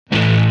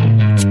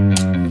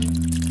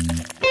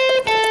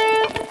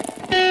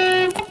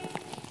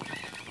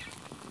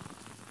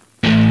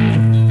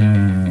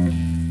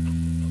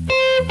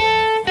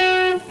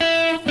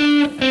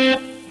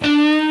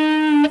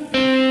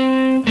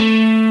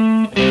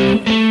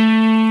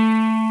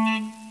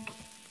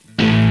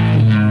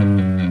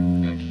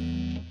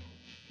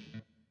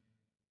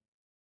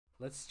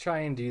Let's try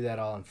and do that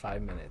all in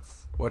 5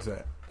 minutes. What's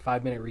that?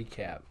 5 minute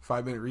recap.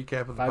 5 minute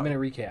recap of the 5 minute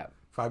recap.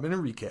 5 minute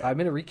recap. 5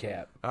 minute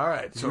recap. All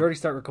right. Did you already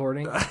start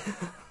recording?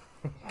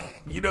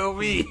 You know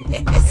me.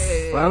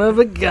 Son of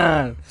a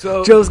gun.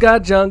 So Joe's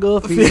got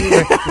jungle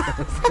fever.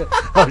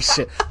 Oh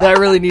shit! That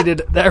really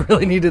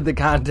needed the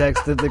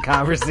context of the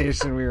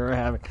conversation we were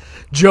having.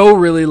 Joe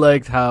really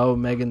liked how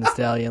Megan Thee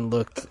Stallion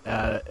looked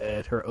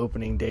at her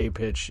opening day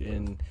pitch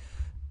in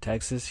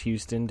Texas,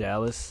 Houston,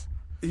 Dallas.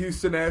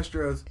 Houston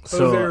Astros.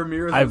 So Jose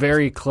Ramirez. I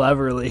very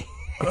cleverly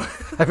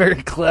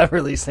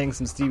sang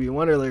some Stevie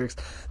Wonder lyrics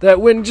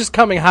that, when just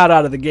coming hot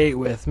out of the gate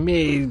with,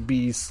 may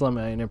be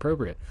slightly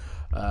inappropriate.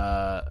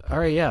 All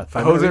right, yeah.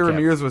 Jose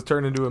Ramirez was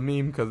turned into a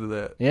meme because of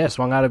that. Yeah,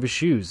 swung out of his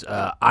shoes.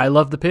 I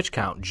love the pitch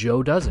count.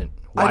 Joe doesn't.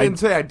 Why? I didn't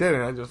say I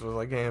didn't. I just was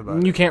like, hey, about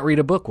it. You can't read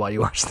a book while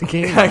you watch the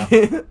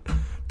game.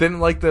 Didn't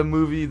like the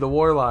movie The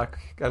Warlock.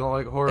 I don't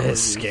like horror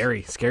It's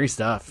movies. scary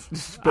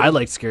stuff. I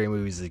liked scary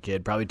movies as a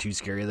kid. Probably too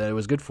scary that it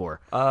was good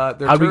for.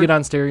 How'd we get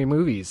on scary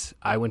movies?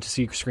 I went to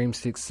see Scream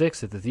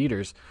 6 at the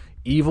theaters.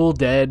 Evil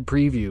Dead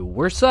preview.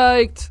 We're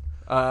psyched.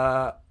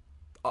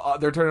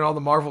 They're turning all the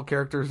Marvel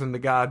characters into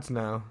gods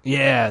now.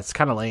 Yeah, it's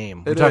kind of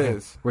lame.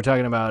 We're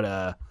talking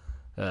about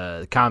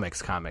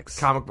comics. Comic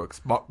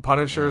books.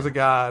 Punisher is a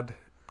god.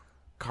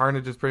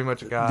 Carnage is pretty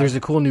much a god. There's a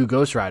cool new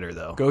Ghost Rider,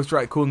 though.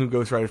 Cool new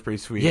Ghost Rider is pretty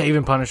sweet. Yeah,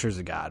 even Punisher's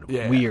a god.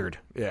 Yeah. Weird.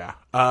 Yeah.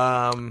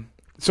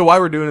 So why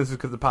we're doing this is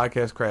because the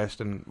podcast crashed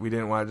and we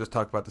didn't want to just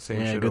talk about the same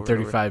shit. Yeah, good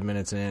 35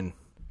 minutes in.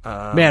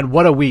 Man,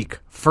 what a week.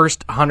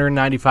 First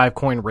 195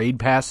 coin raid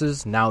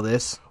passes, now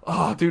this.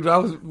 Oh, dude,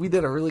 we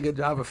did a really good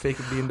job of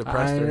faking being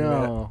depressed during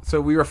that. So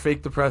we were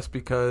fake depressed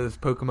because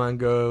Pokemon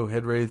Go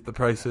had raised the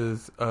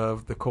prices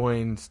of the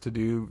coins to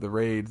do the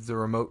raids, the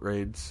remote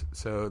raids,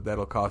 so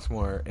that'll cost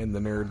more, and the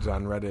nerds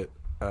on Reddit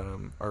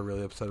are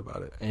really upset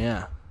about it.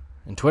 Yeah.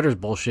 And Twitter's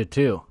bullshit,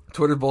 too.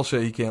 Twitter's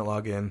bullshit, you can't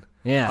log in.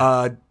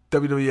 Yeah.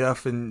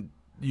 WWF and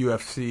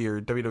UFC, or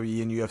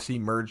WWE and UFC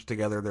merged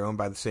together. They're owned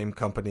by the same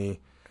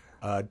company.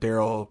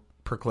 Daryl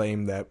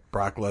proclaimed that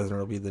Brock Lesnar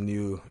will be the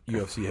new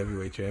UFC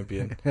heavyweight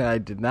champion. I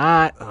did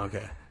not.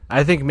 Okay.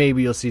 I think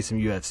maybe you'll see some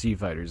UFC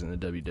fighters in the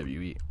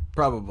WWE.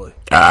 Probably.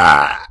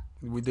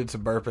 We did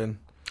some burping.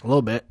 A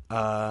little bit.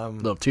 A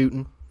little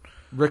tooting.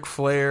 Ric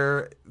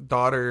Flair,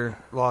 daughter,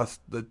 lost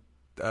the...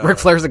 Ric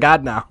Flair's a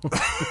god now.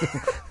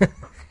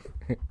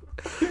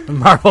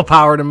 Marvel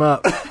powered him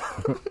up.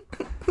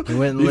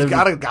 He's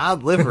got a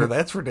god liver,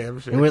 that's for damn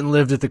sure. He went and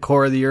lived at the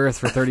core of the earth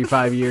for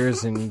 35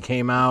 years and he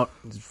came out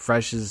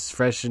fresh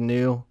and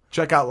new.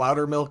 Check out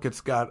Loudermilk.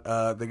 It's got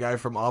the guy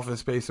from Office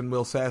Space and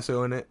Will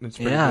Sasso in it, and it's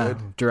pretty good.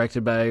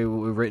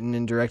 Written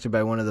and directed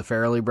by one of the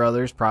Farrelly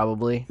brothers,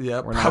 probably.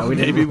 Yeah, we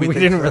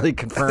didn't really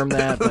confirm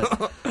that,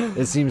 but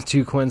it seems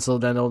too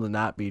coincidental to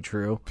not be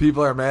true.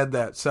 People are mad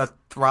that Seth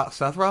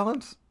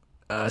Rollins?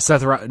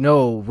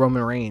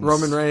 Roman Reigns.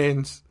 Roman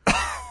Reigns.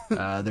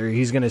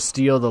 He's going to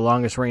steal the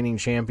longest reigning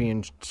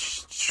champion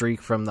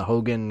streak from the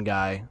Hogan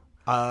guy.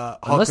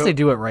 Unless they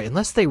do it right.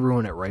 Unless they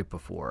ruin it right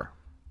before.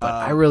 But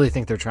I really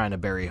think they're trying to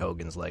bury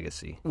Hogan's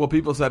legacy. Well,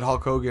 people said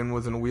Hulk Hogan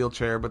was in a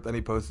wheelchair, but then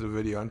he posted a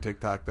video on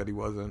TikTok that he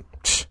wasn't.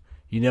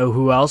 You know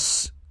who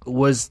else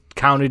was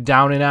counted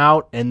down and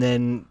out and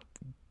then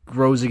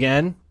rose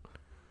again?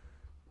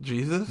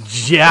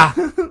 Jesus? Yeah.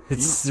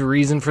 It's the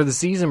reason for the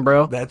season,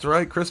 bro. That's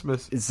right,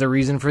 Christmas. It's the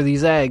reason for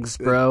these eggs,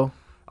 bro.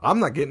 I'm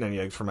not getting any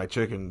eggs for my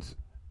chickens.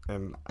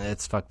 And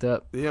it's fucked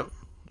up. Yep.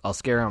 I'll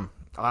scare them.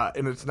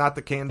 And it's not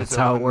the Candace That's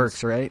how it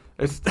works, right?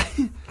 It's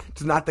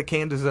not the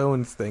Candace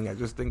Owens thing.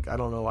 I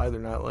don't know why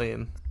they're not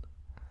laying.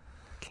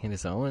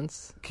 Candace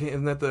Owens?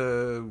 Isn't that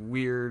the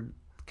weird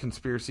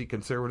conspiracy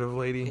conservative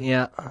lady?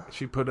 Yeah.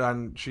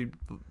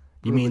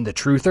 You mean the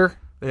truther?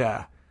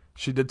 Yeah.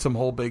 She did some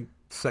whole big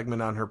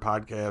segment on her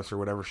podcast or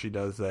whatever she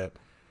does that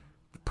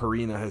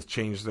Purina has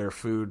changed their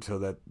food so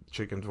that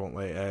chickens won't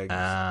lay eggs.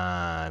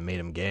 Made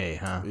them gay,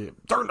 huh? Yeah.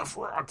 Turn the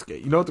frogs gay.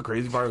 You know what the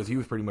crazy part was? He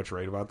was pretty much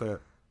right about that.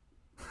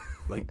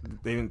 Like,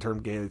 they didn't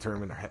term gay, they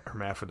termed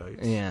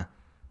hermaphrodites. Yeah.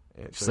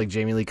 Just like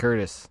Jamie Lee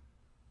Curtis.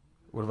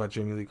 What about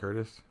Jamie Lee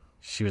Curtis?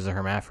 She was a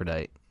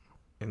hermaphrodite.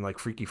 In, like,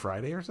 Freaky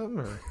Friday or something?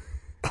 Or?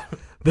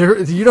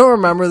 You don't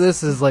remember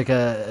this as, like,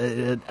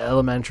 an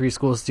elementary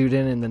school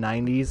student in the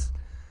 90s?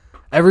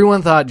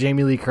 Everyone thought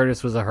Jamie Lee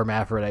Curtis was a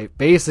hermaphrodite,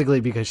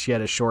 basically because she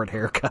had a short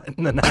haircut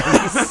in the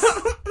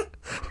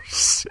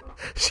 90s.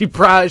 she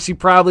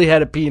probably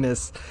had a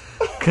penis,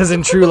 because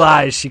in True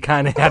Lies, she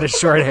kind of had a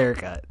short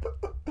haircut.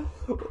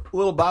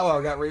 Little Bow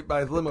Wow got raped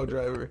by his limo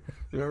driver.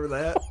 You remember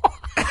that?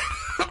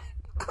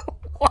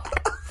 What?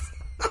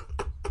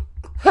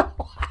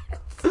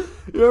 You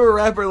remember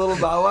rapper Little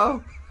Bow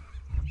Wow?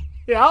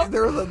 Yeah.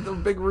 There was a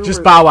big rumor.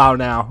 Just Bow Wow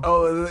now.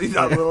 Oh, he's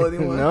not little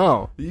anymore?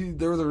 No.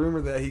 There was a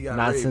rumor that he got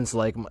not raped. Since,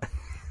 like,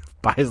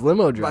 by his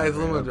limo driver. By his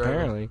limo driver.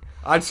 Apparently.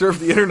 I'd surf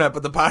the internet,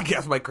 but the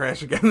podcast might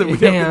crash again. Then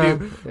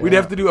we'd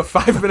have to do a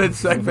 5-minute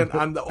segment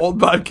on the old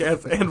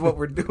podcast and what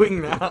we're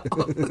doing now.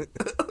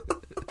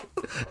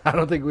 I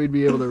don't think we'd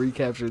be able to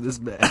recapture this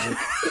magic.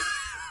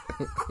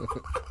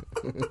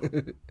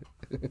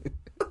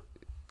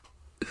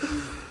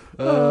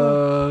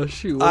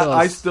 Shoot. What else?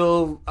 I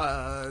still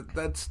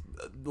that's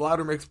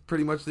Loudermilk's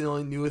pretty much the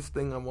only newest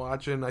thing I'm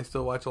watching. I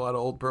still watch a lot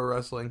of old pro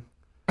wrestling.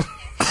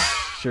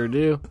 Sure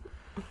do.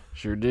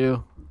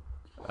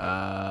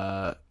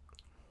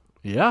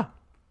 Yeah.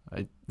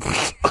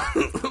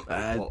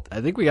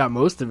 I think we got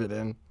most of it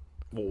in.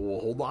 Well,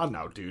 hold on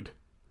now, dude.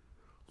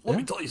 Let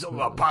me tell you something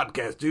about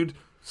podcasts, dude.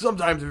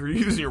 Sometimes if you're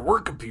using your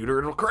work computer,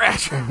 it'll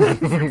crash.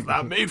 It's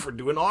not made for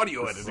doing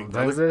audio editing.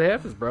 Sometimes it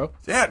happens, bro.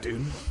 Yeah,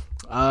 dude.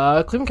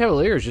 Cleveland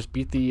Cavaliers just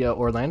beat the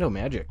Orlando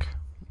Magic.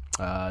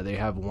 They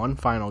have one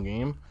final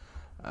game.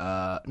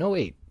 No,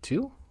 wait.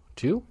 Two?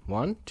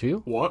 One?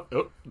 Two? What?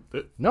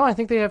 No, I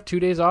think they have 2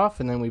 days off,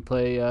 and then we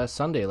play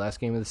Sunday, last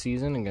game of the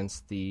season,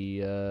 against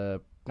the...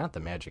 not the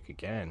Magic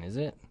again, is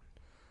it?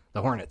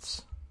 The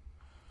Hornets.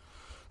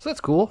 So that's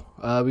cool.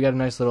 We got a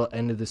nice little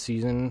end of the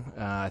season.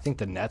 I think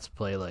the Nets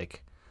play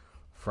like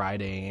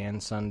Friday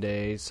and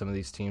Sunday. Some of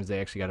these teams,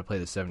 they actually got to play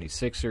the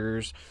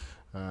 76ers.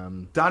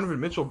 Donovan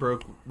Mitchell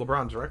broke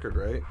LeBron's record,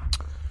 right?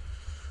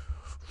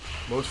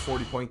 Most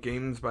 40-point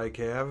games by a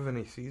Cav in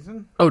a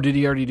season? Oh, did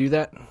he already do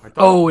that?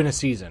 Oh, in a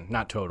season,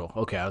 not total.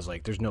 Okay, I was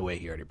like, there's no way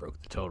he already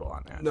broke the total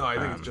on that. No, I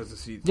think it's just a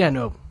season. Yeah,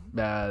 no,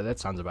 that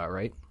sounds about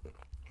right.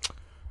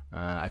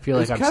 I feel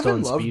like I'm Kevin still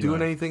in Love speed.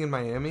 Doing anything in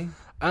Miami?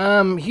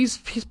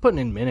 He's putting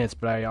in minutes,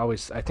 but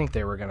I think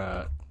they were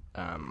gonna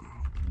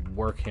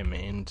work him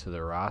into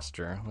the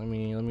roster. Let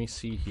me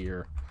see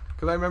here.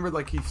 Because I remember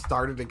like he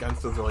started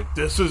against us. They're like,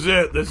 this is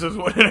it. This is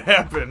what it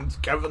happens.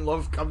 Kevin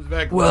Love comes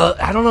back. Well,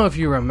 I don't know if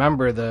you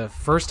remember the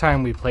first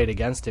time we played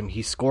against him.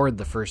 He scored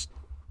the first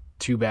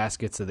 2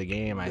 baskets of the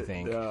game, I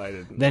think. No, I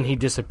didn't. Then he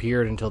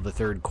disappeared until the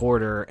third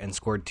quarter and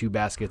scored 2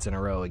 baskets in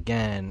a row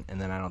again, and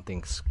then I don't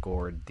think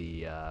scored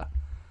the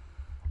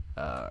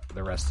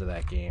rest of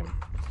that game.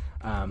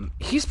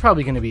 He's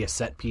probably going to be a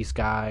set piece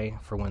guy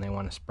for when they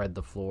want to spread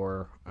the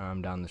floor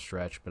down the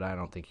stretch, but I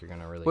don't think you're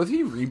going to really. Was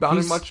he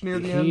rebounding much near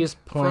the end? He is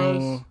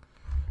playing.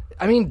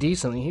 I mean,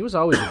 decently. He was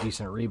always a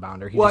decent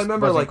rebounder. He I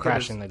remember wasn't like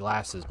crashing the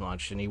glass as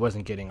much, and he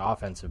wasn't getting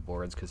offensive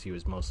boards because he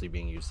was mostly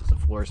being used as a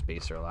floor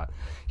spacer a lot.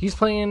 He's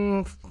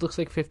playing, looks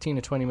like 15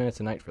 to 20 minutes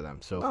a night for them.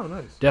 So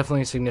nice.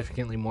 Definitely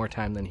significantly more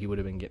time than he would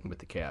have been getting with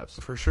the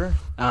Cavs. For sure.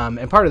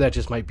 And part of that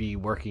just might be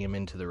working him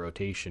into the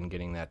rotation,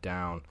 getting that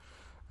down.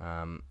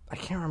 I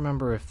can't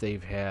remember if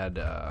they've had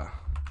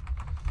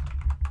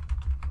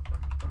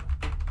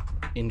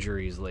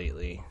injuries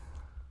lately.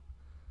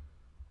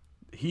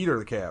 Heat or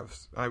the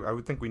Cavs? I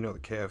would think we know the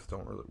Cavs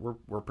don't really.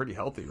 We're pretty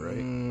healthy,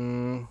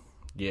 right?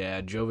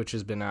 Yeah, Jovic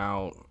has been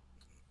out.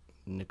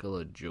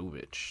 Nikola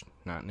Jovic,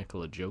 not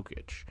Nikola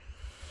Jokic.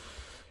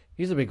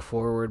 He's a big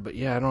forward, but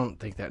yeah, I don't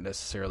think that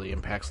necessarily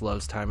impacts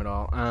Love's time at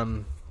all.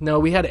 No,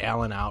 we had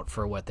Allen out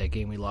for that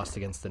game we lost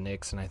against the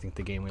Knicks, and I think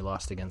the game we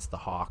lost against the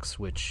Hawks,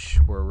 which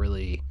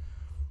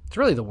it's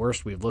really the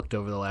worst we've looked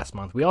over the last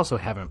month. We also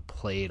haven't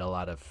played a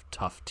lot of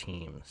tough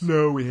teams.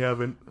 No, we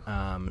haven't.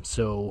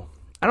 So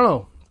I don't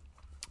know.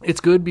 It's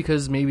good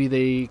because maybe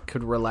they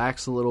could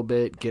relax a little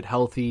bit, get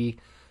healthy,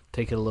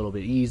 take it a little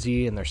bit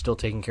easy, and they're still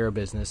taking care of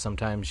business.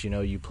 Sometimes,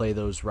 you play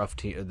those rough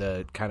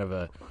the kind of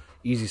a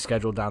easy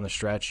schedule down the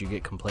stretch, you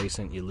get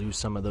complacent, you lose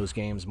some of those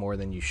games more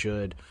than you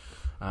should.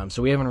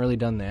 So we haven't really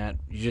done that.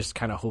 You just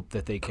kind of hope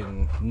that they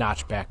can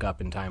notch back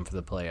up in time for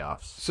the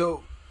playoffs.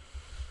 So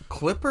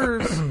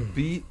Clippers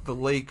beat the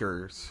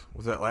Lakers.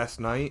 Was that last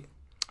night?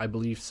 I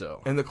believe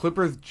so. And the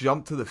Clippers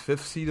jumped to the 5th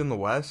seed in the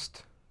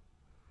West.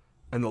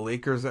 And the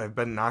Lakers have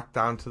been knocked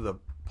down to the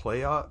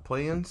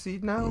play-in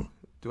seed now?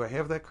 Do I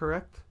have that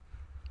correct?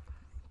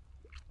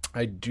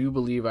 I do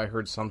believe I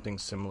heard something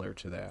similar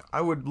to that.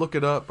 I would look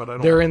it up, but I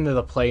don't... They're into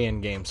the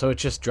play-in game, so it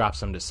just drops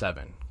them to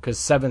 7. Because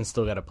 7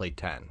 still got to play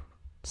 10.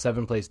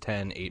 7 plays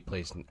 10, 8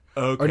 plays...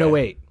 Okay. Or no,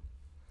 wait.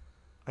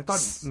 I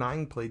thought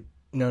 9 played...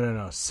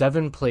 No.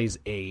 7 plays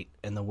 8,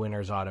 and the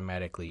winner's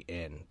automatically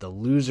in. The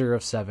loser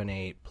of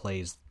 7-8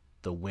 plays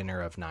the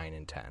winner of 9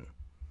 and 10.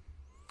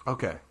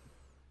 Okay.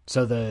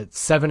 So the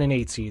 7 and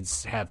 8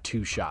 seeds have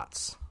 2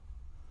 shots.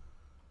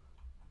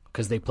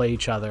 Because they play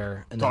each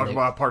other. And Talk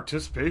about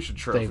participation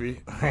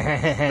trophy.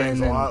 Then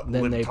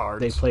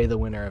they play the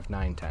winner of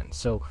 9-10.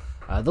 So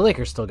the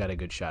Lakers still got a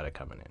good shot at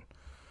coming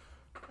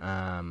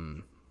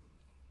in.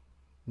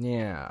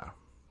 Yeah.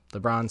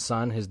 LeBron's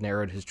son has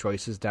narrowed his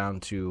choices down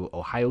to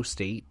Ohio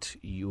State,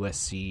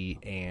 USC,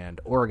 and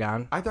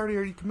Oregon. I thought he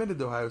already committed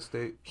to Ohio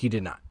State. He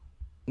did not.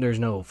 There's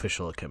no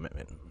official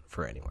commitment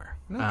for anywhere.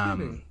 No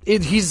kidding.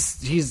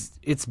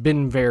 It's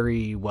been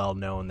very well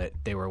known that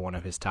they were one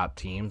of his top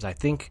teams. I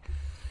think,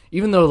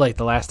 even though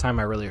the last time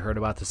I really heard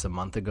about this a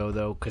month ago,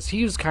 though, because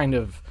he was kind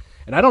of,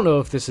 and I don't know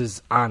if this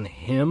is on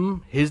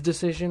him, his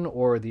decision,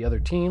 or the other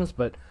teams,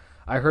 but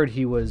I heard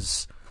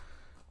he's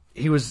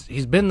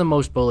been the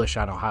most bullish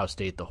on Ohio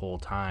State the whole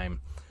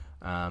time.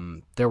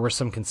 There were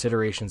some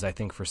considerations, I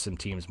think, for some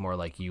teams more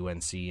like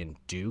UNC and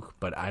Duke,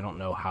 but I don't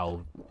know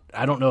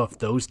if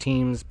those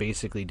teams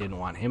basically didn't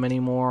want him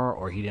anymore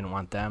or he didn't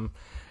want them.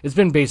 It's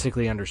been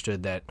basically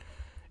understood that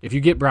if you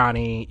get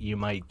Bronny, you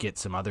might get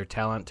some other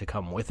talent to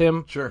come with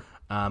him. Sure.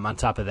 On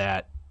top of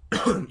that,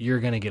 you're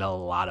going to get a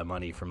lot of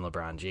money from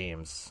LeBron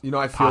James. You know,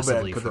 I feel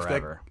bad because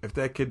if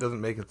that kid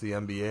doesn't make it to the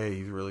NBA,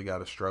 he's really got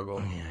to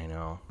struggle. Yeah, I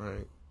know.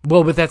 Right.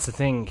 Well, but that's the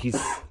thing. He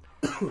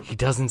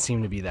doesn't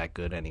seem to be that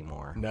good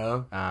anymore.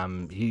 No.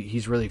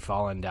 He's really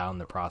fallen down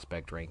the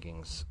prospect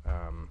rankings.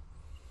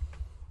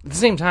 At the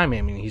same time,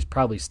 I mean, he's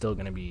probably still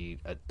going to be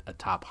a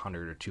top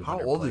 100 or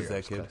 200 How old player is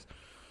that kid?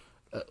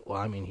 Well,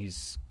 I mean,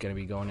 he's going to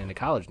be going into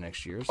college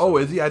next year. So oh,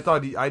 is he? I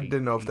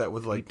didn't know if that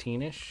was like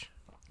 18-ish.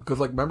 Because,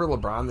 like, remember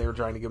LeBron? They were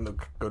trying to get him to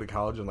go to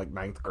college in, like,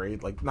 9th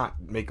grade. Like,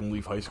 not make him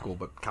leave high school,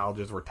 but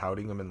colleges were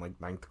touting him in, like,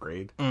 9th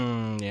grade.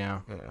 Yeah.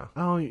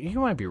 Oh,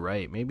 you might be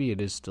right. Maybe it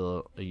is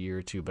still a year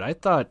or two. But I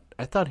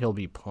thought he'll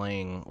be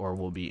playing or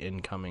will be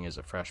incoming as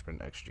a freshman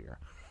next year.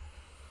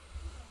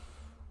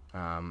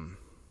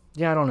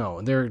 Yeah, I don't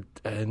know. They're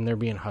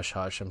being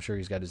hush-hush. I'm sure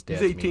he's got his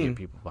dad's media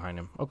people behind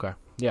him. Okay.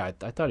 Yeah,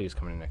 I thought he was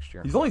coming in next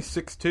year. He's only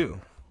 6'2".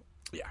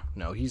 Yeah.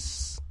 No, I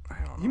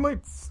don't know. He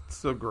might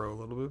still grow a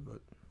little bit,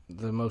 but...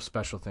 The most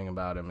special thing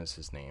about him is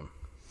his name.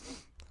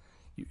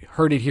 You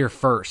heard it here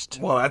first.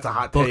 Well, that's a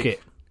hot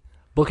take.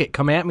 Book it.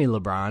 Come at me,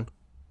 LeBron.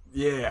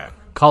 Yeah.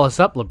 Call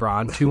us up,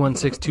 LeBron.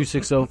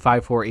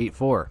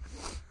 216-260-5484.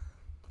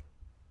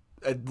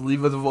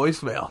 Leave us a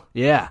voicemail.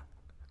 Yeah.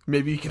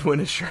 Maybe you can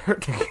win a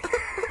shirt.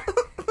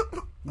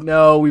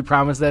 No, we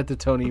promised that to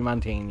Tony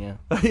Montana.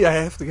 Yeah, I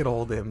have to get a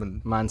hold of him.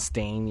 And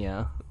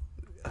Monstania.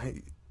 I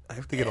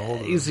have to get a hold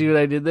of him. You see what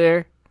I did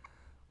there?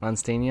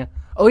 Monstania.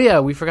 Oh, yeah,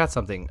 we forgot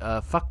something.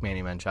 Fuck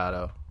Manny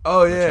Machado.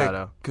 Oh,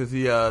 yeah, because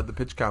the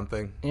pitch count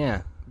thing.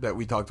 Yeah. That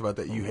we talked about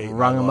that you hate.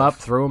 Rung him up,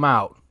 threw him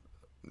out.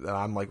 That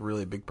I'm, like,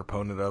 really a big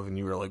proponent of, and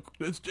you were like,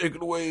 it's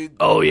taken away.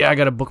 Oh, yeah, I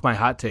got to book my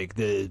hot take.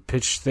 The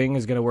pitch thing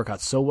is going to work out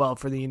so well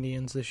for the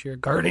Indians this year.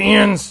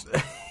 Guardians!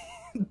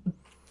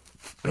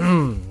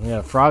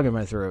 Yeah, frog in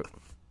my throat.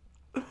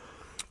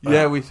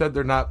 Yeah, we said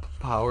they're not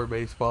power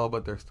baseball,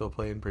 but they're still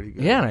playing pretty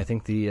good. Yeah, and I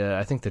think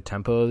the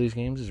tempo of these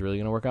games is really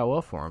going to work out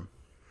well for them.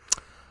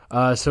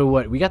 So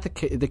what we got the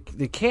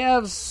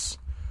Cavs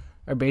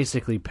are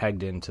basically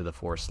pegged into the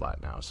 4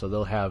 slot now, so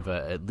they'll have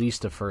at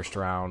least a first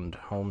round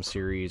home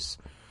series.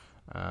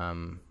 I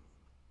don't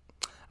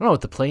know,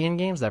 with the play-in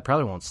games that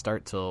probably won't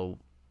start till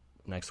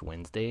next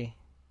Thursday.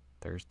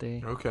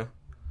 Okay.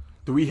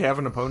 Do we have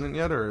an opponent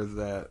yet, or is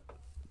that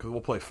because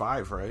we'll play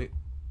 5, right?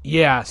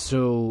 Yeah,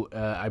 so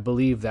I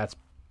believe that's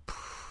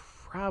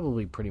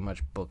probably pretty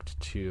much booked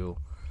too.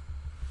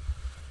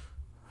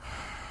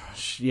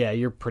 Yeah,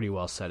 you're pretty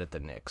well set at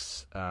the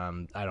Knicks.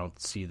 I don't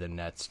see the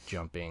Nets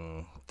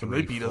jumping.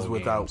 They beat us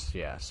without. Games.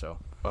 Yeah, so.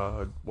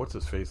 What's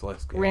his face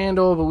last game?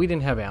 Randall, but we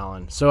didn't have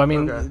Allen. So I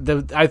mean,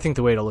 okay. I think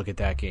the way to look at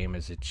that game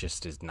is it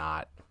just is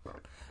not.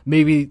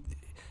 Maybe,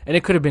 and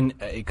it could have been.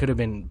 It could have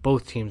been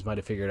both teams might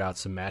have figured out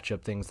some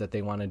matchup things that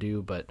they want to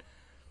do, but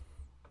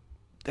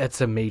that's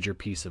a major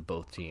piece of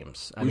both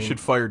teams. We should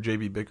fire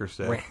JB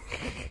Bickerstaff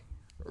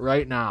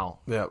right now.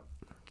 Yep.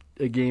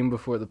 A game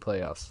before the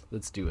playoffs.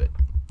 Let's do it.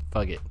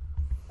 Fuck it.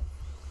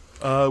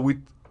 How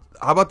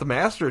about the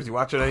Masters? You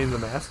watching any of the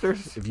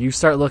Masters? If you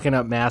start looking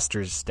up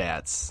Masters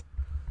stats,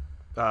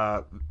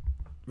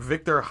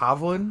 Victor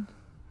Hovland.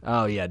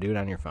 Oh yeah, do it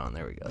on your phone.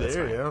 There we go.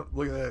 There you go.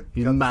 Look at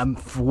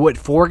that. What?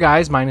 4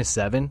 guys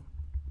 -7?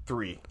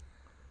 3. You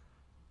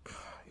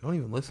don't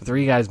even listen.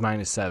 3 guys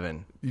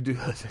 -7. You do.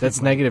 That's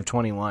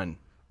 -21.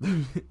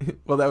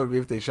 Well, that would be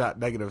if they shot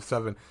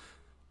 -7.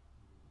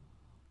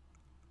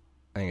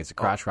 I think it's a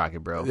crotch rocket,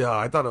 bro. Yeah,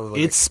 I thought it was.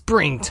 It's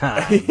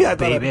springtime, yeah,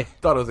 baby. I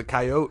thought it was a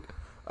coyote.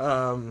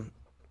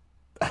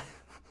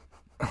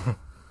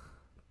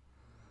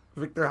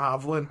 Victor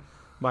Hovland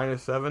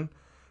 -7.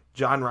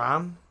 John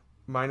Rahm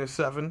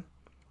 -7.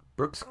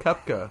 Brooks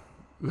Koepka.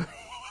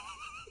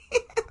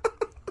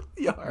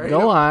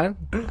 Go on.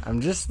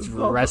 I'm just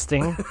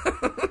resting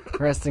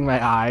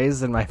my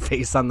eyes and my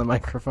face on the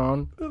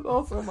microphone. It's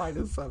also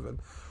 -7.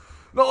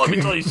 No, let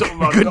me tell you something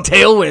about good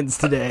tailwinds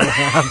today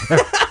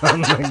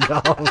on the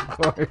golf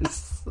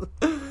course.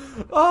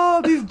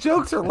 Oh, these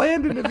jokes are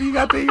landing if you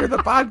got to hear the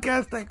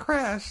podcast that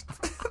crashed.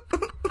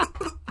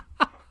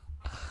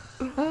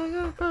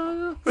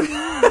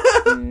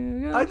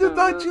 I just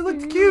thought she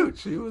looked cute.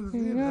 She was.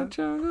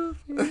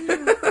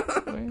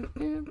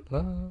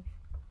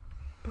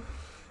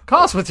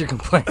 Call us with your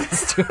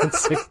complaints.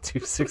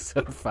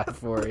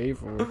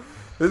 216-260-5484.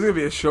 This is gonna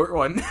be a short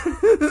one.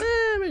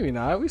 Maybe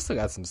not. We still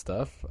got some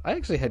stuff. I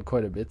actually had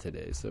quite a bit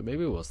today, so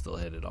maybe we'll still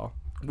hit it all.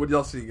 What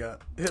else you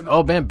got?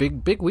 Oh, man,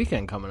 big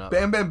weekend coming up.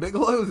 Bam Bam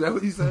Bigelow, is that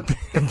what you said?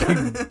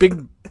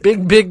 big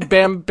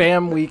Bam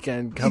Bam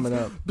weekend coming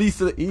up.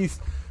 Beast of the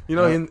East. You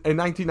know, in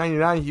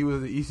 1999, he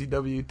was the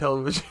ECW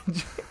television.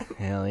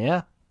 Hell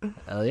yeah.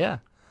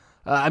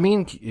 I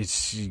mean,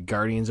 it's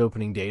Guardians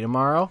opening day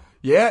tomorrow.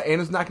 Yeah,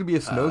 and it's not going to be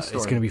a snowstorm.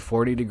 It's going to be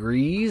 40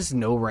 degrees,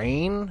 no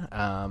rain.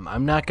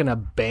 I'm not going to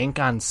bank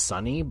on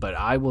sunny, but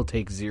I will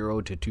take 0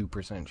 to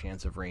 2%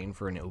 chance of rain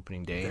for an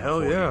opening day at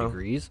 40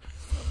 degrees.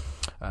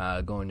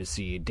 Going to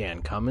see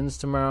Dan Cummins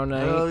tomorrow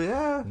night. Hell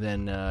yeah.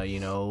 Then,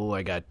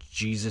 I got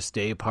Jesus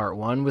Day Part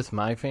 1 with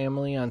my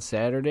family on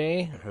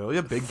Saturday. Hell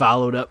yeah, big.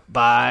 Followed up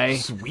by...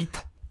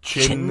 Sweet.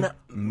 Chin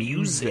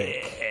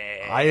Music.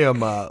 I am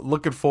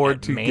looking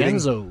forward to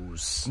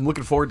Manzo's. I'm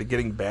looking forward to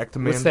getting back to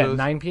Manzo's. What's that,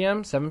 9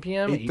 p.m., 7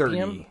 p.m., 8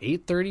 p.m.?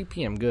 8:30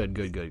 p.m. Good.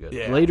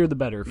 Yeah. Later the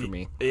better for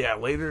me. Yeah,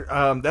 later.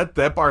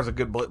 That bar is a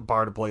good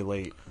bar to play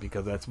late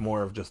because that's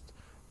more of just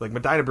like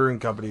Medina Brewing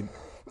Company.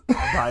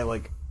 By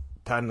like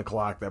 10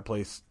 o'clock, that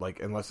place,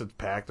 like unless it's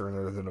packed or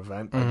there's an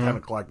event, at 10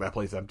 o'clock that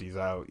place empties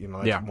out. You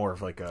know, that's more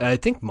of like a. I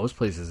think most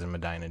places in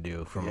Medina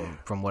do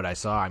from what I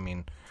saw. I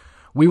mean,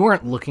 we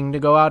weren't looking to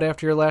go out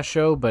after your last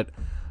show, but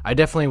I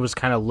definitely was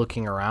kind of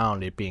looking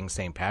around, it being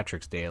St.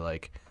 Patrick's Day,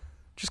 like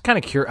just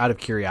kind of out of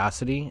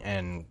curiosity,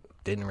 and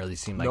didn't really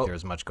seem like there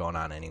was much going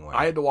on anywhere.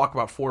 I had to walk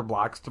about 4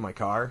 blocks to my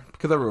car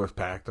because everywhere was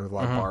packed. There was a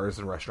lot of bars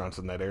and restaurants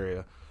in that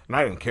area, and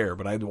I didn't care.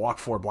 But I had to walk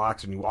 4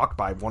 blocks, and you walk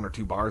by 1 or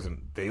 2 bars,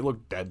 and they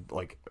looked dead.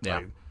 Like,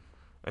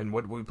 and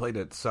what we played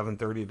at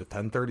 7:30 to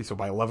 10:30, so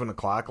by 11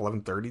 o'clock,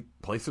 11:30,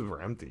 places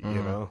were empty.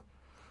 You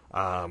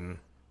know.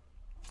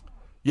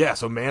 Yeah,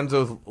 so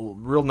Manzo's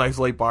real nice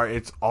late bar.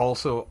 It's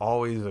also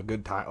always a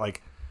good time.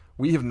 Like,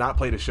 we have not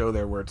played a show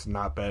there where it's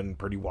not been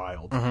pretty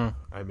wild.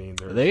 I mean,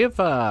 they have.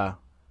 I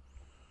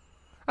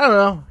don't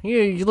know.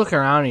 You look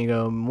around and you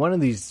go,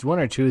 one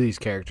or two of these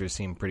characters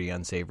seem pretty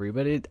unsavory,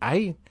 but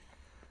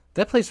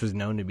that place was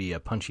known to be a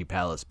punchy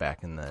palace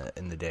back in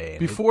the day.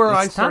 Before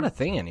it's not a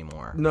thing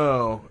anymore.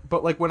 No,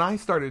 but like when I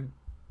started,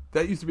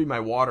 that used to be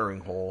my watering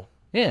hole.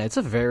 Yeah, it's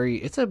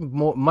a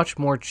much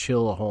more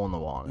chill hole in the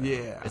wall now.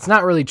 Yeah. It's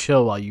not really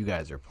chill while you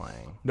guys are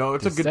playing. No,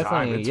 it's a good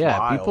time. It's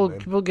wild,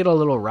 people get a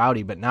little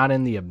rowdy, but not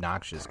in the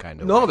obnoxious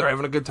kind of way. No, they're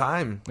having a good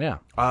time. Yeah.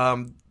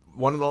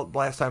 One of the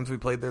last times we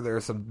played there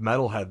was some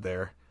metalhead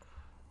there,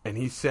 and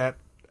he sat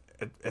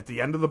at the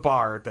end of the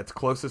bar that's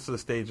closest to the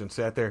stage and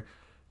sat there,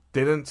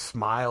 didn't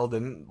smile,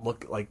 didn't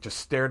look, like just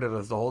stared at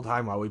us the whole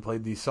time while we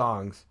played these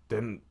songs,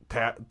 didn't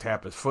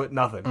tap his foot,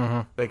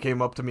 nothing. They came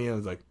up to me and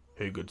was like,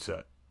 hey, good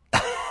set.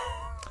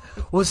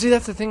 Well, see,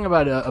 that's the thing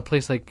about a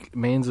place like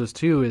Manzo's,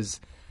 too,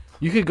 is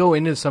you could go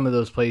into some of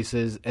those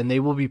places, and they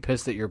will be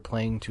pissed that you're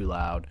playing too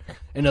loud,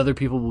 and other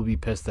people will be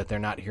pissed that they're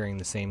not hearing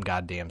the same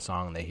goddamn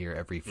song they hear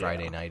every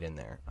Friday night in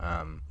there.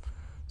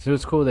 So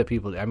it's cool that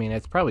people... I mean,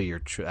 it's probably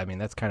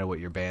that's kind of what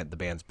the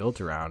band's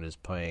built around, is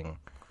playing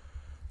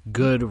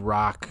good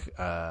rock...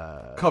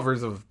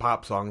 covers of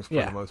pop songs for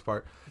the most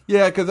part.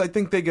 Yeah, because I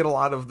think they get a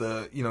lot of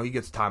the... You know, he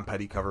gets Tom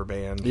Petty cover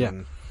bands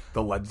and...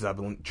 the Led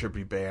Zeppelin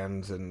trippy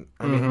bands, and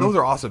I mean those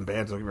are awesome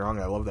bands. Don't get me wrong,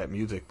 I love that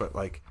music, but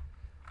like,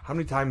 how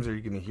many times are you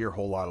going to hear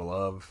 "Whole Lot of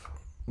Love"?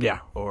 Yeah,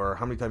 or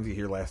how many times do you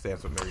hear "Last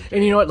Dance with Mary Jane"?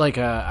 And you know what? Like,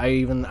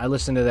 I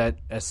listened to that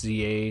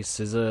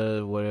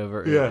SZA,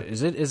 whatever. Yeah,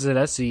 is it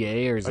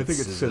SZA or is it? I think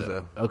it's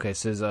SZA. Okay,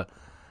 SZA.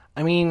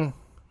 I mean,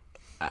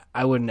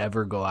 I would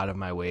never go out of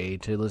my way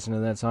to listen to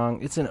that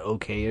song. It's an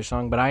okay-ish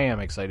song, but I am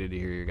excited to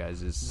hear your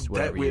guys'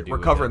 whatever you do. We're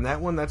covering that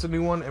one. That's a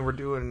new one, and we're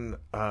doing.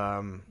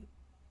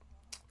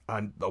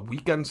 On a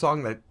Weekend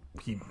song that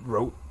he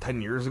wrote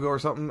 10 years ago or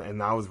something, and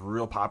now is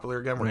real popular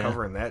again. We're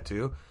covering that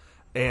too.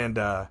 And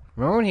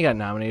remember when he got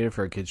nominated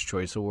for a Kids'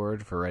 Choice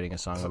Award for writing a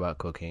song about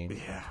cocaine?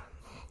 Yeah.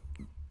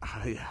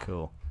 Yeah.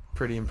 Cool.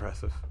 Pretty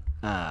impressive.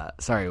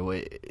 Sorry,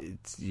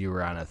 you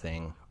were on a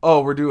thing.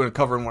 Oh, we're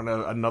covering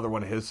another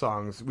one of his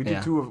songs. We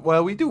do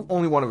we do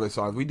only one of his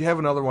songs. We have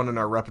another one in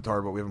our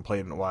repertoire, but we haven't played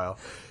it in a while.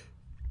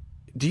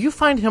 Do you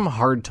find him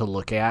hard to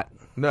look at?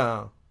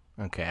 No.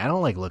 Okay, I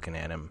don't like looking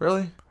at him.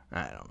 Really?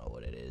 I don't know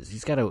what it is.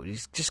 He's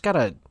just got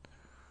a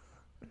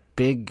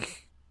big,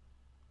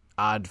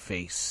 odd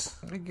face.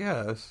 I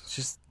guess. It's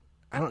just,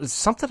 there's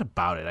something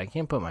about it. I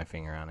can't put my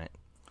finger on it.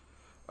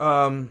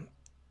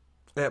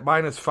 At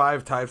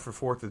 -5, tied for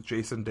 4th is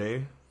Jason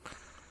Day.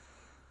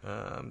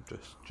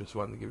 Just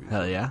wanted to give you.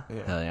 Hell yeah.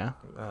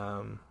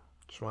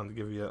 Just wanted to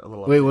give you a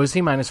little. Wait, update. was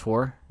he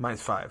 -4?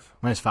 -5.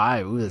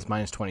 -5. Ooh, that's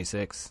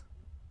 -26.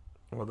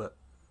 Well, that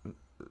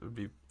would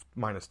be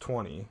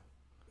 -20.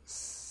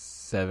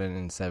 7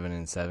 and 7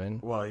 and 7.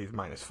 Well, he's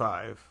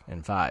 -5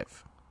 and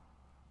 5.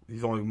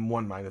 He's only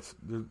one -5.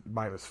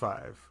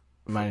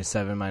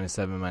 -7,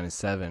 -7,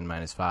 -7,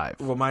 -5.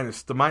 Well,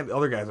 the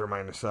other guys are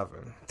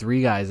 -7.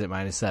 3 guys at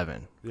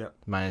 -7. Yeah.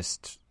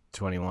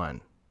 -21.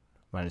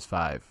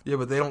 -5. Yeah,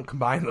 but they don't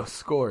combine those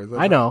scores.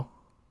 I know.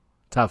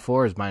 Top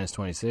 4 is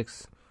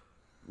 -26.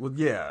 Well,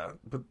 yeah,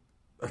 but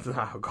that's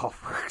not how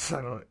golf works.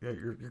 I don't. Yeah,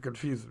 you're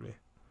confusing me.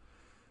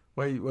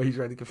 Why are you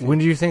trying to confuse? When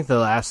do you think the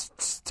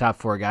last top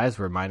 4 guys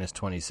were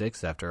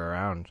 -26 after a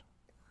round?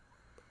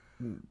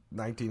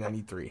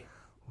 1993.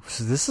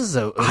 So this is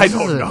I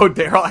don't know,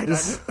 Daryl.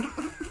 This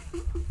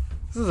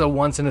is a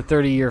once in a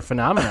 30-year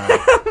phenomenon.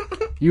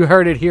 You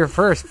heard it here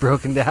first,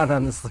 broken down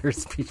on the Slurred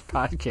Speech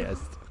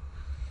podcast.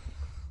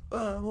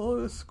 What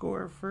was the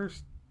score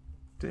first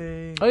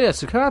day? Oh yeah,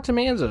 so come out to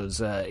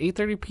Manzo's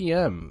 8:30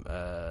 p.m.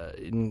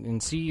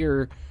 And see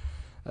your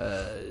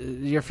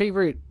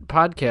favorite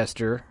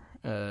podcaster.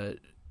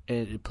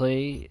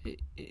 Play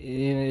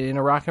in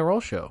a rock and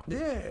roll show.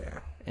 Yeah.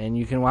 And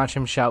you can watch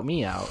him shout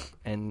me out,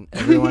 and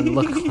everyone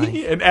look like...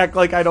 and act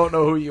like I don't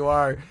know who you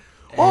are.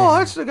 Oh,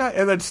 that's the guy.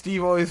 And then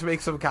Steve always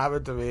makes some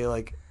comment to me,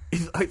 like,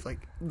 he's like,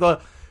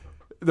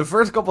 The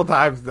first couple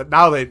times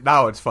now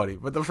it's funny,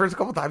 but the first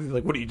couple times he's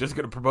like, "What are you just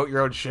gonna promote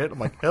your own shit?" I'm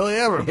like, "Hell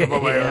yeah, I'm gonna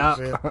promote my own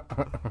shit."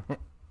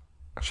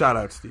 Shout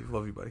out, Steve.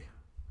 Love you, buddy.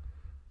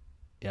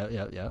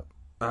 Yeah.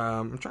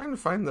 I'm trying to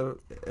find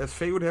as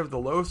Fate would have the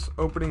lowest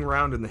opening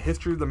round in the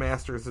history of the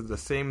Masters is the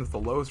same as the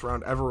lowest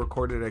round ever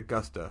recorded at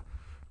Augusta.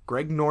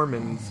 Greg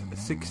Norman's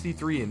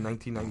 63 in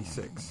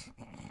 1996.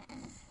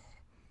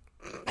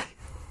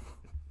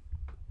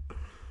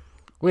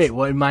 Wait,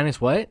 what? Minus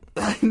what?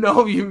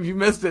 No, you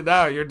missed it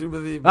now. You're too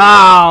busy.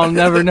 I'll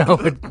never know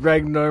what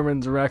Greg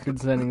Norman's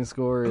record-setting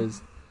score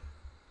is.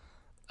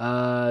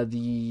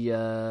 The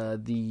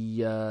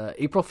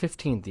April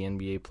 15th, the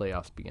NBA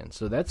playoffs begin.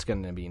 So that's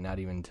going to be not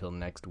even until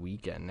next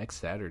weekend, next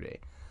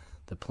Saturday.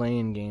 The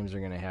play-in games are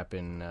going to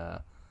happen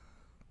the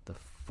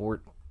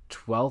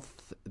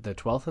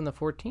 12th and the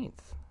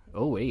 14th.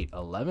 Oh, wait,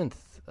 11th.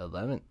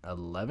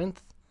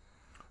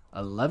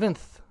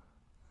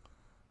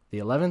 The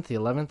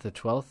 11th, the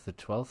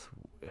 12th.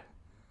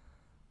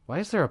 Why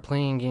is there a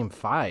playing game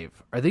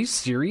 5? Are these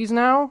series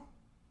now?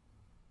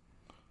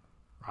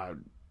 Well,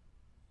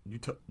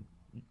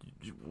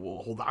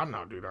 hold on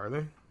now, dude. Are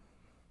they?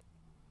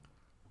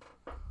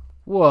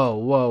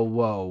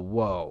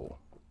 Whoa.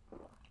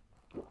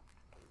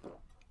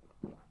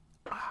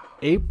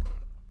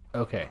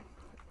 Okay.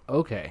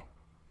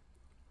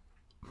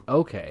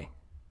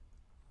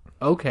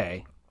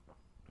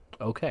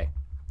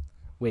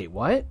 Wait,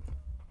 what?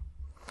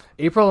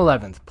 April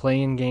 11th,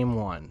 play-in game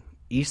 1.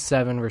 East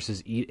 7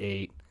 versus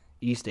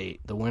East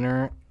 8. The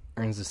winner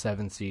earns the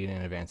 7th seed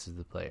and advances to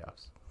the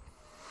playoffs.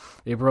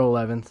 April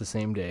 11th, the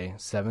same day,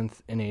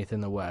 7th and 8th in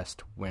the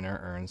West. Winner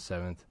earns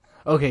 7th.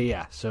 Okay,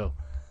 yeah. So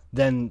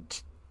then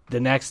the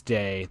next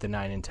day, the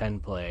 9 and 10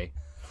 play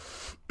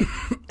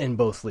in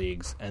both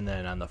leagues. And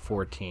then on the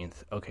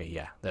 14th, okay,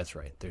 yeah, that's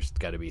right. There's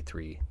got to be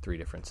three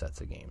different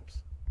sets of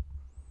games.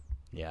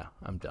 Yeah,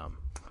 I'm dumb.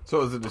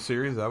 So is it a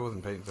series? I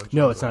wasn't paying attention.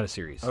 No, it's not a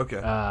series.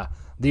 Okay.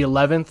 The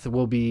 11th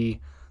will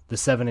be the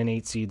 7 and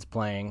 8 seeds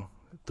playing.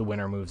 The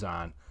winner moves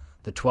on.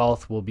 The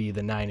 12th will be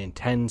the 9 and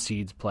 10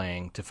 seeds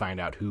playing to find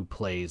out who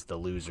plays the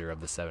loser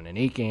of the 7 and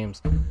 8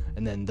 games.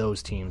 And then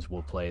those teams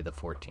will play the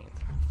 14th.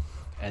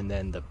 And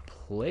then the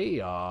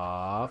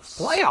playoffs.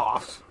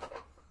 Playoffs?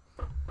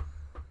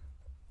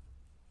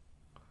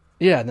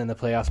 Yeah, and then the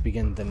playoffs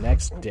begin the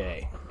next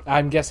day.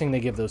 I'm guessing they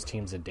give those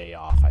teams a day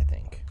off, I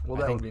think. Well,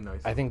 that would be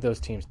nice. I think those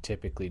teams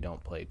typically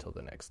don't play till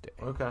the next day.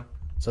 Okay.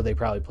 So they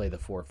probably play the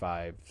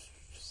 4-5,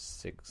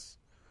 6,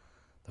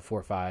 the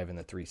 4-5, and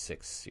the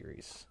 3-6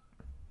 series.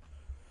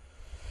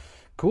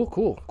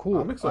 Cool.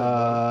 I'm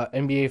excited.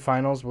 NBA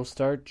Finals will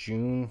start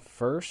June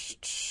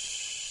 1st.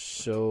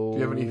 So, do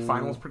you have any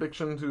finals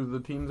predictions who the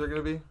teams are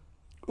going to be?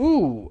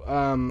 Ooh,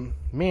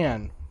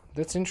 man,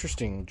 that's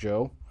interesting,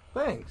 Joe.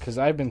 Thanks. Because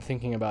I've been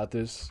thinking about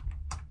this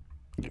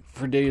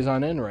for days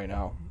on end right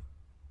now.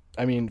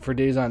 I mean, for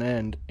days on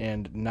end,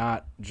 and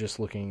not just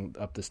looking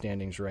up the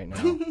standings right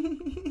now.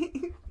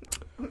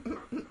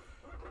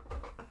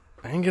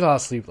 I didn't get a lot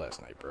of sleep last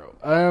night, bro.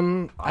 I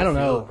don't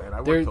know.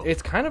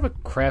 It's kind of a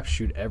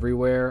crapshoot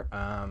everywhere.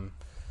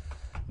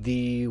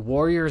 The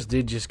Warriors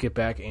did just get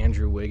back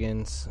Andrew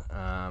Wiggins.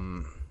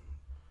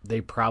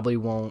 They probably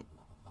won't.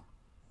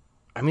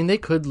 I mean, they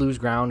could lose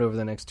ground over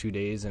the next 2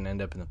 days and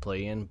end up in the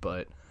play-in,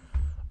 but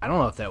I don't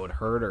know if that would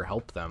hurt or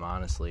help them,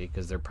 honestly,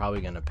 because they're probably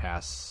going to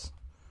pass.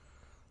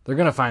 They're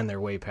going to find their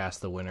way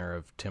past the winner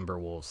of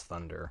Timberwolves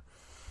Thunder,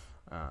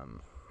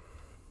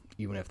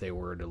 even if they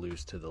were to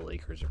lose to the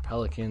Lakers or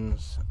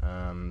Pelicans.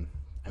 I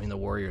mean, the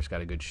Warriors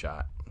got a good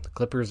shot. The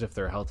Clippers, if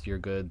they're healthy, are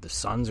good. The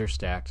Suns are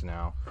stacked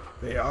now.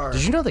 They are.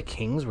 Did you know the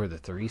Kings were the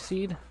 3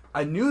 seed?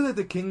 I knew that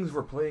the Kings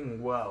were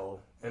playing well,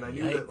 and I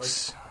knew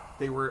that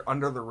they were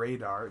under the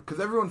radar,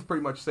 because everyone's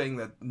pretty much saying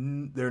that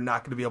they're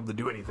not going to be able to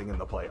do anything in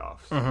the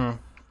playoffs.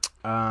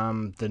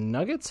 Mm-hmm. The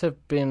Nuggets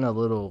have been a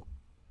little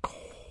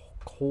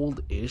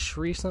cold-ish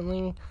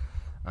recently.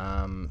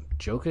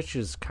 Jokic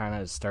is kind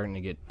of starting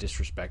to get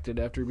disrespected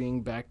after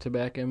being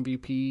back-to-back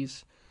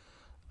MVPs.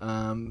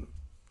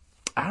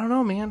 I don't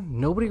know, man.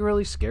 Nobody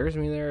really scares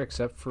me there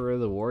except for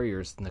the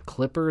Warriors. And the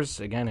Clippers,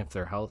 again, if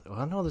they're healthy.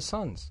 Well, no, the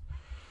Suns.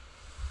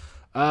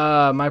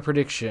 My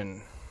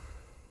prediction,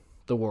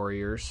 the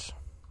Warriors.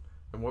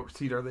 And what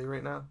seed are they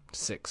right now?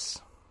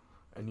 6.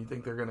 And you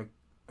think they're going to...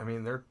 I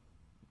mean,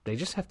 They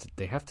just have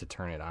to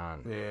turn it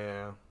on.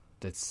 Yeah.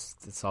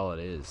 That's all it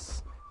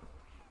is.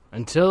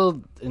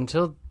 Until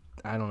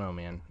I don't know,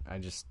 man.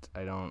 I'm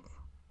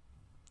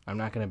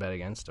not going to bet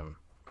against them.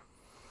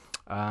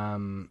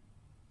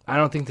 I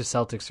don't think the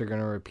Celtics are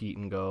going to repeat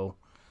and go.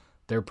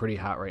 They're pretty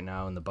hot right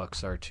now, and the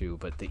Bucks are too.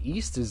 But the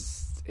East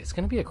it's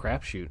going to be a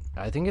crapshoot.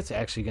 I think it's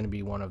actually going to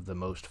be one of the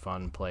most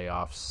fun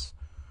playoffs.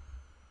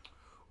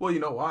 Well, you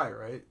know why,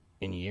 right?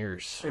 In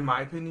years. In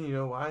my opinion, you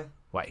know why?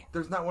 Why?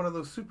 There's not one of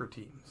those super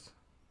teams.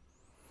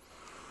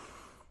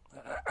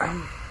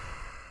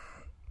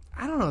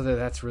 I don't know that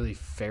that's really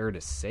fair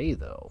to say,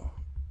 though.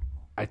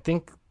 I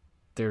think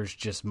there's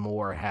just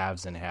more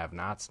haves and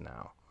have-nots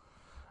now.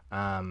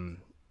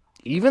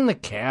 Even the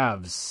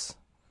Cavs,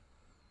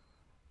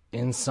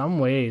 in some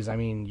ways, I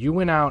mean, you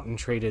went out and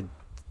traded,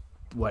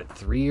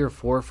 3 or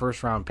 4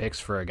 first-round picks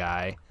for a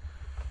guy.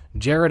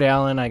 Jared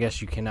Allen, I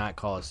guess you cannot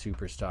call a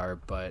superstar,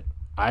 but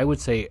I would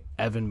say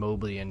Evan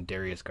Mobley and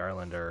Darius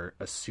Garland are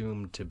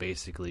assumed to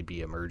basically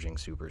be emerging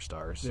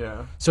superstars.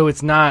 Yeah. So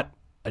it's not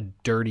a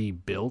dirty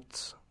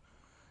built.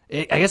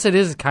 I guess it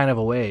is kind of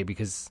a way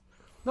because...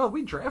 No,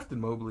 we drafted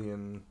Mobley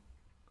and...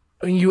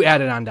 I mean, you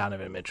added on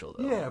Donovan Mitchell,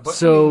 though. Yeah, but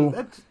so I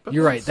mean,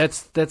 you're right.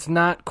 That's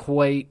not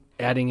quite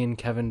adding in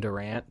Kevin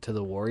Durant to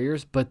the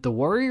Warriors, but the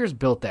Warriors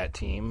built that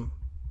team.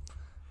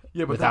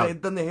 Yeah, but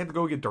then they had to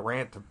go get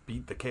Durant to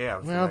beat the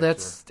Cavs. Well,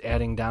 that's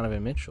adding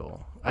Donovan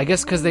Mitchell. I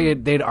guess because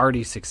they'd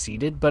already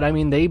succeeded, but I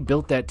mean they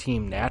built that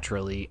team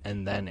naturally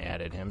and then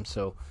added him.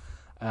 So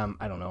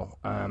I don't know.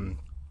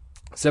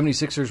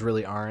 76ers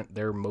really aren't.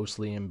 They're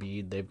mostly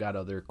Embiid. They've got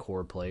other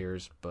core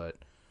players, but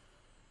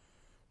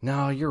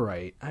no, you're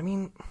right. I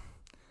mean,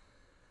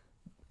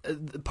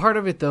 part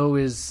of it though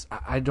is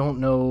I don't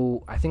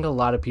know. I think a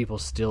lot of people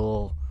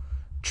still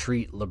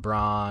treat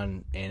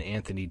LeBron and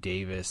Anthony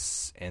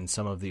Davis and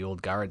some of the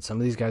old guards, some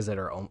of these guys that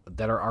are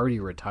already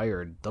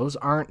retired, those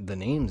aren't the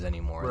names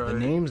anymore. Right. The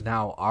names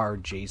now are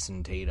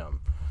Jason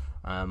Tatum,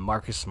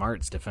 Marcus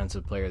Smart's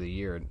Defensive Player of the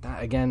Year.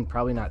 Again,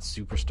 probably not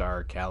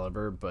superstar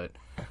caliber, but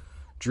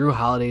Drew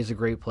Holiday's a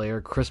great player.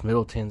 Chris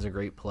Middleton's a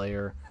great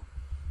player.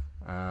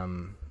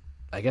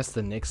 I guess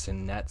the Knicks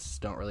and Nets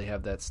don't really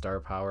have that star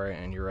power,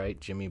 and you're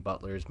right, Jimmy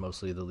Butler is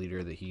mostly the leader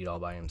of the Heat all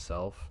by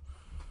himself.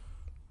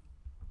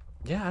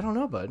 Yeah, I don't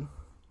know, bud.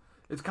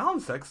 Is Colin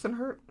Sexton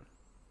hurt?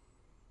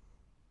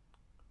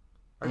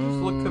 I just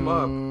looked him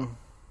up.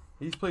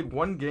 He's played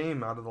one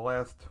game out of the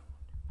last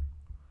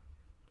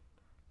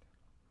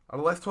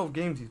 12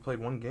 games. He's played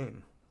one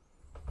game.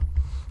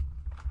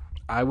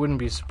 I wouldn't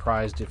be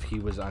surprised if he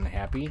was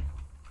unhappy.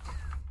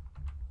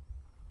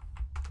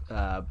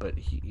 But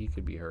he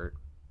could be hurt.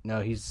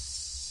 No, he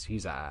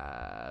was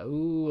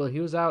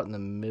out in the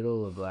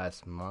middle of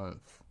last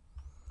month.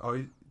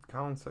 Oh,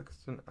 Colin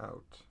Sexton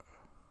out.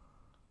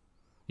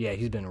 Yeah,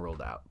 he's been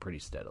ruled out pretty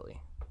steadily.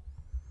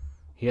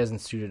 He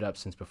hasn't suited up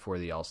since before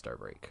the All-Star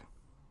break,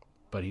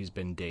 but he's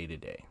been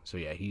day-to-day. So,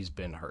 yeah, he's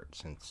been hurt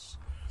since...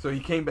 So he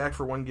came back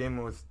for one game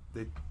and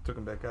they took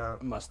him back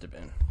out? Must have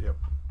been. Yep.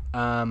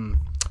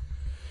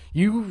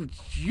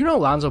 You know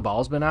Lonzo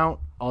Ball's been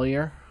out all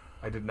year?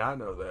 I did not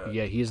know that.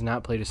 Yeah, he has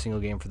not played a single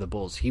game for the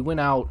Bulls. He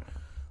went out,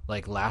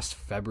 last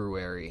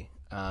February.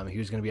 He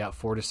was going to be out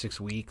 4 to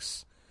 6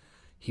 weeks.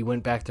 He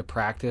went back to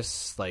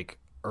practice,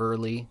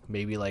 early,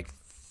 maybe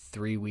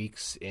 3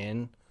 weeks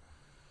in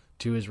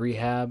to his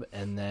rehab,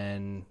 and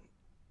then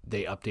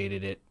they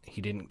updated it.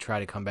 He didn't try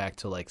to come back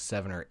till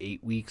 7 or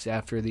 8 weeks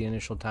after the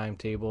initial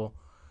timetable.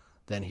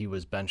 Then he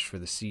was benched for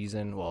the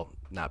season. Well,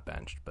 not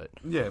benched, but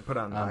put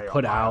on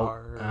put out.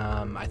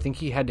 I think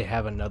he had to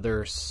have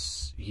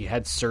he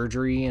had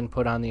surgery and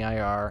put on the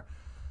IR.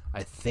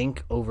 I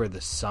think over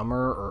the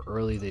summer or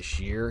early this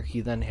year,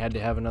 he then had to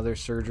have another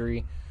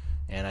surgery.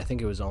 And I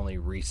think it was only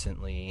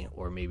recently,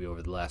 or maybe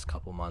over the last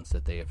couple months,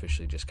 that they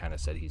officially just kind of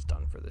said he's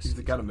done for this season.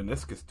 He's got a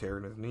meniscus tear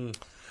in his knee.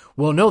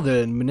 Well, no,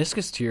 the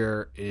meniscus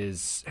tear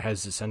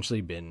has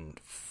essentially been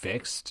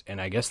fixed,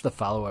 and I guess the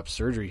follow-up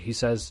surgery, he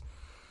says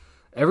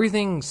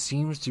everything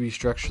seems to be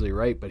structurally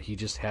right, but he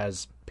just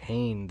has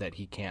pain that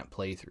he can't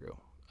play through,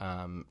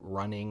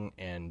 running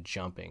and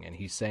jumping. And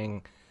he's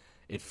saying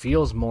it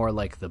feels more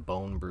like the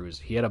bone bruise.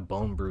 He had a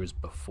bone bruise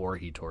before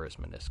he tore his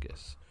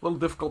meniscus. A little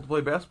difficult to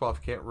play basketball if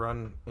you can't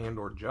run and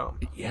or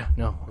jump. Yeah,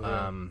 no.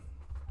 Yeah.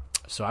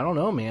 So I don't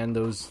know, man.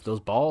 Those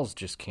balls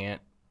just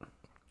can't.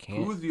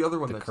 Who was the other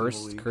one? The that's curse,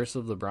 in the league? Curse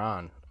of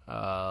LeBron.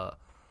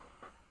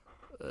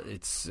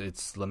 It's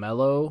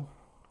LaMelo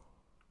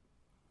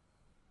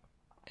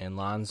and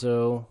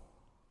Lonzo.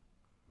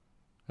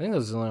 I think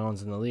those are the only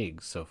ones in the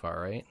league so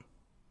far, right?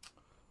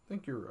 I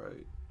think you're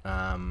right.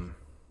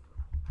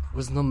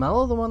 Was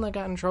LaMelo the one that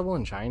got in trouble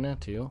in China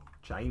too?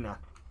 China.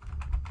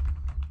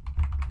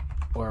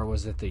 Or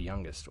was it the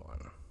youngest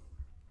one?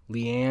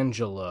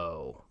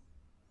 LiAngelo.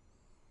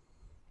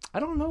 I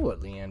don't know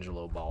what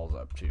LiAngelo Ball's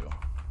up to.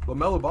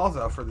 LaMelo Ball's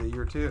out for the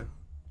year too.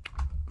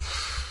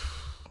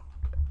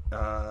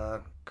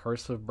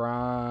 Curse of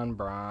Bron.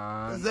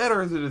 Is that,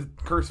 or is it a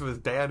curse of his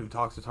dad who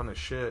talks a ton of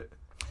shit?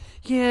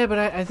 Yeah, but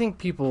I think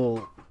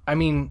people... I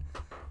mean,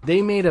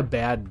 they made a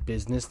bad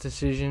business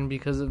decision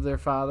because of their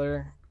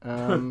father.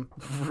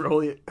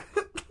 Really?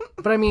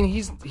 But I mean,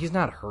 he's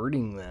not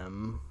hurting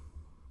them.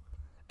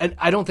 And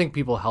I don't think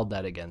people held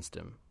that against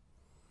him.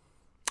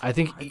 I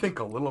think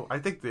a little... I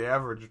think the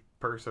average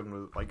person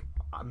was like...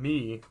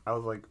 Me, I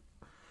was like...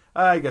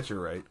 I guess you're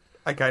right.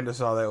 I kind of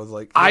saw that. Was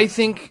like... I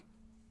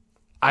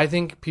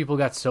think people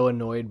got so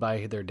annoyed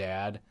by their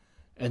dad,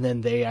 and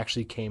then they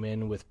actually came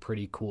in with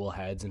pretty cool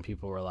heads, and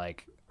people were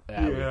like,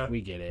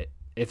 we get it.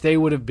 If they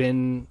would have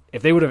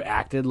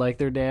acted like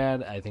their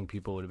dad, I think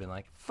people would have been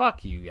like,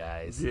 fuck you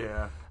guys.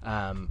 Yeah.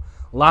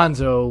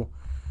 Lonzo,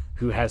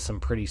 who has some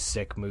pretty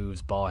sick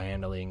moves, ball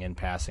handling and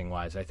passing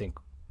wise, I think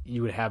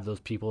you would have those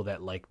people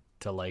that like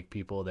to like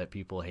people that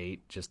people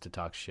hate just to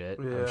talk shit.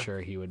 Yeah. I'm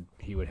sure he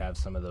would have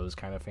some of those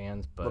kind of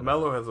fans. But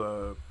LaMelo has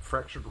a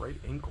fractured right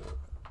ankle,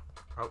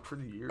 out for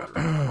the year,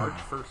 March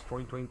 1st,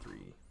 2023.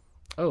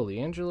 Oh,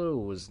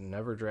 LiAngelo was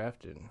never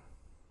drafted.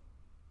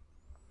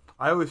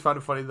 I always found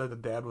it funny that the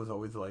dad was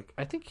always like...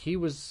 I think he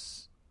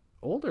was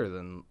older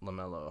than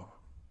LaMelo,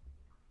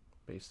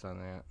 based on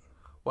that.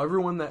 Well, every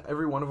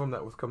one of them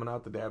that was coming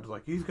out, the dad was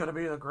like, he's going to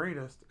be the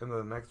greatest. And then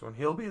the next one,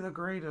 he'll be the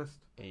greatest.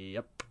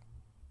 Yep.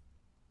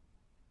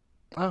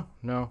 Oh,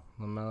 no.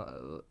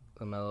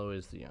 LaMelo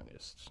is the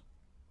youngest.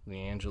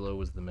 LiAngelo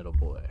was the middle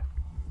boy.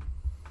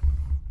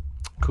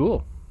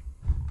 Cool.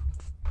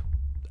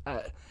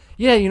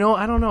 Yeah,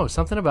 I don't know.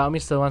 Something about me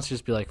still wants to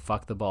just be like,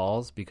 fuck the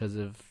balls because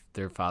of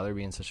their father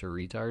being such a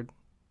retard.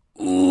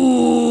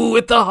 Ooh,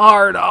 with the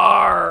hard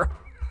R.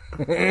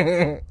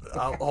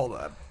 Hold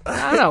on.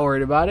 I'm not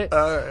worried about it.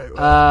 All right.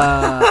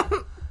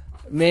 Well.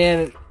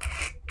 Man,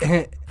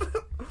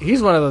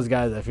 he's one of those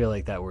guys I feel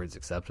like that word's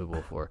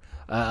acceptable for.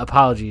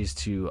 Apologies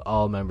to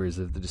all members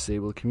of the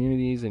disabled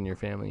communities and your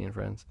family and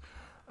friends.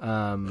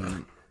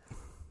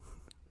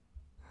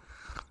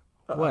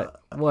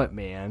 What,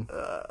 man?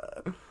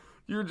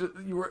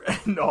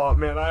 No,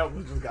 man, I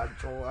almost just got in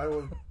trouble. I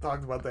almost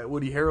talked about that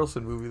Woody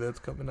Harrelson movie that's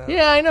coming out.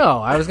 Yeah, I know.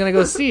 I was going to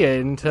go see it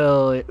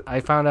until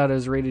I found out it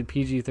was rated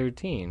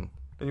PG-13.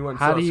 And you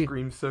went and saw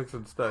Scream 6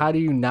 instead. How do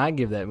you not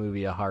give that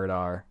movie a hard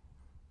R?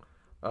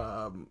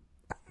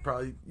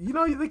 Probably,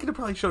 they could have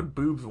probably showed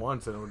boobs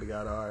once and it would have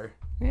got R.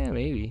 Yeah,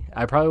 maybe.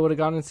 I probably would have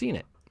gone and seen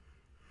it.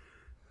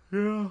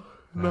 Yeah.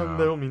 No,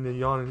 they don't mean to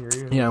yawn in your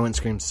ear. Yeah, I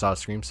went and saw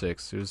Scream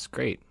 6. It was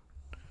great.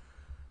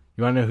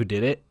 You want to know who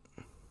did it?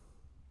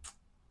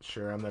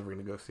 Sure, I'm never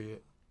going to go see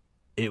it.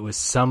 It was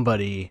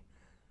somebody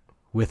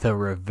with a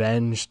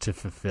revenge to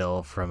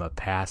fulfill from a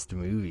past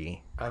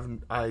movie.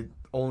 I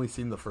only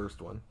seen the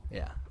first one.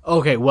 Yeah.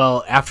 Okay,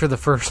 well, after the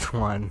first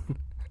one...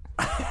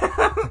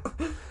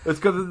 It's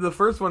because the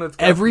first one...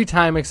 Every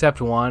time except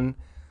one,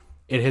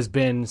 it has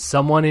been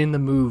someone in the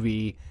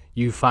movie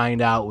you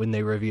find out when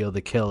they reveal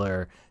the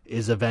killer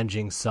is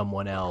avenging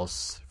someone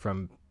else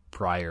from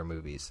prior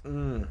movies.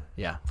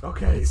 Yeah.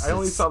 Okay, I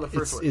only saw the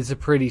first one. It's a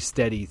pretty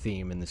steady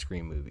theme in the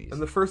Scream movies.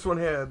 And the first one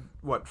had,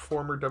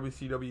 former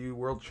WCW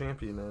world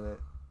champion in it.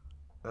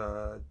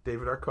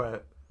 David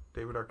Arquette.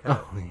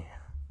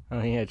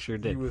 Oh yeah, it sure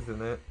did. He was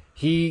in it.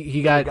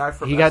 He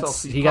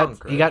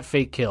got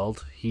fake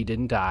killed. He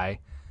didn't die.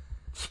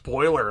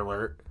 Spoiler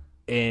alert.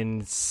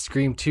 In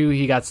Scream 2,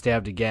 he got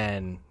stabbed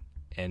again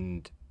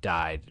and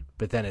died.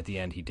 But then at the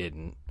end, he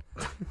didn't.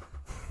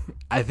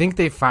 I think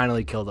they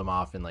finally killed him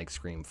off in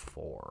Scream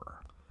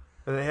 4.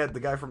 And they had the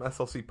guy from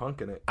SLC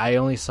Punk in it. I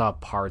only saw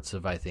parts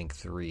of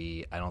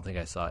 3. I don't think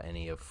I saw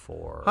any of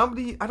 4. How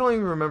many? I don't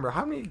even remember.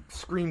 How many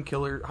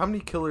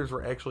killers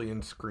were actually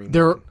in Scream?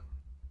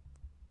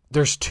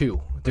 There's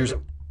 2. There's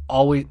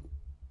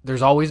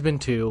always been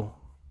 2.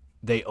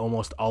 They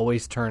almost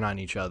always turn on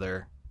each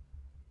other.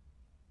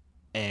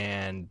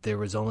 And there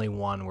was only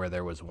one where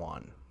there was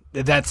one.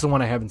 That's the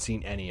one I haven't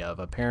seen any of.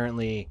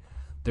 Apparently,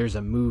 there's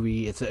a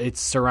movie. It's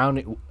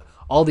surrounding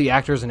all the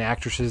actors and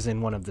actresses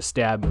in one of the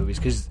Stab movies,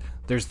 because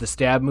there's the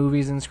Stab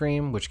movies in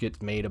Scream, which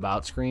gets made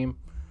about Scream.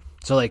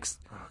 So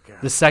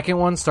the second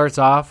one starts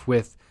off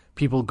with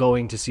people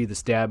going to see the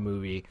Stab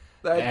movie,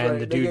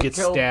 the dude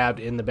gets stabbed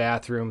in the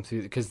bathroom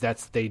because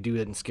they do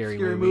it in Scary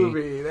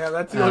Movie. Yeah,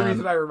 that's the only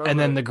reason I remember. And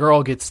then the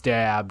girl gets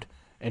stabbed,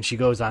 and she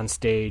goes on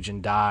stage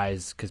and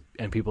dies,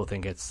 and people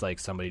think it's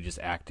somebody just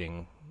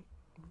acting,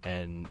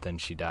 and then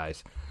she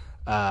dies.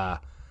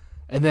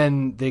 And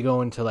then they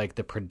go into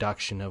the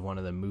production of one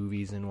of the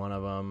movies in one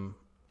of them,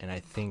 and I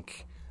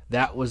think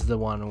that was the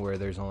one where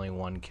there's only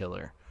one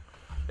killer.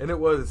 And it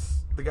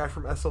was the guy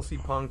from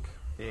SLC Punk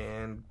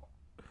and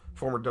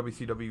former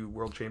WCW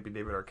world champion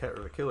David Arquette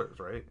are the killers,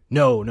 right?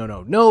 No.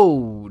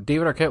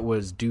 David Arquette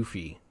was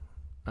Doofy.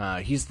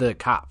 He's the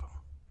cop.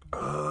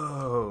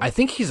 Oh. I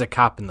think he's a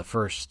cop in the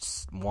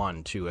first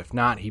one, too. If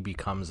not, he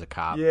becomes a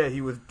cop. Yeah,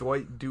 he was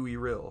Dwight Dewey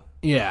Rill.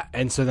 Yeah,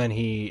 and so then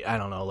he, I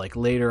don't know,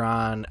 later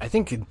on, I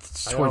think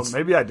it's towards...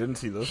 Maybe I didn't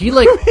see this. He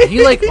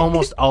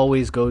almost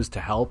always goes to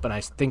help, and I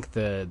think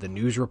the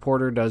news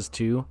reporter does,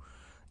 too,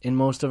 in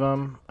most of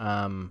them.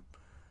 So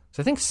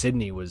I think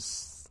Sydney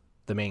was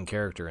the main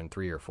character in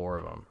 3 or 4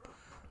 of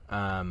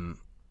them.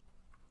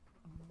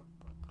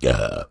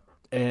 Yeah.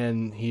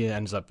 And he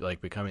ends up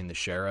becoming the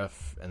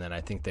sheriff, and then I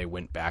think they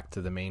went back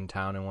to the main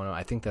town in one of them.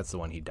 I think that's the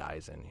one he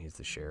dies in. He's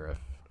the sheriff.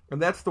 And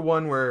that's the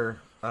one where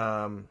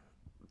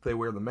they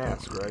wear the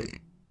mask, right?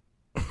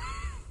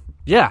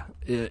 Yeah,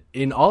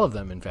 in all of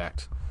them, in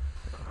fact.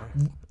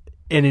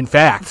 And in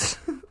fact,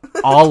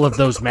 all of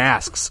those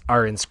masks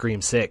are in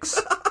Scream 6.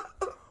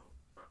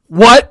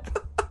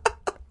 What?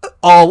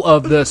 All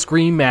of the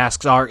Scream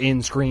masks are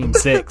in Scream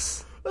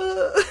 6.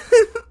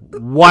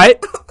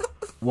 What?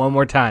 One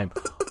more time.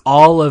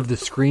 All of the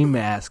Scream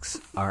masks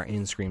are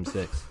in Scream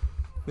 6.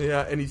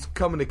 Yeah, and he's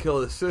coming to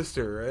kill his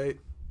sister, right?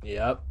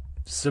 Yep.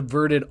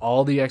 Subverted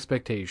all the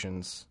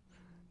expectations.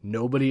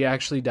 Nobody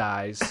actually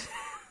dies.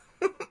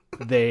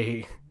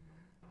 They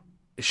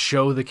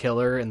show the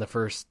killer in the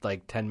first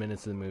like 10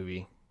 minutes of the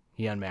movie.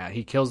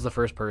 He kills the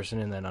first person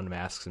and then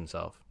unmasks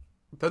himself.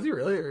 Does he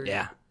really? Or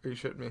yeah. Are you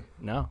shitting me?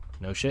 No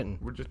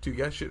shitting. We're just two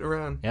guys shitting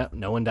around. Yep,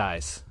 no one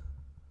dies.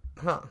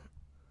 Huh.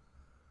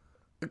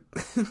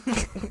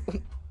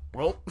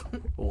 Well,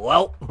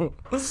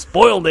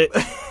 spoiled it.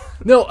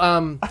 No,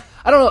 I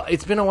don't know.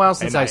 It's been a while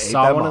since I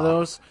saw one of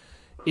those.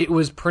 It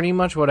was pretty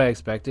much what I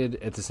expected.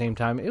 At the same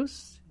time, it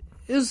was.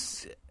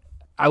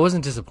 I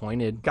wasn't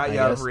disappointed. Got you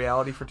out of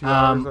reality for 2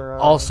 hours.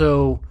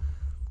 Also,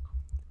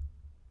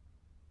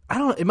 I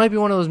don't. It might be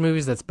one of those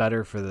movies that's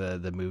better for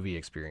the movie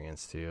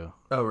experience too.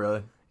 Oh,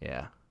 really?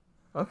 Yeah.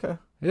 Okay.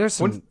 There's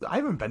some. I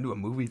haven't been to a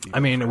movie theater. I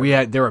mean,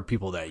 there were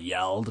people that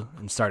yelled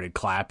and started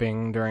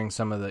clapping during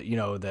some of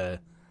the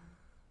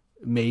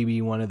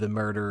maybe one of the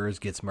murderers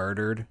gets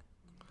murdered.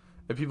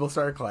 And people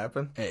started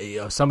clapping.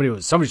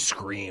 Somebody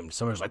screamed.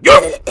 Somebody was like,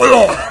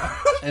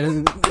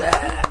 and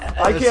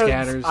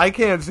I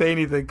can't say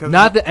anything because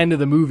not the end of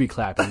the movie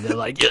clapping. They're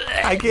like,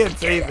 I can't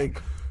say anything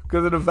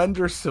because in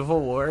Avengers: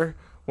 Civil War,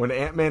 when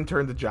Ant-Man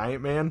turned to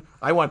Giant Man,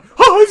 I went,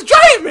 "Oh, it's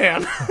Giant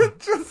Man!"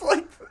 Just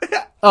like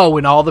that. Oh,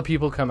 when all the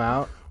people come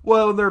out.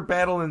 Well, they're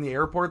battling the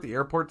airport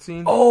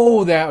scene.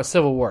 Oh, that was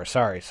Civil War.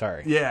 Sorry.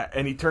 Yeah,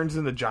 and he turns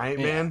into Giant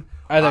Man.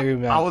 I thought you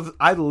were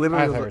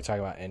talking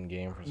about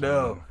Endgame. For some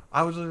no, reason.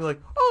 I was literally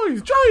like, "Oh,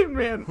 he's Giant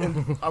Man,"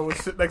 and I was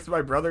sitting next to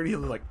my brother, and he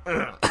was like,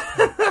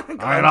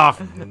 "Right off,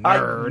 nerd." I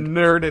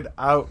nerded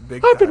out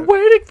big I've time. been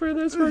waiting for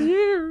this for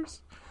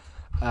years.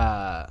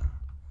 I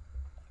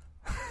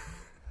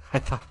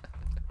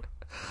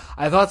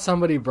thought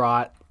somebody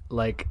brought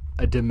like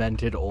a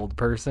demented old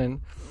person.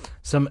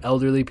 Some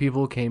elderly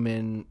people came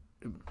in,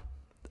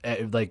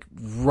 like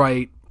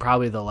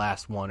probably the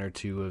last one or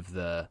two of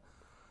the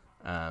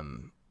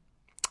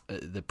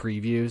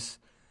previews,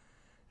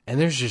 and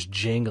there's just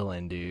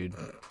jingling, dude.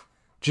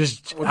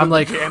 I'm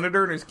like the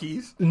janitor and his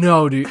keys.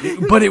 No,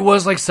 dude, but it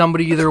was like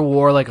somebody either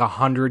wore like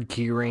 100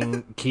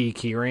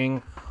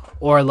 keyring,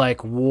 or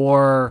like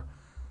wore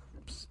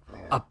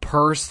a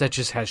purse that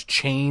just has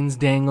chains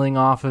dangling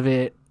off of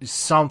it.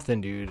 Something,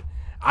 dude.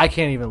 I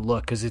can't even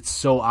look because it's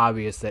so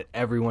obvious that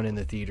everyone in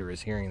the theater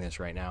is hearing this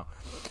right now.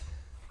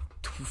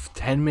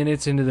 10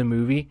 minutes into the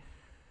movie,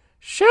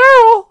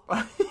 Cheryl,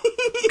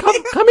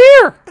 come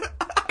here.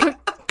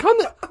 Come.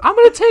 I'm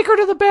gonna take her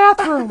to the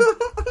bathroom.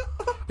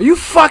 Are you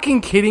fucking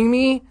kidding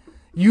me?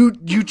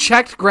 You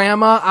checked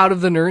Grandma out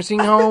of the nursing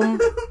home?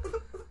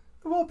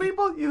 Well,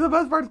 the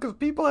best part is because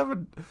people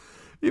haven't.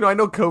 I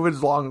know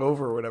COVID's long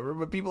over or whatever,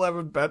 but people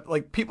haven't been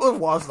people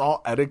have lost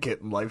all etiquette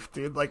in life,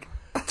 dude. Like.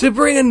 To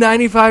bring a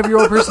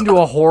 95-year-old person to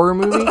a horror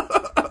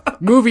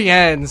movie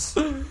ends.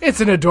 It's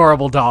an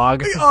adorable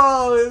dog.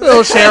 Oh,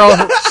 little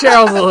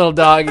Cheryl's a little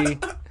doggy.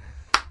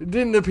 It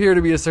didn't appear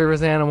to be a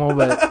service animal,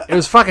 but it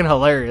was fucking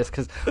hilarious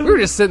because we were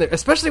just sitting there,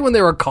 especially when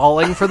they were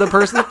calling for the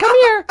person. Come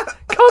here.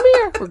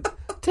 We're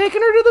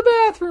taking her to the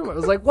bathroom. I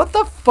was like, what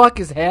the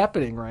fuck is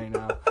happening right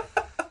now?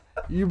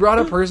 You brought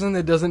a person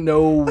that doesn't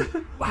know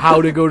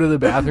how to go to the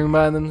bathroom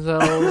by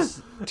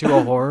themselves to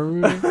a horror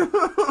movie?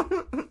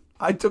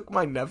 I took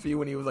my nephew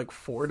when he was like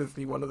 4 to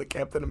see one of the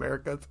Captain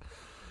Americas.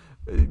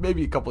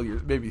 Maybe a couple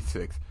years, maybe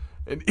 6.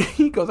 And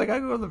he goes, I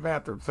gotta go to the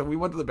bathroom. So we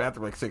went to the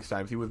bathroom like 6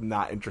 times. He was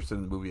not interested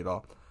in the movie at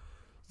all.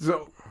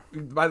 So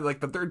by like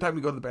the 3rd time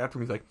we go to the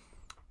bathroom, he's like,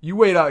 you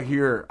wait out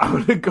here.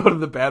 I'm gonna go to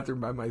the bathroom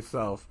by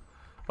myself.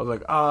 I was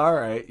like, oh, all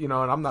right. And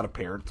I'm not a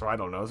parent, so I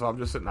don't know. So I'm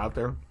just sitting out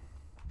there.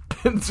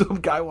 And some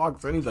guy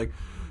walks in. He's like,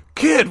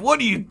 kid, what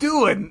are you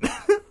doing?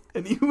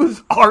 And he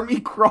was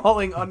army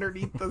crawling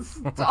underneath the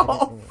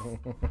stall.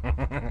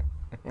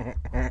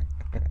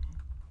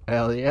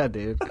 Hell yeah,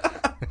 dude.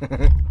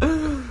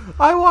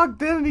 I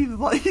walked in and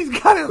he's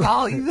got his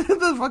all. He's in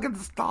the fucking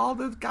stall.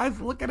 This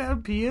guy's looking at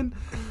him peeing.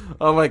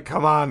 I'm like,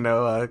 come on,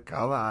 Noah.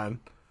 Come on.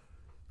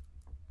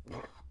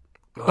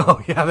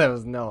 Oh, yeah, that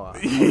was Noah.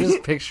 I'm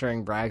just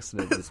picturing Braxton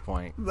at this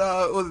point.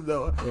 No, it wasn't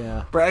Noah.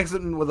 Yeah.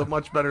 Braxton was a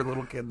much better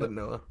little kid than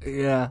Noah.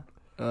 Yeah.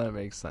 Oh, that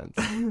makes sense.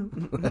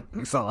 That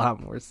makes a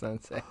lot more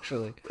sense,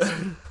 actually.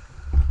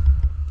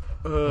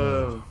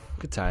 Good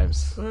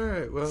times. All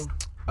right, well.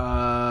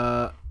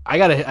 I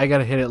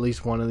gotta hit at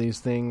least one of these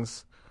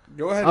things.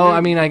 Go ahead. Oh,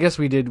 I mean, I guess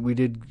we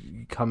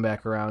did come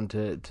back around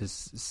to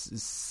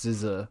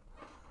SZA.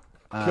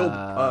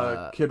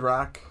 Killed Kid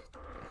Rock.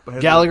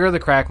 Gallagher the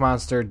Crack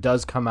Monster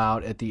does come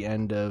out at the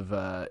end of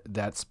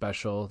that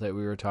special that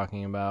we were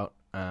talking about.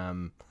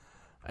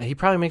 He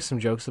probably makes some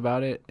jokes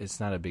about it.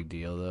 It's not a big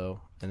deal, though.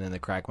 And then the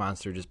Crack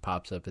Monster just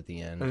pops up at the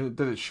end.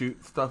 Did it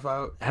shoot stuff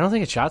out? I don't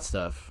think it shot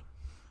stuff.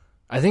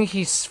 I think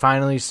he's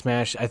finally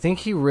smashed. I think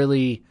he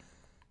really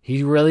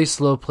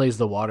slow plays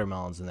the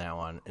watermelons in that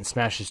one and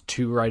smashes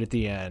 2 right at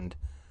the end,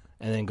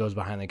 and then goes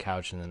behind the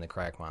couch, and then the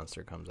Crack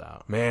Monster comes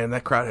out. Man,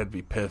 that crowd had to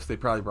be pissed. They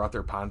probably brought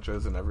their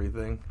ponchos and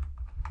everything.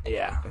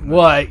 Yeah.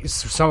 Well,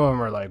 some of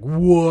them are like,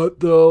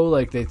 what, though?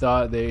 Like, they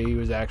thought he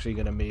was actually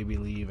going to maybe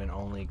leave and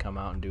only come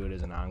out and do it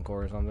as an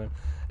encore or something.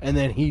 And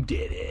then he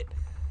did it.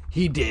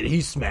 He did.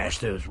 He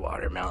smashed those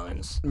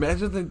watermelons.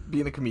 Imagine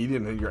being a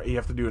comedian and you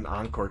have to do an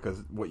encore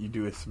because what you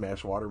do is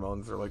smash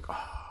watermelons. They're like,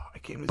 oh, I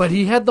can't. But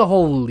he had the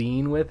whole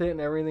lean with it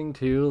and everything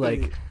too.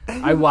 Like,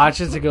 I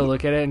watched it to go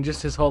look at it, and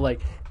just his whole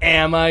like,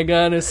 "Am I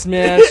gonna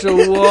smash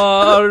a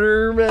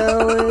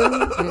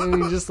watermelon?"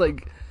 And he just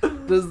like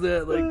does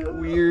that like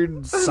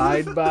weird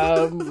side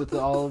bob with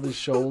all of his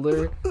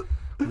shoulder.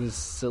 This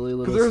silly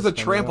little. Because there was a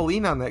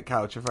trampoline on that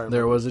couch. If I remember,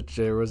 there was a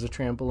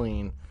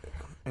trampoline.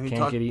 And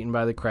Can't get eaten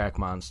by the crack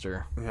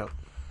monster. Yep.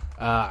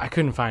 I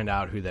couldn't find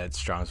out who that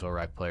Strongsville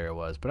Rec player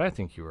was, but I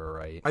think you were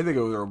right. I think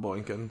it was Earl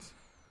Boykins.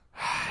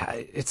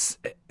 It's,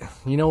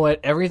 you know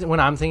what? Everything when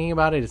I'm thinking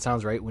about it, it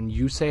sounds right. When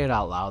you say it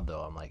out loud, though,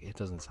 I'm like, it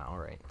doesn't sound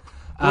right.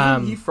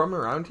 Wasn't he from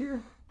around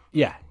here?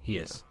 Yeah, he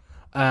is.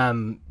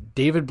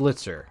 David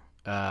Blitzer.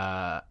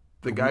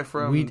 The guy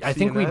from CNN? I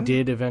think we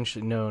did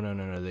eventually. No.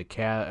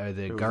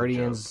 The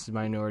Guardians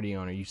minority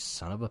owner. You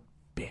son of a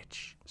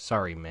bitch.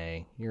 Sorry,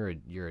 May.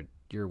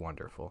 You're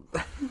wonderful.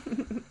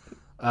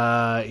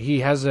 He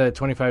has a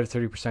 25 to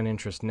 30%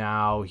 interest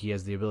now. He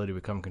has the ability to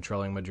become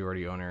controlling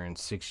majority owner in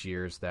 6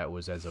 years. That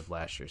was as of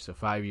last year. So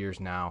 5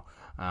 years now.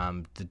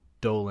 The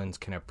Dolans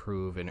can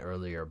approve an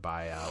earlier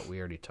buyout. We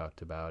already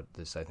talked about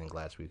this, I think,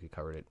 last week. We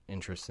covered it.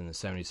 Interest in the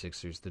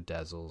 76ers, the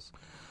Dazzles,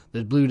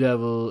 the Blue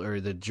Devil,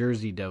 or the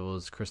Jersey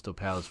Devils, Crystal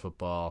Palace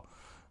Football,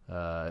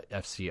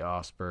 FC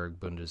Augsburg,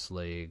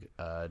 Bundesliga,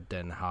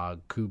 Den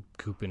Haag,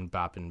 Koepen,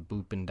 Boppen,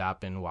 Boopen,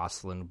 Doppen,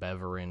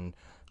 Wasselen,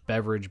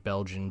 Beverage,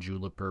 Belgian,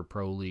 Juliper,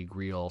 Pro League,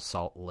 Real,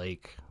 Salt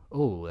Lake.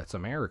 Oh, that's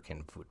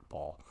American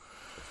football.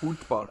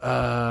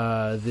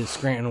 The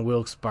Scranton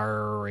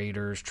Wilkes-Barre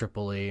Raiders,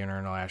 AAA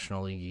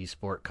International League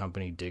Esport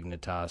Company,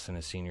 Dignitas, and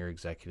a senior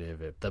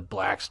executive at the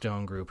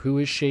Blackstone Group, who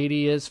is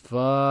shady as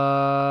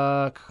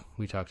fuck.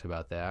 We talked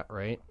about that,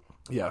 right?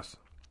 Yes.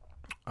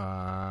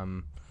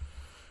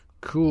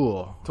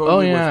 Cool.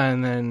 Totally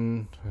and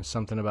then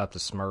something about the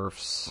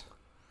Smurfs.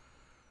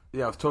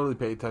 Yeah, I was totally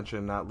paying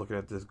attention, not looking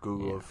at this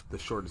Google of the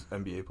shortest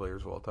NBA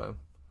players of all time.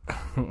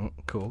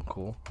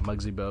 Cool.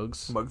 Muggsy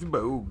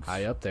Bogues.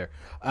 High up there.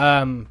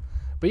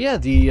 But yeah,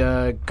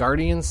 the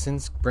Guardians,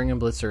 since bringing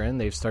Blitzer in,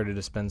 they've started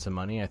to spend some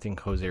money. I think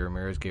Jose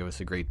Ramirez gave us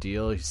a great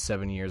deal. He's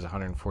 7 years,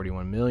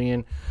 $141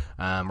 million.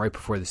 Right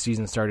before the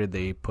season started,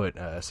 they put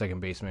second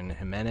baseman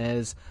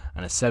Jimenez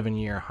on a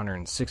 7-year,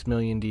 $106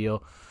 million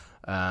deal.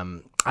 I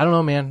don't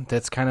know, man.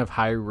 That's kind of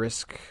high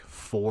risk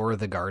for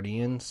the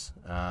Guardians,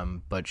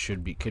 but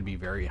could be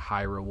very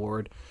high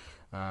reward.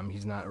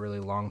 He's not really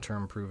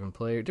long-term proven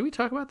player. Did we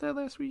talk about that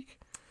last week?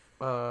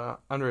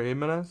 Andre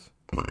Jimenez?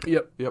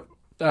 Yep.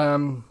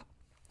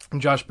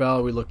 Josh Bell,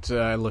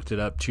 I looked it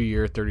up,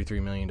 2-year,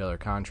 $33 million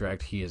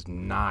contract. He is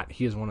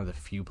one of the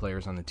few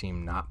players on the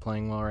team not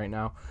playing well right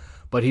now,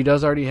 but he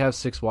does already have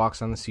 6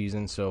 walks on the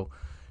season, so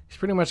he's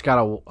pretty much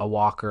got a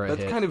walker,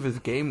 That's kind of his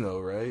game, though,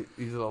 right?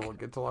 He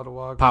gets a lot of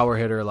walks. Power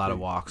hitter, a lot of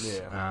walks.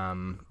 Yeah.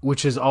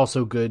 Which is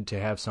also good to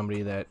have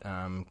somebody that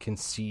can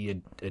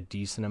see a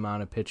decent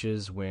amount of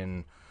pitches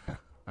when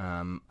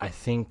I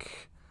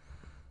think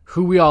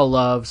who we all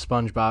love,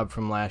 SpongeBob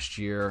from last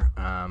year,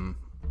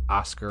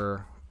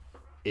 Oscar,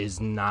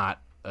 is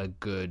not a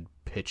good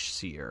pitch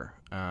seer.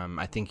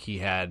 I think he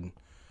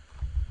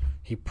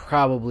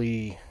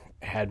probably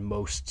had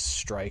most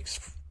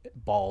strikes,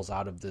 balls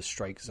out of the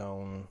strike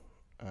zone.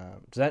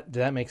 Does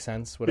that make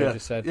sense? What I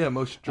just said? Yeah,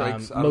 most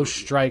strikes.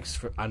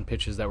 On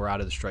pitches that were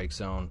out of the strike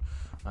zone,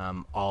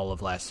 all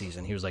of last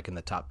season. He was like in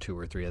the top 2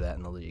 or 3 of that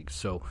in the league.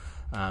 So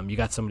you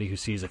got somebody who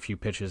sees a few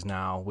pitches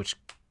now, which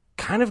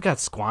kind of got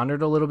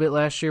squandered a little bit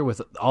last year with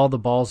all the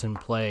balls in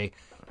play.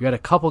 You had a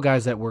couple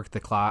guys that worked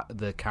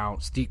the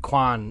count. Steve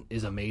Kwan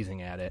is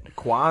amazing at it.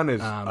 Kwan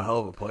is a hell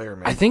of a player,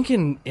 man. I think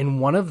in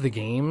one of the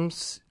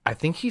games, I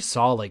think he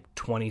saw like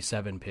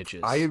 27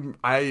 pitches.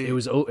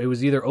 It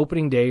was either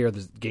opening day or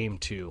the game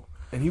 2.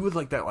 And he was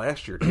like that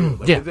last year too.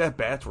 Like, his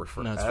at-bats were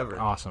forever.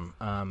 No, awesome.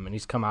 And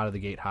he's come out of the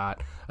gate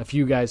hot. A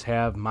few guys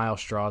have. Miles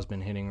Straw's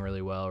been hitting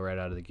really well right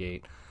out of the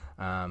gate.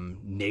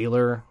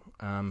 Naylor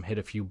hit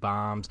a few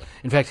bombs.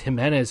 In fact,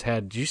 Jimenez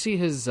had. Did you see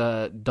his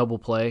double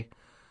play?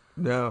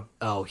 No.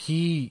 Oh,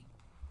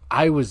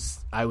 I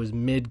was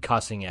mid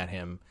cussing at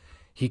him.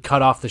 He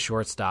cut off the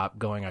shortstop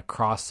going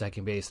across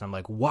second base, and I'm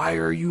like, why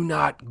are you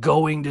not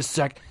going to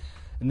second?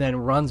 And then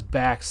runs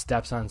back,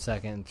 steps on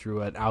second,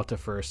 threw it out to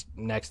first.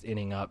 Next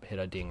inning up, hit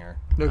a dinger.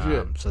 No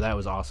shit. So that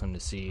was awesome to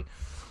see.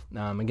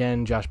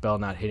 Again, Josh Bell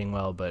not hitting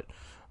well, but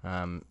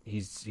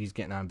he's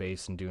getting on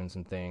base and doing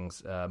some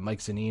things. Mike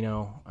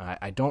Zunino,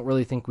 I don't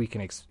really think we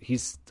can.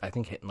 He's I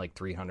think hitting like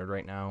 300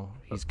 right now.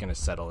 He's going to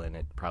settle in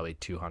at probably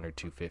 200,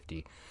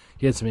 250.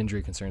 He had some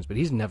injury concerns, but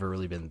he's never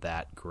really been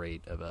that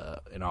great of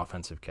an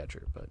offensive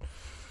catcher. But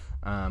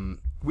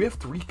we have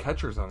 3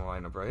 catchers on the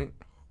lineup, right?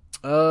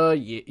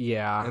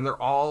 Yeah. And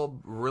they're all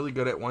really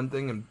good at one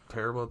thing and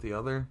terrible at the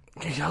other?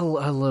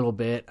 A little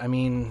bit. I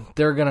mean,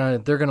 they're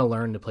gonna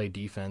learn to play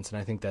defense, and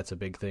I think that's a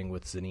big thing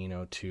with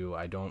Zunino too.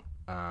 I don't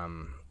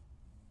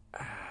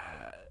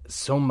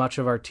so much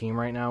of our team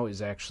right now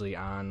is actually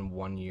on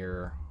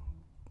 1-year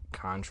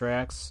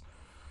contracts.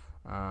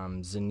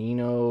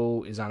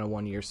 Zunino is on a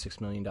 1-year,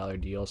 $6 million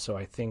deal, so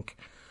I think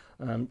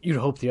you'd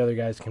hope the other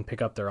guys can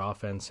pick up their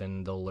offense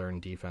and they'll learn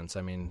defense.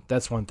 I mean,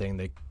 that's one thing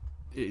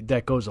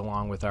that goes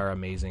along with our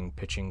amazing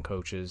pitching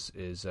coaches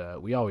is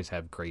we always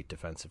have great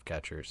defensive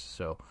catchers.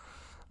 So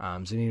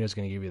Zunino's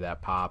going to give you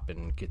that pop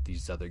and get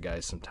these other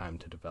guys some time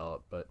to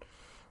develop. But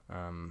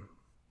I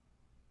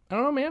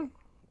don't know, man.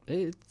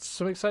 It's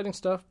some exciting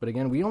stuff. But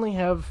again, we only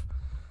have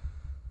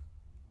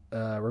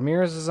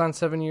Ramirez is on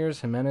 7 years.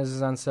 Jimenez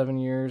is on 7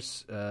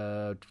 years.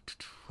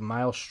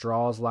 Miles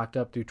Straw is locked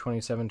up through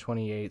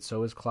 27-28.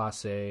 So is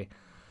Clase.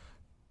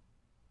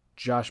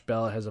 Josh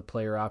Bell has a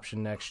player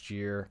option next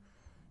year.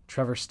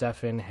 Trevor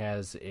Stephan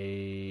has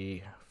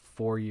a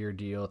 4-year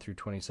deal through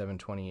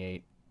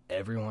 27-28.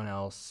 Everyone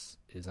else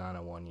is on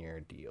a 1-year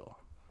deal.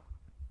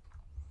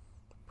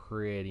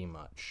 Pretty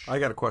much. I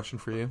got a question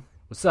for you.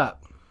 What's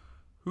up?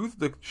 Who's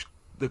the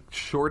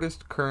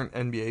shortest current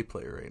NBA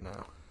player right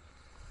now?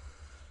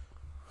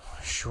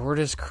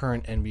 Shortest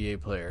current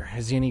NBA player.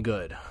 Is he any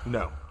good?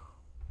 No.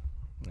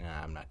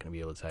 Nah, I'm not going to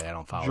be able to tell you. I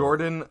don't follow.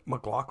 Jordan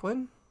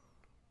McLaughlin,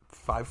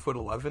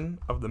 5'11"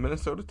 of the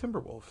Minnesota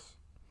Timberwolves.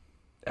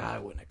 I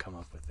wouldn't have come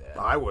up with that.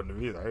 I wouldn't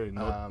have either. I didn't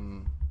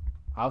know.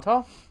 How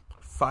tall?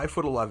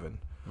 5'11",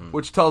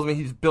 which tells me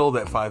he's billed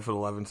at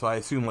 5'11", so I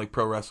assume like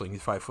pro wrestling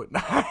he's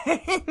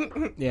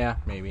 5'9". Yeah,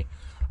 maybe.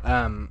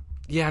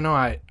 Yeah, no,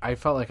 I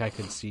felt like I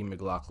could see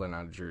McLaughlin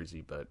on a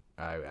jersey, but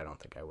I don't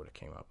think I would have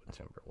came up with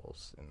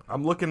Timberwolves. And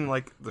I'm looking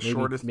like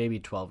shortest. Maybe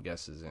 12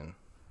 guesses in.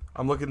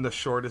 I'm looking the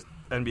shortest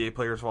NBA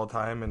players of all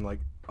time, and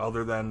like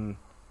other than,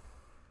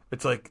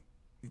 it's like,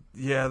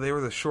 yeah, they were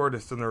the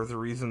shortest, and there was a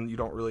reason you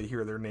don't really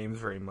hear their names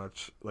very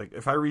much. Like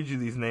if I read you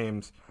these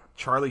names,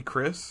 Charlie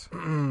Chris.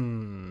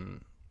 Who's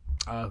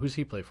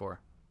he play for?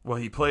 Well,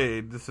 he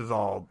played. This is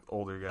all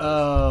older guys.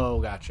 Oh,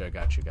 gotcha.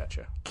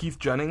 Keith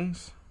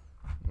Jennings.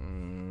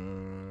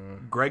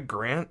 Greg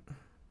Grant.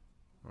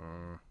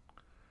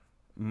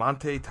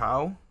 Monte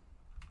Tao.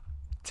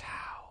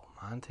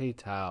 Monte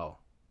Tao.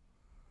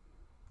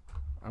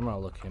 I'm going to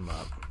look him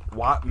up.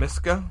 Watt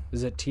Miska.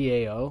 Is it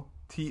Tao?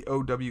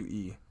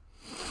 Towe.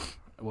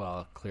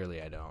 Well,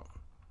 clearly I don't.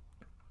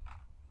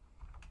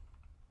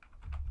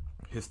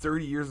 His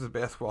 30 years as a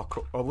basketball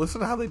coach. Oh,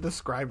 listen to how they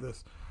describe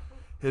this.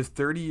 His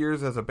 30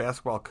 years as a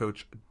basketball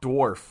coach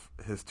dwarf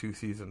his 2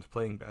 seasons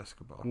playing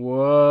basketball.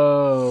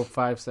 Whoa,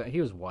 5 cents.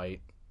 He was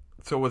white.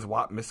 So was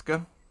Watt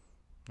Miska.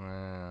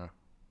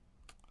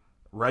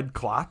 Red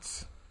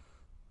Klotz.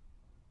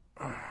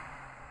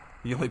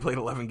 He only played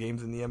 11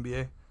 games in the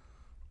NBA.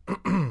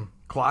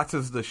 Klotz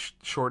is the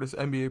shortest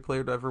NBA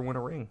player to ever win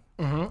a ring.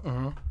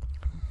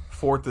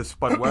 Fourth is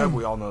Spud Webb.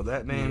 We all know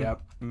that name.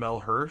 Yep.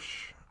 Mel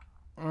Hirsch.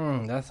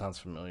 That sounds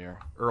familiar.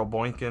 Earl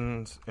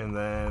Boykins. And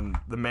then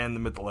the man, the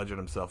myth, the legend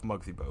himself,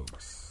 Muggsy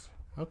Bogues.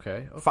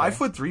 Okay.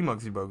 5'3"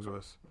 Muggsy Bogues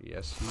was.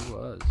 Yes, he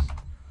was.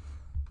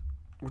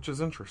 Which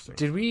is interesting.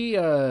 Did we?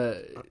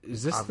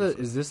 Is this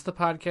the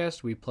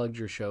podcast we plugged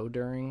your show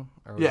during,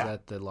 or was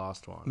that the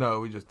lost one? No,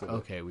 we just did it.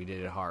 Okay, we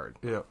did it hard.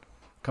 Yeah.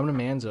 Come to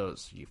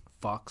Manzo's, you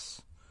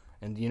fucks.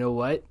 And you know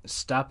what?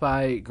 Stop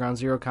by Ground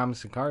Zero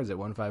Comics and Cards at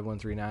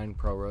 15139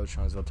 Pro Road,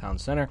 Strongsville Town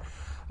Center.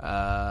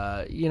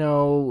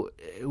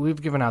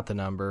 We've given out the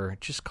number.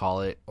 Just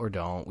call it or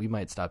don't. We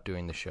might stop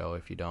doing the show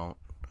if you don't.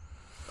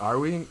 Are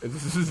we?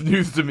 This is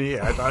news to me.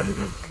 I thought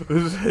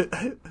this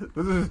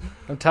is.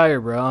 I'm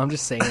tired, bro. I'm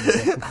just saying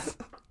things.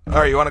 All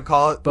right, you want to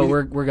call it? But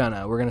we're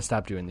gonna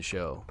stop doing the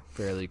show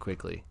fairly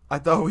quickly. I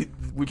thought we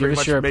pretty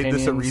much made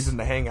this a reason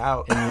to hang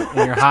out.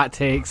 And your hot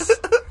takes.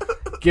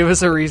 Give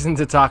us a reason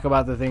to talk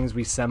about the things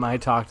we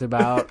semi-talked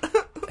about,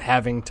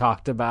 having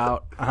talked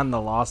about on the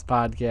Lost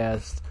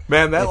podcast.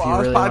 Man, that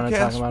Lost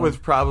podcast was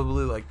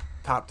probably like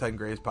top 10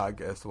 greatest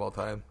podcast of all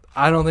time.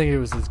 I don't think it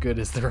was as good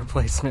as the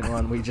replacement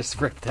one we just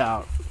ripped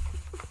out.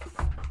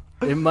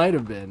 It might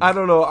have been. I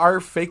don't know. Our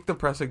fake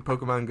depressing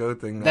Pokemon Go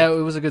thing. It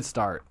was a good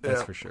start.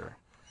 That's for sure.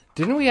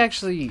 Didn't we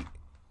actually...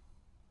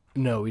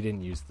 No, we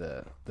didn't use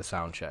the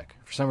sound check.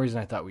 For some reason,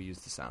 I thought we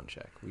used the sound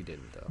check. We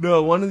didn't, though.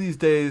 No, one of these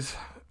days,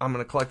 I'm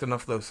going to collect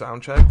enough of those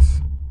sound checks.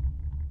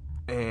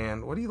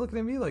 And what are you looking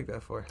at me like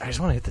that for? I just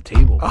want to hit the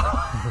table.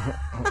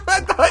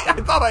 I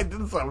thought I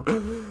did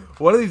something.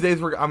 One of these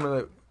days,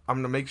 I'm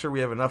gonna make sure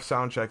we have enough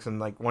sound checks, and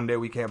like one day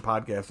we can't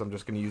podcast. I'm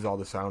just gonna use all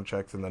the sound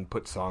checks and then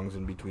put songs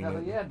in between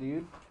it. Yeah,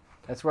 dude.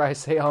 That's where I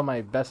say all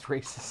my best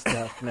racist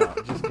stuff. No,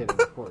 just kidding,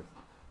 of course.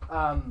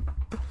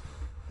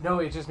 No,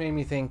 it just made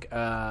me think.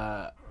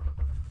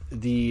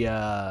 The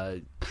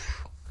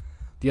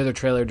other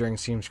trailer during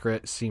Scream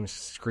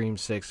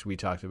 6 we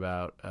talked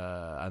about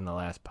on the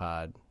last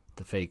pod,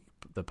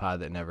 the pod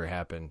that never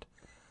happened.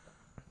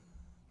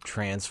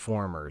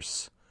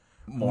 Transformers.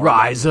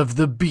 Rise of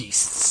the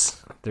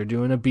Beasts. They're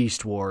doing a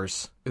Beast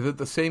Wars. Is it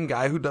the same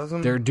guy who does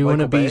them? They're doing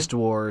Michael a Bay? Beast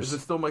Wars. Is it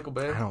still Michael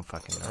Bay? I don't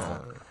fucking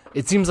know.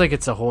 It seems like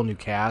it's a whole new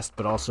cast,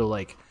 but also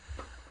like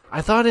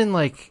I thought in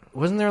like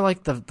wasn't there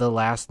like the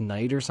last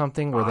night or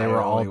something where they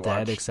were all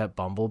dead except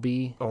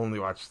Bumblebee? I only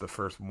watched the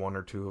first one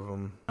or two of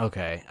them.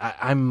 Okay,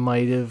 I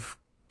might have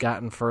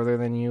gotten further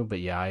than you, but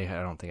yeah, I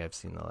don't think I've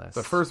seen the last.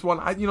 The first one,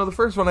 I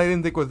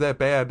didn't think was that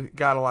bad. It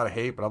got a lot of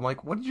hate, but I'm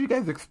like, what did you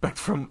guys expect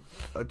from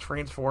a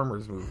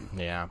Transformers movie?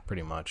 Yeah,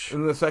 pretty much.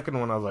 And the second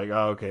one, I was like,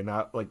 oh, okay,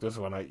 not like this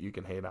one. You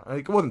can hate on.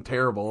 Like, it wasn't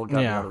terrible. It got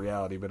me out of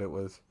reality, but it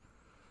was.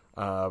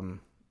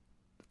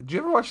 Did you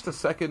ever watch the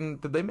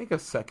second? Did they make a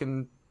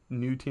second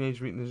new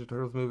Teenage Mutant Ninja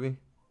Turtles movie?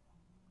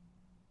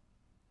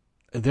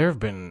 There have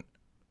been.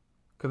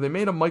 Because they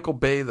made a Michael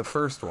Bay, the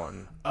first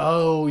one.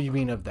 Oh, you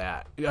mean of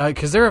that?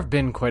 Because there have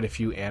been quite a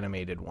few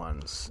animated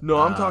ones. No,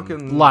 I'm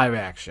talking... live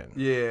action.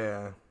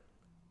 Yeah.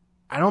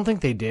 I don't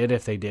think they did.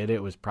 If they did,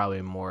 it was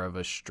probably more of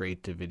a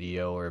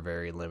straight-to-video or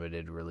very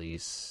limited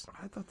release.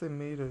 I thought they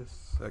made a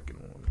second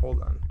one.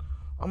 Hold on.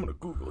 I'm going to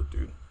Google it,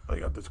 dude. I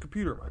got this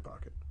computer in my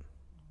pocket.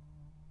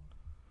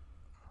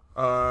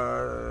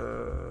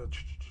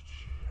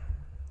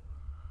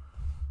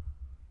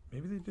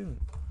 Maybe they didn't.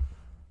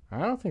 I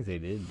don't think they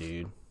did,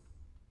 dude.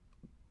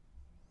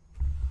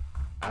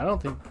 I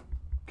don't think...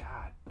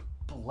 God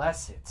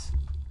bless it.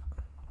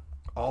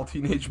 All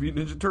Teenage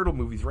Mutant Ninja Turtle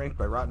movies ranked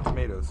by Rotten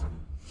Tomatoes.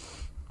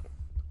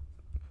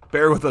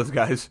 Bear with us,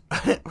 guys.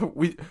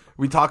 we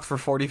talked for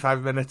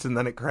 45 minutes and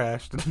then it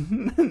crashed.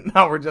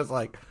 Now we're just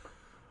like...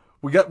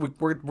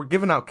 We're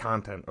giving out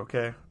content,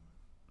 okay?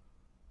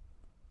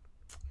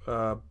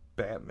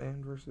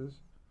 Batman versus...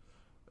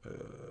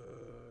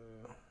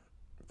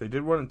 they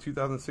did one in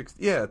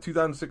 2016. Yeah,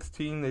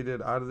 2016 they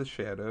did Out of the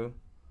Shadow.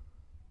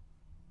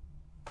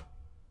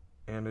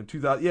 And in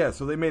 2000, yeah,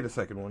 so they made a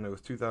second one. It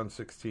was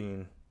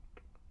 2016.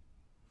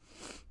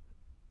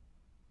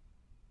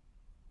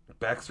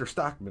 Baxter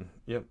Stockman.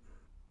 Yep.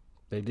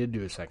 They did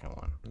do a second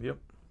one. Yep.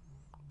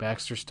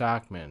 Baxter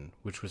Stockman,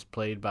 which was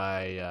played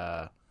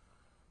by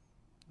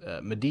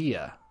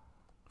Medea.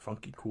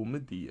 Funky Cool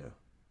Medea.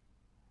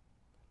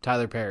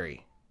 Tyler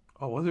Perry.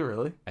 Oh, was it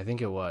really? I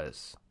think it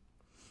was.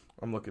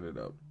 I'm looking it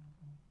up.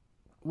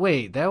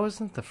 Wait, that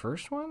wasn't the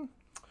first one?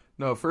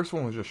 No, the first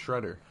one was just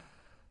Shredder.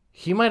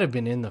 He might have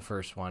been in the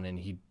first one, and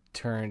he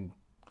turned...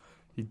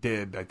 He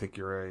did. I think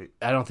you're right.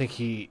 I don't think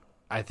he...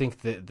 I think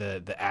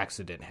the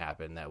accident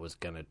happened that was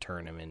going to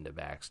turn him into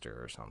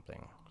Baxter or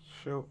something.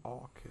 Show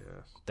all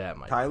cast. That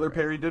might Tyler be right.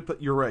 Perry did play...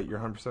 You're right. You're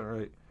 100%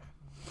 right.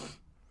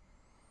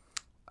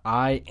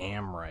 I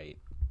am right.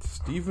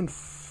 Stephen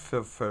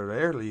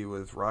Ferrelli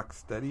was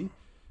Rocksteady.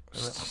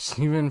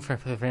 Stephen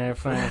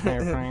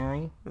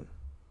Ferrelli?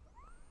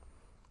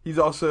 He's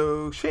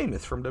also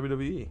Sheamus from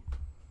WWE.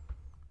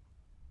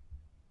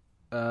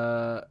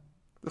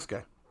 This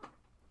guy.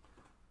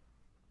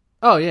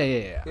 Oh,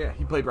 yeah. Yeah,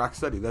 he played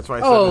Rocksteady. That's why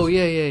I said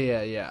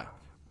yeah.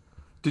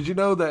 Did you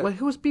know that... Wait,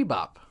 who was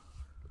Bebop?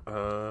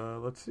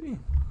 Let's see.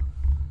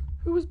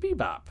 Who was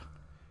Bebop?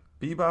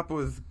 Bebop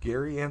was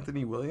Gary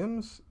Anthony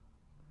Williams.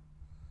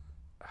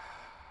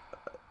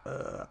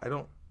 I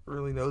don't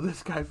really know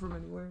this guy from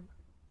anywhere.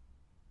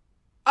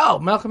 Oh,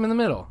 Malcolm in the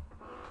Middle.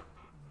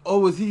 Oh,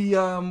 was he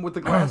with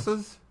the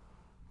glasses?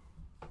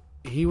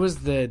 He was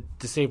the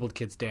disabled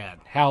kid's dad.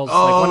 One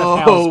of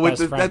Hal's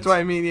best friends. That's what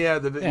I mean. Yeah,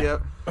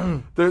 yep.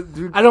 I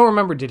don't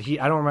remember.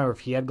 I don't remember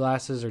if he had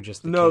glasses or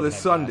just the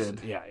son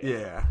did.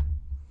 Yeah.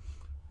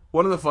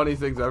 One of the funny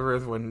things ever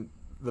is when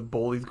the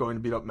bully's going to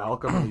beat up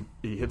Malcolm, and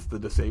he hits the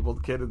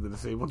disabled kid, and the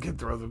disabled kid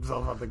throws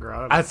himself on the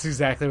ground. That's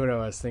exactly what I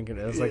was thinking.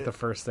 It was like the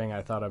first thing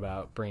I thought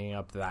about bringing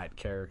up that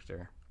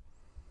character.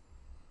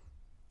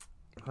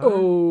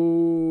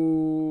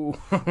 Oh.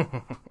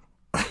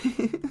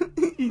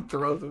 He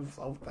throws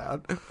himself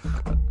down.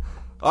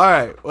 All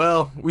right.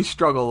 Well, we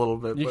struggle a little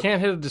bit. You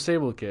can't hit a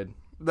disabled kid.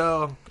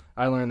 No.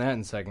 I learned that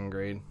in second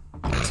grade.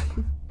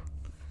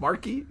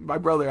 Marky, my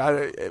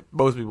brother,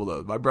 most people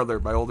know. My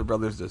older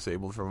brother's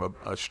disabled from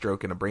a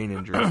stroke and a brain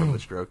injury from the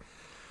stroke.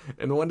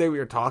 And one day we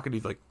were talking,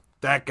 he's like,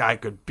 that guy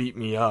could beat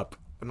me up.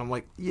 And I'm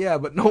like, yeah,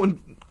 but no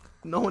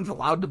one's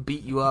allowed to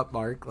beat you up,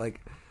 Mark. Like,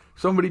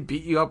 if somebody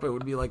beat you up, it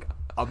would be like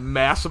a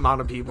mass amount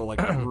of people like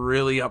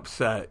really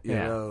upset. You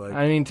know? Like,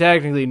 I mean,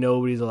 technically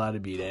nobody's allowed to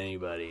beat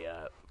anybody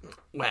up.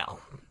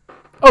 Well.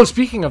 Oh,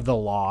 speaking of the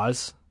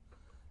laws,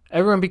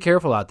 everyone be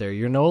careful out there.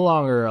 You're no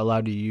longer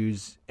allowed to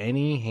use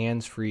any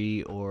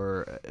hands-free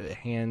or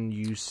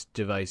hand-use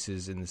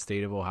devices in the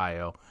state of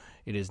Ohio.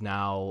 It is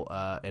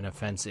now an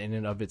offense in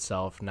and of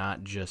itself,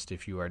 not just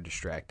if you are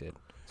distracted.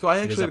 So I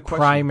actually had a question.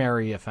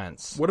 Primary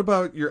offense. What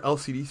about your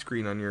LCD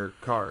screen on your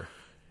car?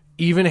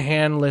 Even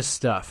handless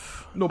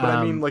stuff. No, but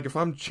I mean, like, if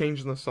I'm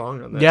changing the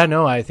song on that. Yeah,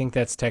 no, I think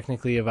that's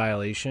technically a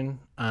violation.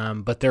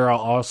 But there are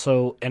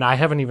also, and I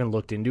haven't even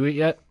looked into it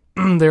yet,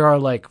 there are,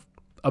 like,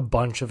 a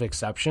bunch of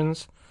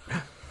exceptions.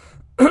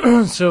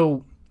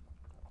 So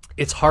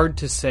it's hard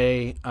to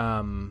say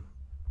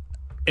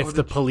if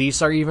the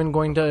police are even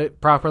going to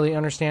properly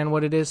understand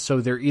what it is. So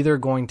they're either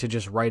going to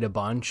just write a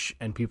bunch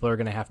and people are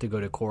going to have to go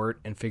to court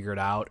and figure it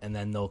out, and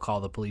then they'll call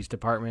the police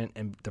department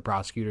and the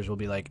prosecutors will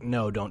be like,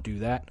 no, don't do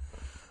that.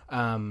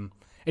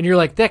 And you're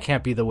like, that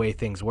can't be the way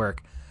things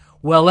work.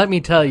 Well, let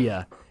me tell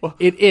you,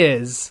 it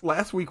is.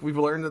 Last week we've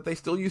learned that they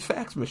still use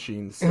fax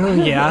machines.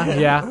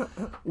 Yeah.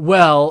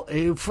 Well,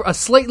 for a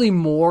slightly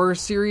more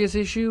serious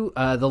issue,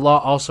 the law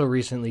also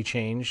recently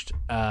changed.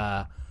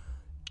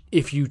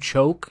 If you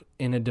choke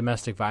in a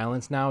domestic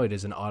violence now, it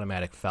is an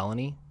automatic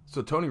felony.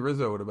 So Tony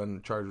Rizzo would have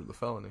been charged with a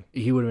felony.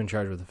 He would have been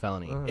charged with a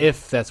felony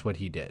if that's what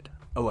he did.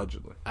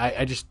 Allegedly.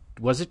 I just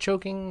was it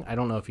choking? I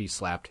don't know if he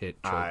slapped,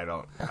 hit, choked. I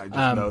don't. I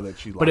just know that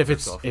she. But if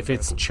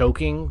it's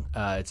choking,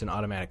 it's an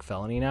automatic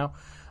felony now.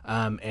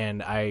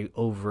 And I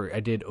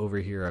did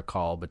overhear a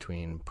call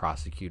between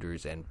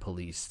prosecutors and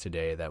police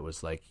today that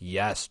was like,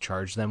 yes,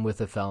 charge them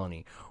with a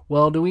felony.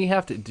 Well, do we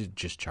have to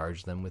just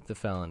charge them with the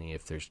felony?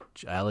 If there's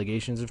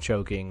allegations of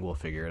choking, we'll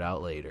figure it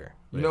out later.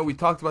 We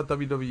talked about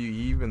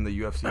WWE and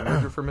the UFC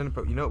merger for a minute,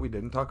 but you know what we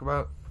didn't talk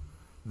about?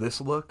 This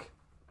look.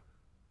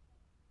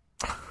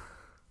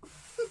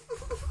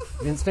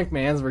 Vince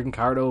McMahon's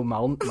Ricardo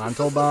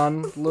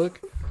Montalban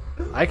look.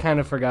 I kind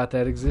of forgot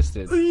that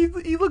existed.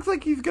 He looks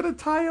like he's going to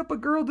tie up a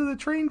girl to the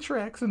train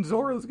tracks and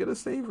Zorro's going to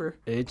save her.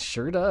 It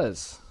sure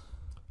does.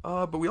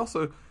 But we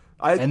also...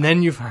 and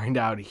then you find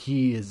out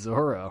he is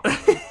Zorro.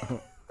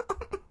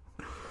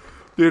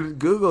 Dude,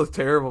 Google is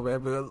terrible, man.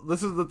 But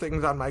this is the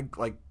things on my...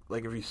 Like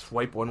if you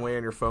swipe one way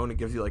on your phone, it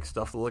gives you like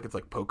stuff to look. It's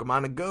like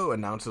Pokemon Go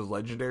announces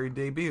legendary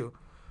debut.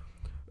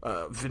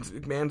 Vince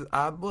McMahon's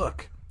odd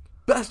look.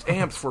 Best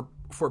amps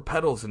for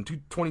pedals in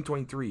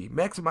 2023.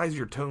 Maximize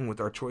your tone with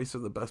our choice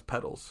of the best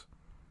pedals.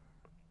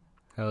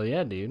 Hell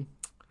yeah, dude.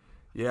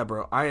 Yeah,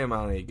 bro. I am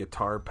on a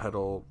guitar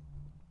pedal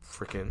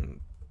freaking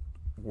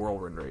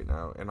whirlwind right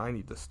now, and I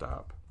need to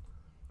stop.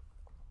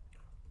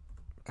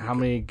 How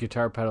many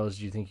guitar pedals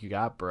do you think you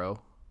got, bro?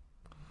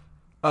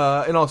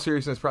 In all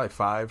seriousness, probably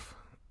 5.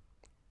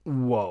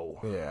 Whoa.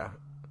 Yeah.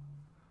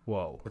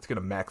 Whoa. It's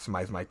going to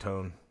maximize my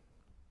tone.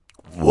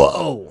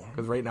 Whoa.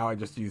 Because right now I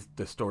just use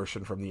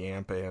distortion from the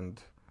amp and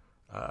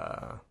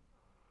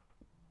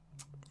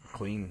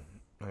clean.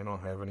 I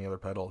don't have any other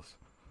pedals.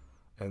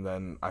 And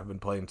then I've been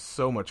playing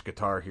so much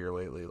guitar here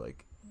lately,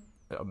 like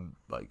an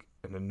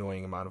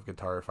annoying amount of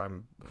guitar.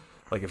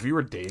 If you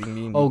were dating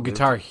me,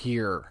 Guitar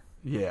Hero.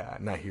 Yeah,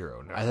 not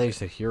Hero. No. I thought you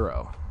said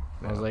Hero.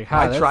 No. I was like,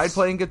 I tried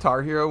playing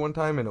Guitar Hero one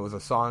time, and it was a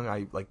song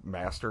I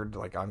mastered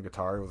on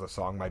guitar. It was a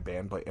song my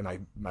band played, and I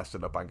messed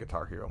it up on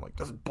Guitar Hero. I'm like,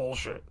 this is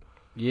bullshit.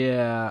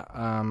 Yeah,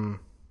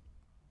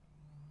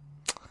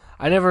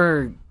 I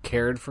never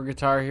cared for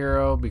Guitar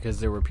Hero because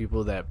there were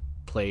people that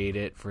played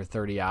it for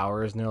 30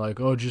 hours, and they're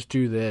like, oh, just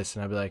do this.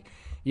 And I'd be like,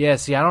 yeah,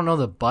 see, I don't know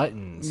the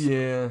buttons.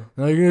 Yeah.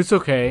 They're like, it's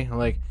okay. I'm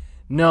like,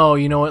 no,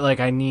 you know what? Like,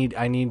 I need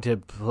to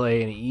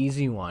play an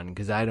easy one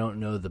because I don't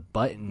know the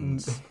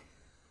buttons.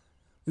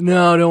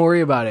 No, don't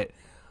worry about it.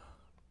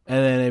 And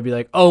then they'd be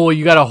like, oh, well,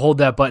 you got to hold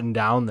that button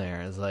down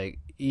there. It's like,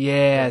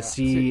 yeah,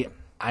 see,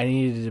 I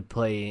needed to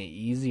play an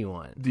easy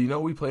one. Do you know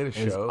we played a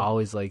show? It was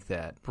always like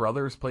that.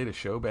 Brothers played a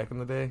show back in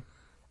the day,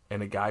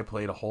 and a guy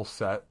played a whole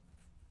set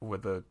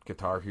with a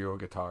Guitar Hero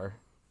guitar.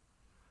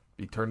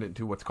 He turned it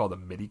into what's called a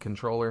MIDI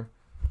controller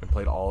and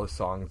played all his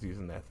songs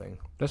using that thing.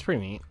 That's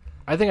pretty neat.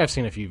 I think I've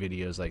seen a few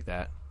videos like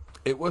that.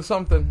 It was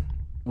something.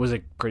 Was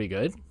it pretty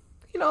good?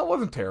 It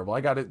wasn't terrible.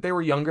 I got it. They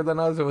were younger than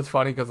us. It was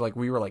funny because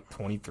we were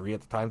 23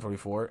 at the time,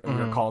 24, and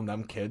we were calling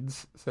them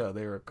kids. So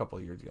they were a couple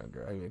of years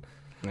younger. I mean,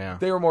 yeah,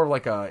 they were more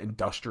like a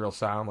industrial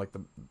sound. Like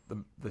it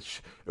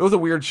was a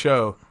weird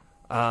show.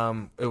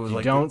 It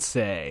was don't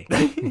say.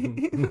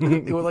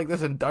 It was like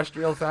this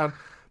industrial sound.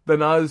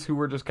 Then us, who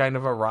were just kind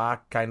of a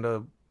rock, kind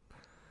of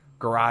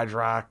garage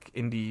rock,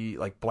 indie,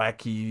 like Black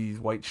Keys,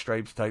 White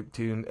Stripes type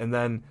tune, and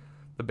then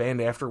the band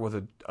after was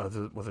a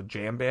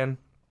jam band.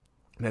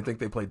 And I think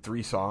they played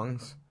 3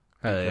 songs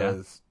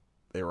because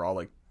they were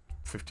all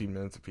 15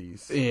 minutes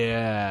apiece.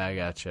 Yeah, I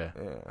gotcha.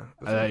 Yeah.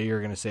 I thought you were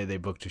going to say they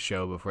booked a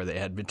show before they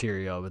had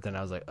material, but then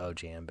I was like, oh,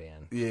 jam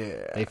band.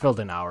 Yeah. They filled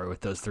an hour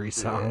with those 3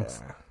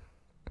 songs. Yeah.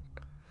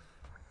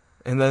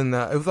 And then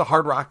it was a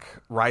Hard Rock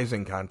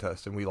Rising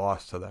contest, and we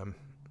lost to them.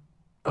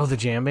 Oh, the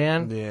jam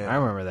band? Yeah. I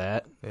remember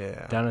that.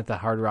 Yeah. Down at the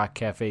Hard Rock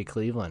Cafe,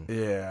 Cleveland.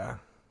 Yeah.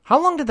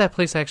 How long did that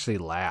place actually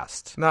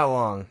last? Not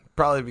long.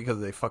 Probably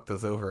because they fucked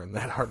us over in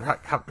that Hard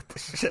Rock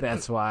competition.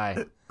 That's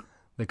why.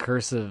 The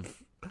curse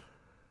of...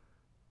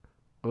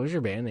 What was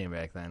your band name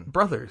back then?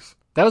 Brothers.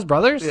 That was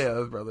Brothers? Yeah, that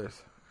was Brothers.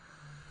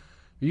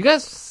 You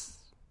guys...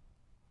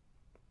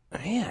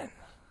 Man.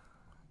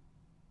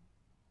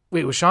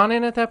 Wait, was Sean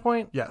in at that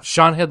point? Yes.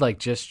 Sean had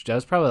that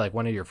was probably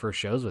one of your first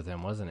shows with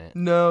him, wasn't it?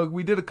 No,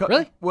 we did a couple...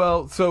 Really?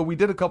 Well, so we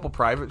did a couple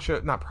private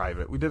shows. Not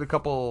private. We did a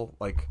couple,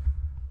 we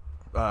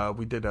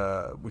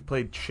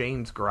played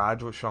Shane's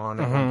Garage with Sean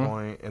at one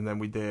point, and then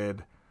we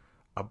did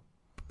a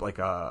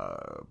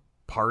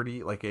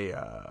party,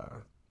 a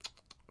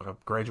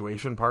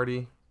graduation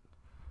party.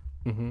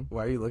 Mm-hmm.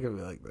 Why are you looking at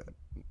me like that?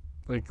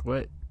 Like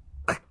what?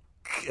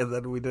 And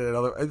then we did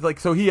another,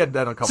 so he had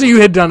done a couple. So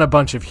you had done a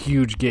bunch of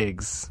huge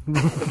gigs.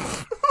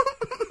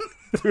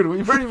 Dude,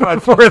 we pretty much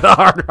for the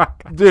Hard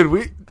Rock. Dude,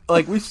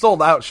 we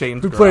sold out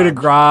Shane's Garage. We played a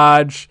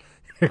garage.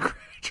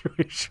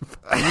 graduation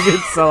party. You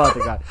didn't sell out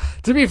the guy.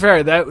 To be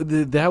fair,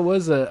 that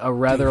was a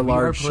rather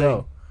large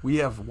show. We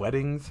have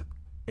weddings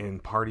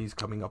and parties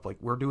coming up. Like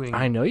we're doing.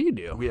 I know you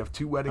do. We have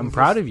 2 weddings. I'm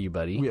proud of you,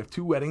 buddy. We have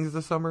 2 weddings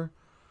this summer.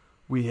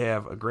 We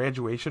have a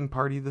graduation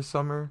party this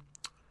summer.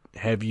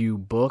 Have you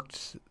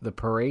booked the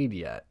parade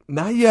yet?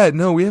 Not yet.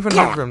 No, we haven't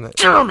heard from that.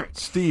 Damn it,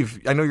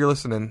 Steve. I know you're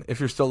listening. If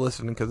you're still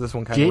listening, because this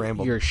one kind of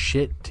rambled. Get your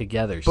shit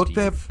together, book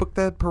Steve. Book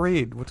that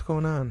parade. What's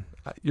going on?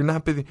 You're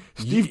not busy.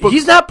 Steve.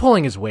 He's not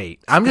pulling his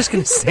weight. I'm just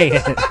gonna say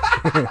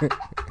it.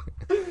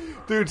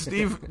 Dude,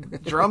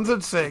 Steve drums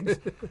and sings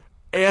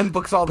and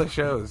books all the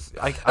shows.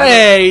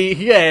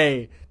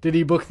 Hey! Did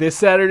he book this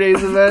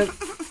Saturday's event?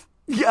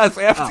 Yes,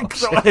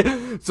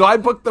 so I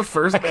booked the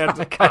first band.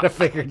 I kind of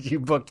figured you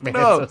booked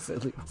Mansos.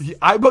 No,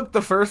 I booked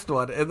the first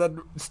one, and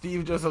then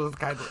Steve just was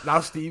now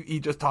Steve, he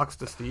just talks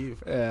to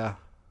Steve. Yeah.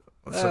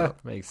 So,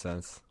 makes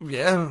sense.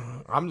 Yeah,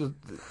 I'm just...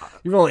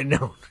 You've only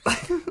known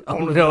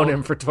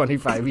him for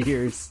 25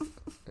 years.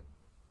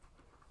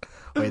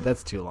 Wait,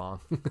 that's too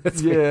long.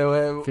 That's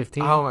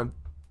 15?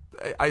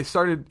 I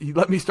started... He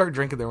let me start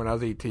drinking there when I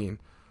was 18.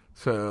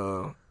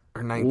 So...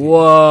 Or 19.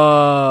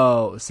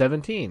 Whoa!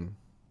 17.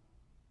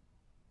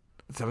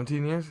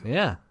 17 years?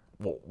 Yeah.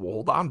 Well,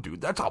 hold on,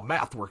 dude. That's how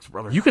math works,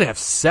 brother. You could have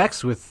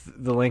sex with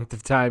the length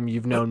of time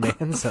you've known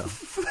Manso.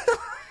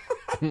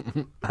 I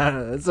don't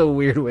know, that's a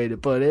weird way to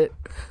put it,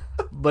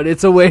 but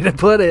it's a way to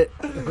put it.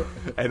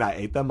 And I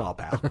ate them all,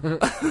 pal.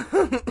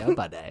 Yeah,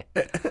 buddy.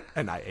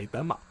 And I ate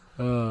them all.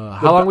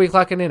 How long are we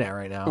clocking in at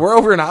right now? We're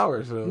over an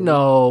hour. So.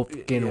 No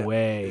fucking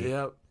way.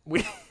 Yep.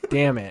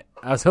 Damn it.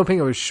 I was hoping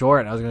it was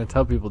short. I was going to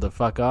tell people to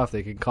fuck off.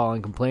 They could call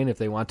and complain if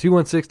they want.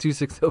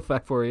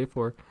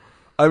 216-260-5484.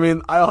 I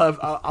mean,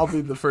 I'll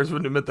be the first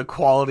one to admit the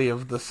quality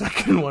of the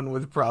second one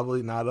was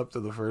probably not up to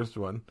the first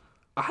one.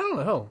 I don't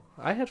know.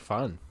 I had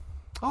fun.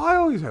 Oh, I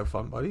always have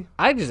fun, buddy.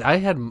 I think I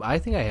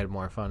had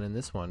more fun in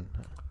this one.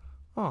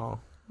 Oh,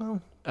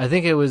 well. I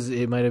think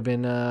it might have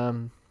been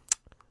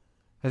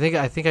I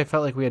think I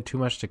felt like we had too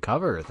much to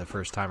cover the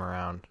first time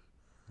around.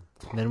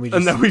 And then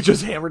we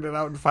just hammered it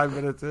out in 5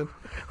 minutes in.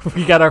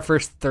 We got our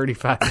first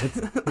 35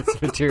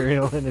 minutes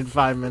material in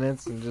 5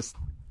 minutes and just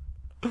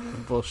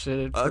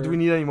bullshitted. Do we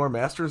need any more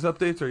Masters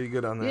updates, or are you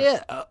good on that?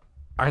 Yeah.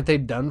 Aren't they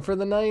done for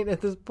the night at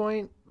this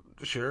point?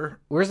 Sure.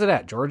 Where's it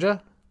at?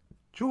 Georgia?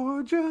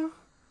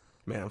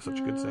 Man, I'm such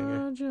a good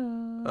singer.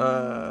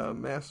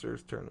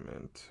 Masters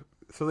tournament.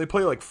 So they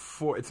play like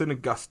 4. It's in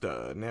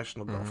Augusta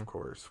National Golf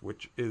Course,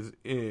 which is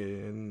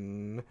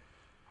in...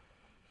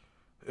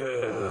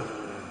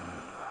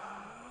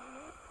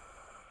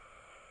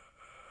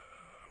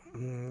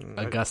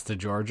 Augusta,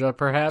 Georgia,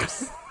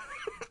 perhaps?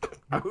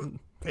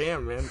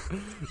 Damn, man.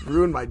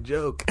 Ruined my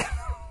joke.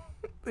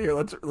 Here,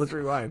 let's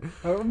rewind.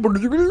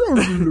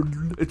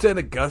 It's in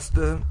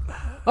Augusta.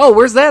 Oh,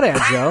 where's that at,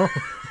 Joe?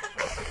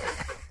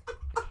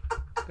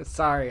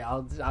 Sorry,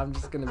 I'm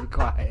just gonna be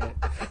quiet.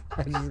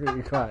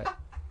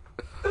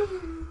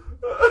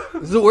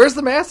 So where's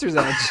the Masters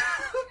at?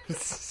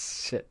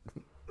 Shit.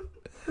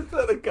 It's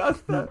in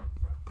Augusta.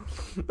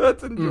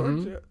 That's in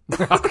Georgia.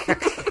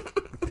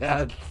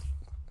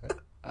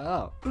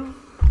 Oh.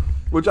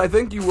 Which I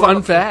think you were.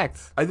 Fun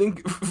fact. I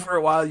think for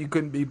a while you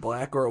couldn't be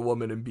black or a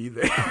woman and be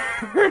there.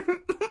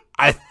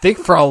 I think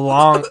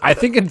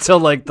until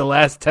like the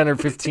last 10 or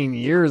 15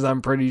 years,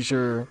 I'm pretty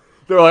sure.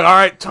 They're like, all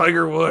right,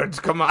 Tiger Woods,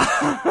 come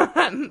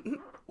on.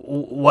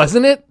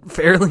 Wasn't it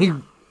fairly...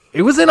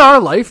 It was in our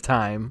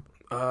lifetime.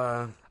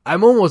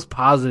 I'm almost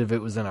positive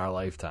it was in our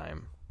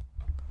lifetime.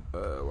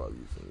 While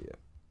using it.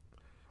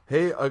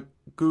 Hey,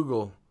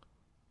 Google.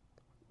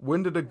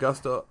 When did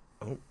Augusta...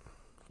 Oh,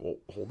 well,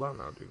 hold on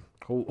now, dude.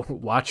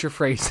 Watch your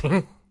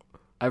phrasing.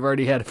 I've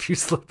already had a few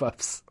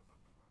slip-ups.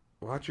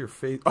 Watch your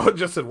face. Oh, it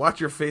just said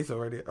watch your face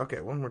already.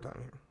 Okay, one more time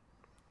here.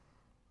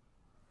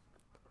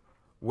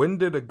 When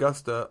did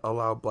Augusta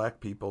allow black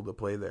people to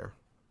play there?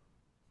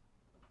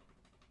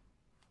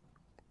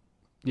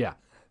 Yeah.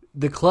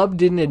 The club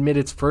didn't admit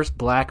its first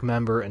black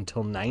member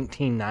until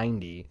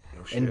 1990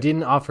 and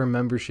didn't offer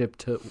membership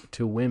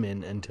to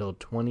women until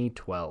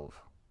 2012.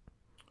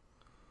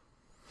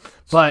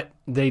 But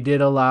they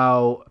did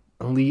allow...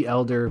 Lee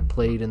Elder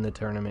played in the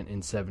tournament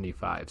in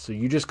 75, so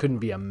you just couldn't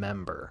be a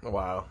member.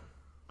 Wow.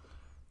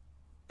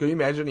 Can you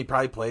imagine he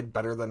probably played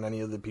better than any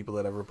of the people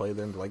that ever played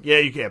there and be like, yeah,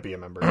 you can't be a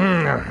member.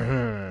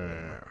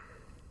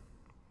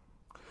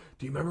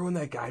 Do you remember when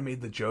that guy made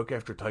the joke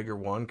after Tiger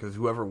won? Because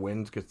whoever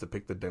wins gets to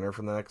pick the dinner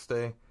for the next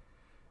day.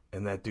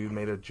 And that dude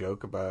made a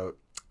joke about...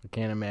 I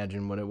can't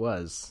imagine what it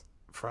was.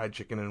 Fried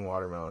chicken and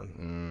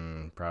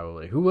watermelon.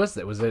 Probably. Who was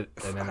that? Was it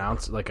an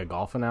announcer, like a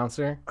golf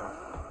announcer?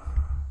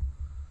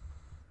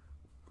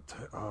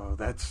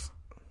 That's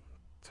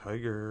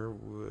Tiger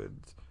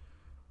Woods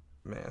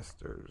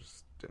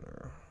Masters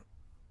dinner.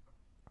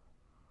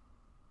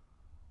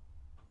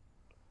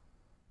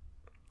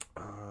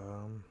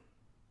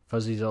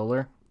 Fuzzy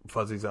Zoeller?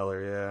 Fuzzy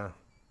Zoeller,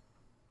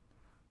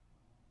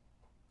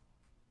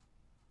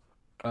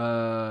 yeah.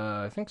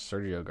 I think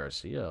Sergio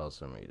Garcia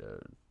also made a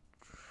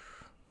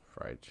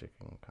fried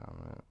chicken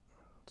comment.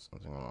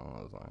 Something along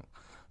those lines.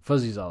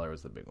 Fuzzy Zoller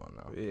was the big one,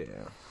 though.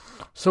 Yeah.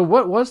 So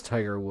what was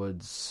Tiger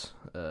Woods'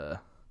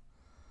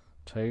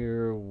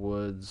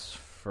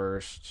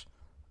 first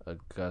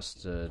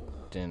Augusta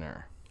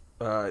dinner?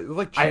 It was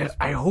like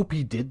I hope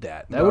he did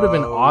that. That would have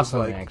been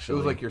awesome, actually. It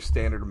was like your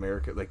standard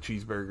American, like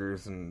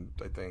cheeseburgers and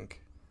I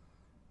think...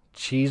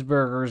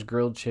 Cheeseburgers,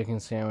 grilled chicken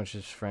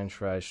sandwiches, french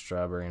fries,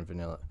 strawberry, and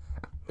vanilla.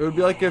 It would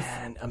be like if...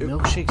 a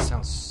milkshake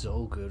sounds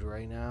so good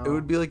right now. It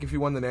would be like if you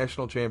won the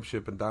national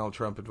championship and Donald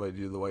Trump invited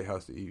you to the White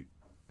House to eat.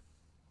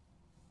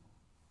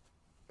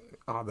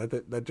 Oh,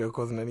 that joke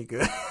wasn't any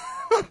good.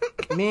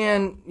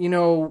 Man, you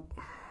know...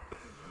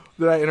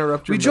 Did I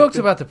interrupt you? We joked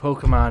about the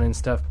Pokemon and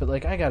stuff, but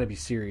like I gotta be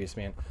serious,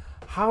 man.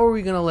 How are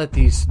we gonna let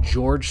these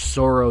George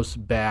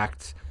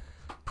Soros-backed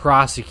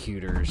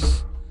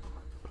prosecutors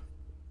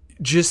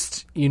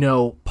just,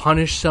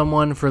 punish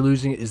someone for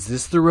losing? Is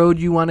this the road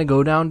you want to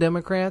go down,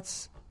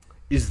 Democrats?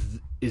 Is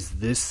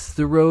this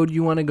the road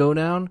you want to go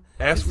down?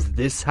 Is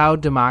this how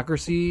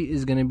democracy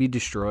is going to be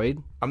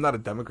destroyed? I'm not a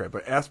Democrat,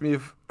 but ask me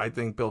if I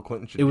think Bill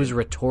Clinton should. It was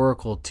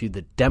rhetorical to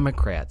the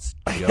Democrats,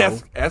 Joe.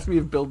 Ask me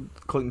if Bill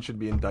Clinton should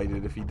be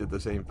indicted if he did the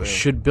same thing.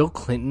 Should Bill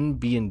Clinton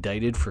be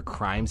indicted for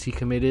crimes he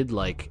committed,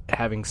 like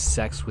having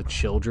sex with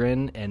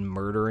children and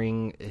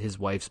murdering his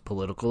wife's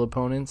political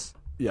opponents?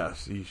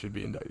 Yes, he should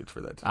be indicted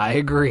for that. I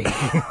agree.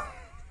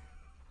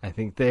 I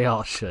think they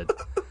all should.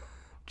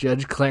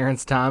 Judge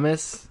Clarence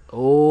Thomas.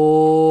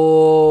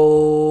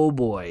 Oh,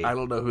 boy. I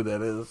don't know who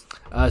that is.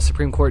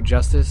 Supreme Court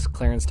Justice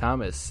Clarence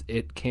Thomas.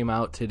 It came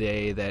out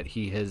today that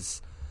he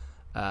has...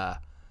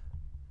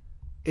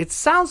 it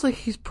sounds like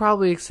he's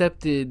probably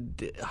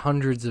accepted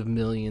hundreds of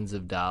millions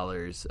of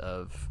dollars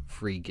of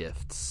free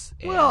gifts.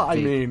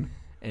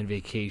 And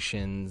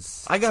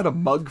vacations. I got a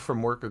mug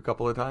from work a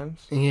couple of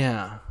times.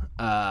 Yeah.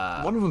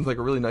 One of them's like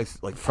a really nice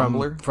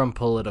tumbler. From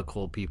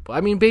political people.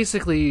 I mean,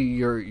 basically,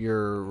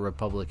 your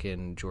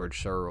Republican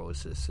George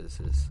Soros is.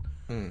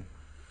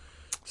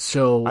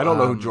 So I don't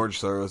know who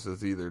George Soros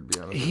is either, to be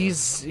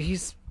honest.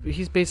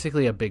 He's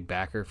basically a big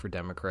backer for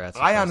Democrats.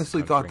 I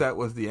honestly thought that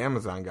was the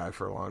Amazon guy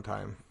for a long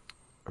time,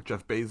 or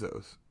Jeff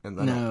Bezos, and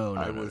then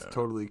I was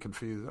totally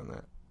confused on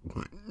that.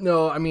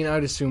 No, I mean,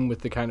 I'd assume with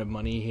the kind of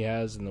money he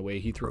has and the way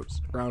he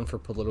throws around for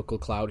political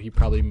clout, he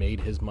probably made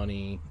his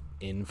money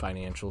in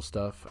financial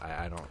stuff.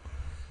 I don't.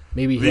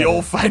 Maybe the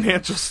old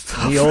financial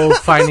stuff. The old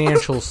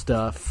financial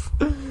stuff.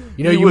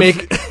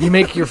 You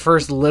make your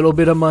first little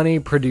bit of money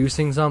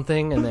producing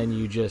something, and then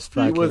you just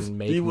fucking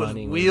make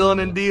money. He was wheeling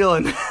and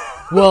dealing.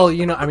 Well,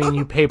 you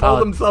pay pulled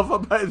himself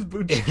up by his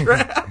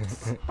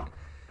bootstraps.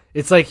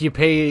 It's like you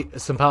pay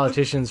some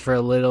politicians for a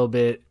little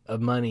bit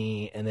of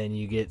money, and then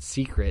you get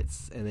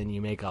secrets, and then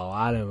you make a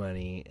lot of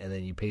money, and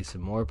then you pay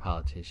some more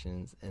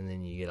politicians, and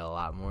then you get a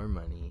lot more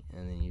money,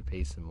 and then you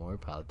pay some more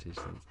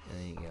politicians, and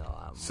then you get a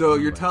lot more So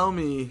you're money. telling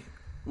me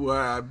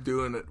where I'm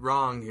doing it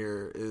wrong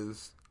here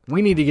is...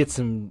 We need to get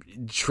some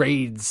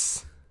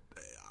trades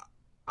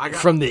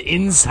from the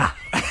inside.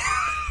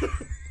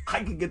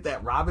 I can get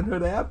that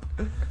Robinhood app.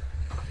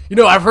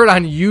 I've heard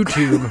on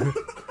YouTube...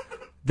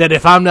 that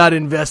if I'm not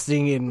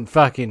investing in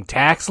fucking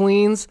tax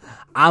liens,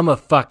 I'm a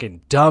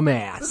fucking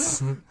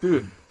dumbass.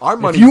 Dude, our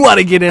money... If you want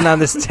to get in on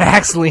this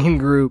tax lien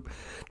group,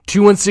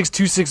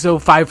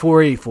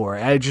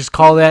 216-260-5484. I just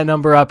call that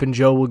number up and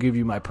Joe will give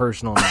you my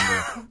personal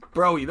number.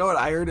 Bro, you know what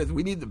I heard is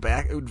we need to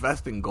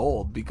invest in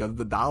gold because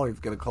the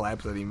dollar's going to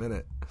collapse any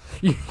minute.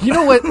 You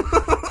know what?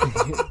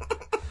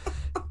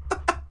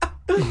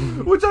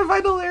 Which I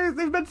find hilarious.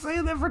 They've been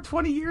saying that for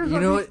 20 years.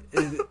 You know what?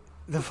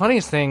 The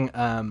funniest thing...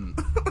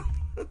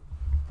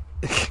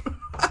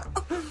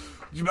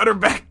 You better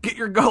get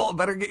your gold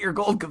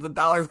because the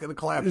dollar's going to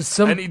collapse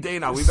any day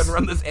now. We've been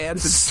running this ad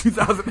since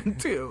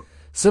 2002.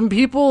 Some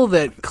people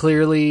that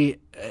clearly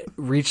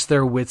reach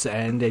their wits'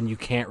 end and you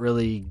can't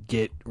really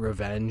get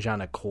revenge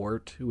on a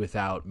court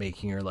without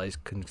making your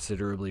life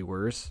considerably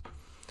worse.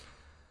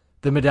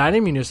 The Medina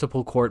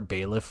Municipal Court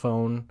bailiff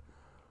phone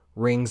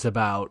rings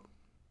about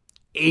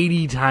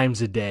 80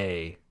 times a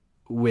day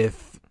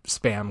with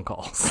spam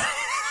calls.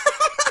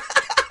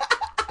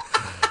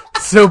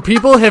 So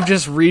people have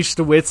just reached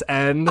wit's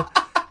end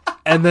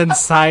and then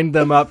signed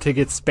them up to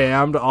get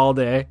spammed all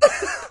day.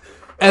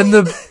 And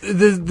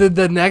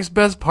the next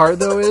best part,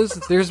 though, is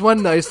there's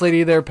one nice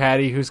lady there,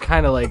 Patty, who's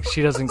kind of like,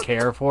 she doesn't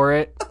care for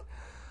it.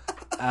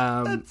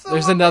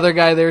 There's another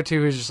guy there,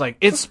 too, who's just like,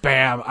 it's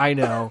spam, I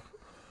know.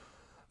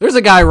 There's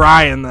a guy,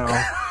 Ryan,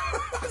 though.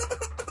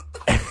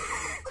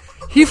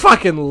 He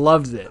fucking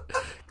loves it.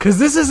 Because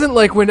this isn't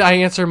like when I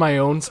answer my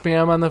own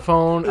spam on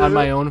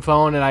my own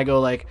phone, and I go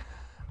like,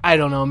 I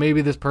don't know,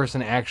 maybe this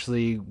person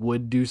actually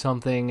would do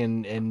something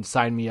and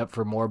sign me up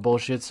for more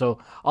bullshit, so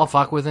I'll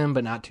fuck with him,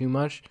 but not too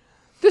much.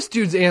 This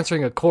dude's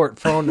answering a court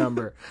phone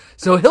number,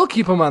 so he'll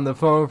keep him on the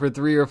phone for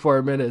 3 or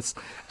 4 minutes,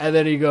 and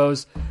then he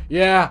goes,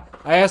 yeah,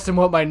 I asked him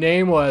what my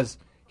name was.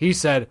 He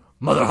said,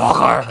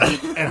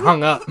 motherfucker, and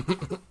hung up.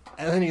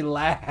 And then he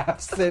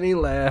laughs, and he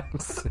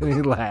laughs, and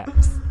he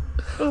laughs.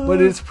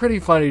 But it's pretty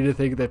funny to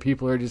think that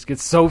people get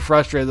so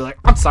frustrated, they're like,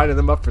 I'm signing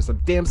them up for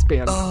some damn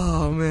spam.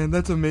 Oh, man,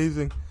 that's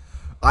amazing.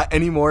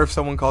 Anymore, if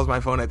someone calls my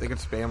phone, I think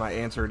it's spam. I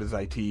answer it as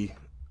IT,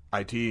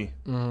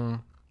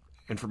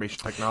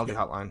 information technology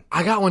hotline.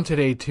 I got one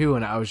today too,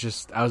 and I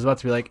was about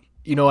to be like,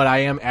 you know what? I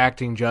am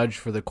acting judge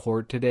for the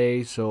court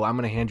today, so I'm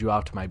going to hand you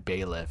off to my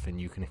bailiff, and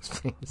you can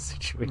explain the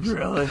situation.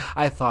 Really?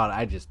 I thought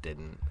I just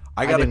didn't.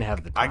 I didn't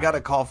have the time. I got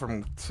a call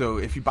from. So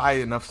if you buy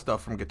enough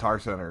stuff from Guitar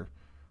Center,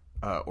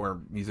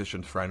 or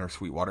Musician's Friend or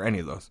Sweetwater, any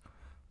of those,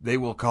 they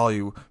will call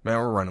you. Man,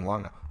 we're running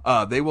long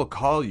now. They will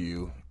call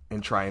you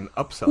and try and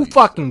upsell you. Who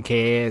fucking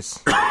cares?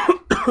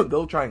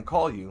 They'll try and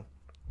call you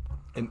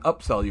and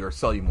upsell you or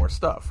sell you more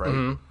stuff, right?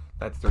 Mm-hmm.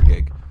 That's their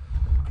gig.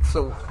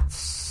 So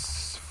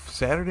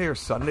Saturday or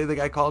Sunday, the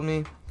guy called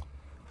me,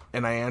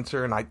 and I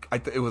answer, and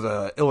it was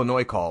a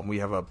Illinois call. We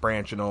have a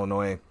branch in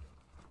Illinois,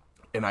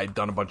 and I'd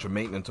done a bunch of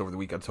maintenance over the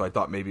weekend, so I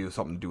thought maybe it was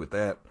something to do with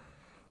that.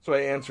 So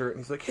I answer it,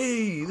 and he's like,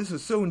 "Hey, this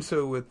is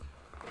so-and-so with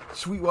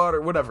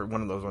Sweetwater," whatever,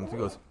 one of those ones. He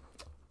goes,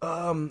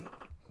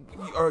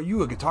 "Are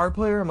you a guitar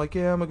player?" I'm like,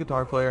 "Yeah, I'm a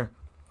guitar player."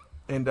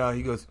 And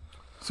he goes,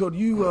 "So do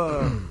you,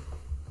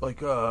 like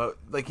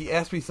he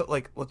asked me,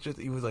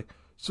 he was like,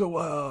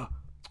 "So,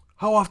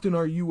 how often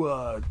are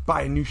you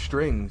buying new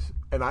strings?"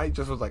 And I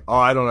just was like, "Oh,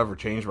 I don't ever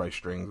change my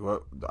strings.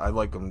 I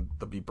like them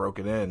to be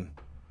broken in."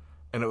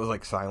 And it was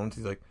like silence.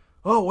 He's like,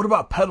 "Oh, what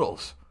about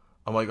pedals?"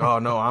 I'm like, "Oh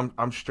no,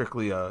 I'm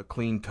strictly a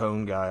clean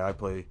tone guy. I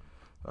play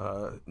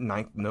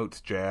ninth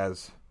notes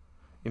jazz,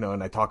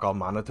 and I talk all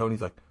monotone."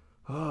 He's like,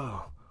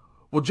 "Oh,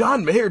 well,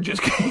 John Mayer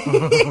just came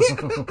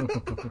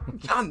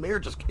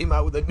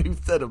out with a new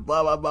set of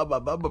blah blah blah blah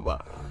blah blah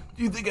blah.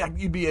 Do you think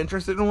you'd be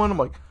interested in one?" I'm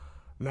like,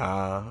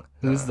 "Nah."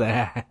 Who's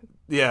that?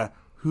 Yeah.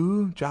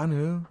 Who? John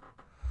who?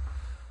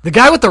 The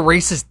guy with the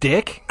racist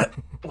dick?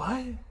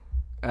 What?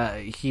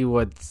 He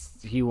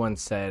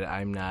once said,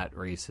 "I'm not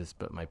racist,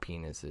 but my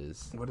penis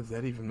is." What does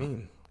that even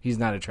mean? He's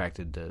not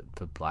attracted to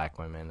black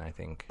women, I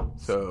think.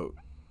 So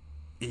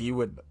he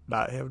would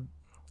not have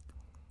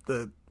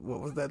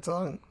what was that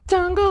song?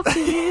 Jungle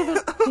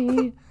Fever.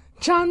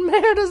 John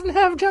Mayer doesn't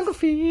have jungle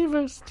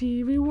fever.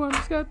 Stevie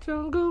Wonder's got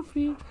jungle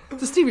fever.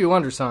 It's a Stevie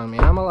Wonder song,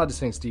 man. I'm allowed to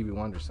sing Stevie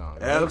Wonder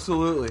songs. Right?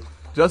 Absolutely.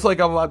 Just like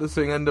I'm allowed to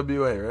sing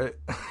NWA,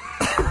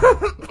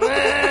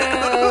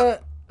 right?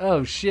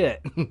 Oh,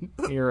 shit.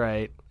 You're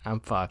right.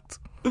 I'm fucked.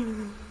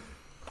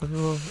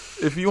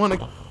 If you want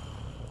to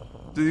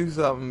do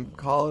something,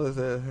 call us.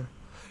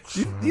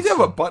 You have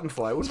a button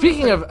fly.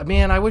 Speaking of,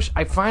 man, I wish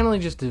I finally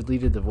just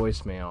deleted the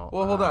voicemail.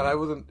 Well, hold on. I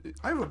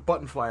have a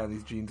button fly on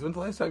these jeans. When's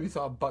the last time you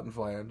saw a button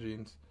fly on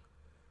jeans?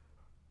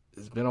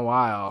 It's been a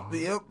while.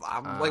 Yep,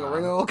 I'm like a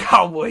regular old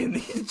cowboy in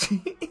these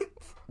jeans.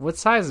 What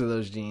size are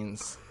those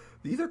jeans?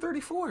 These are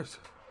 34s.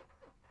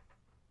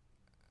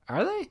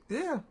 Are they?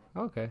 Yeah.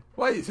 Okay.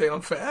 Why are you saying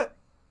I'm fat?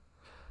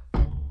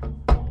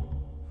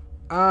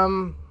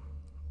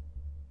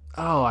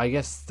 Oh, I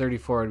guess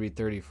 34 would be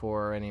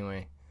 34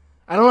 anyway.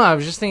 I don't know. I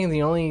was just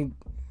thinking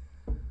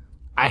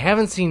I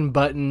haven't seen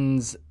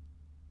buttons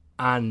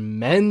on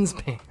men's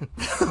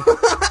pants.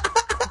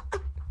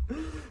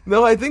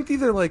 No, I think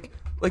these are like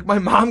my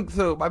mom.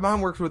 So my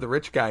mom works with a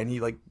rich guy, and he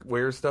like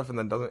wears stuff and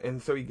then doesn't.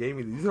 And so he gave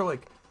me these are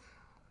like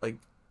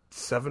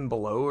 7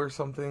 Below or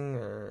something.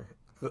 Or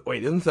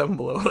wait, isn't 7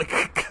 Below like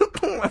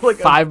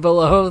 5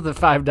 Below, the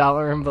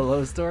 $5 and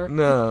below store?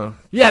 No.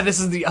 Yeah, this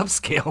is the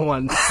upscale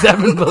one.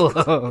 7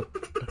 Below.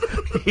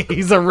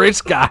 He's a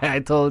rich guy, I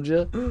told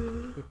you.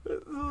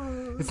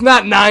 It's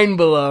not 9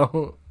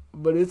 Below,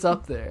 but it's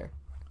up there.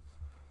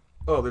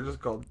 Oh, they're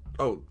just called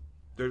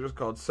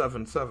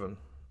 7-7.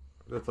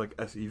 That's like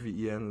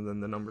SEVEN and then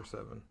the number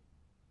 7.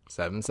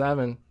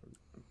 7-7.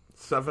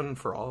 7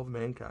 for all of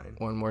mankind.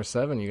 One more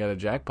 7, you got a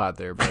jackpot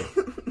there, bud.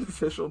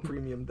 Official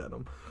premium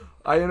denim.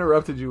 I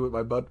interrupted you with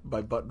my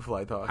button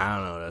fly talk. I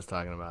don't know what I was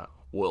talking about.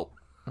 Well.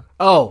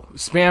 Oh,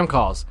 spam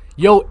calls.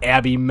 Yo,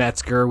 Abby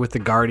Metzger with the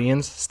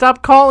Guardians.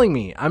 Stop calling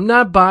me. I'm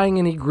not buying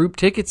any group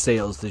ticket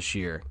sales this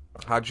year.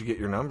 How'd you get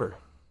your number?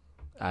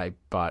 I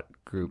bought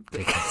group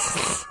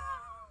tickets.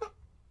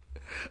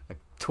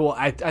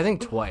 I think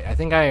twice. I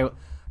think I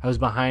was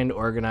behind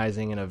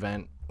organizing an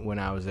event when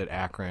I was at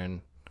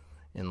Akron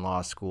in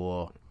law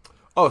school.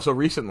 Oh, so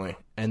recently.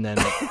 And then,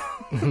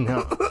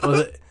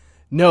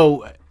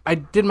 no, I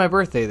did my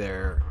birthday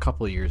there a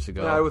couple of years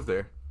ago. Yeah, I was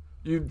there.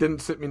 You didn't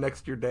sit me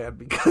next to your dad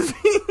because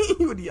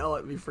he would yell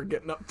at me for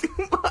getting up too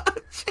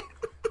much.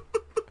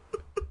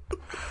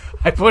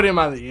 I put him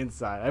on the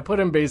inside. I put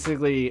him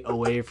basically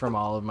away from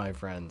all of my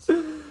friends.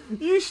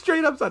 You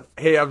straight up said,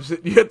 "Hey, I'm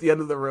sitting you at the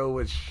end of the row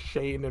with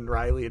Shane and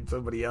Riley and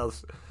somebody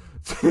else."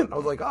 I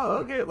was like, "Oh,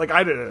 okay." Like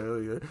I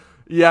didn't.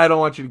 Yeah, I don't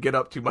want you to get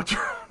up too much.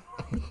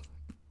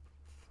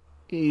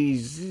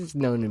 He's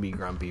known to be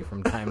grumpy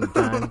from time to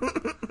time.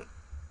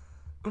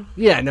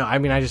 Yeah, no, I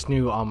mean, I just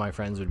knew all my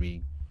friends would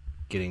be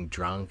getting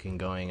drunk and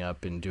going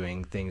up and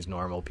doing things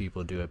normal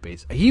people do at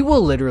base. He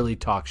will literally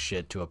talk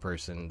shit to a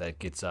person that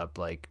gets up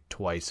like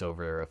twice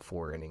over a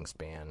 4-inning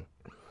span.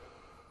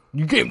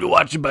 You came to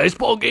watch a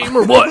baseball game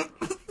or what?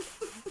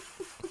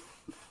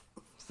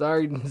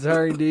 Sorry,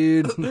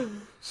 dude.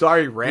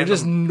 Sorry, They're random.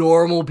 just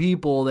normal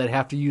people that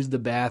have to use the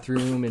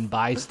bathroom and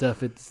buy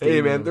stuff at the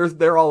stadium. Hey, man,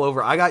 they're all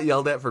over. I got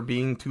yelled at for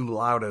being too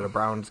loud at a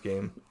Browns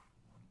game.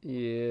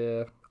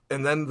 Yeah.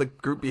 And then the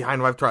group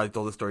behind, I've probably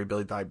told the story,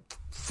 Billy died.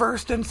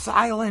 First and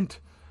silent.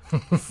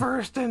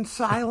 First and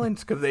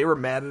silence. Because they were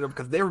mad at him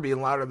because they were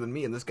being louder than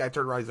me. And this guy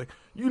turned around, he's like,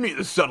 you need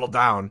to settle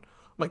down.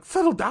 I'm like,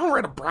 settle down, we're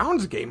at a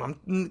Browns game.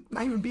 I'm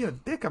not even being a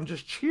dick, I'm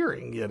just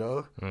cheering, you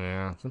know?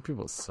 Yeah, some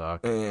people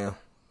suck. Yeah.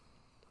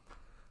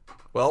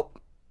 Well,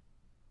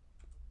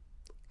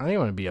 I think I'm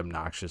going to be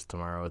obnoxious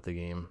tomorrow at the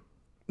game.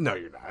 no,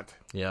 you're not.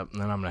 Yep,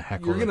 and then I'm going to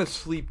heckle. You're going to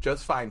sleep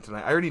just fine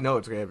tonight. I already know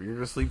it's going to happen. You're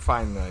going to sleep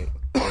fine tonight.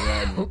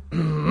 And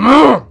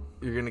then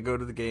you're going to go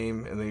to the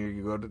game, and then you're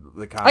going to go to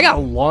the concert. I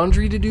got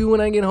laundry to do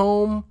when I get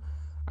home.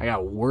 I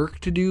got work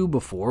to do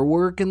before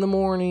work in the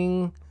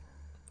morning.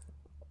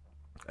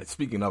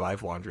 Speaking of, I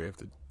have laundry. I have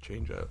to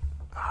change it.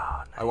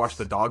 Oh, nice. I washed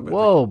the dog bed.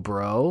 Whoa,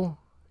 bro.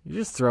 You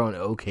just throw an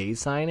okay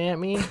sign at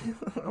me?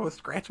 I was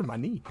scratching my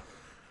knee.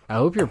 I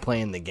hope you're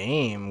playing the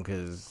game,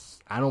 because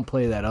I don't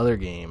play that other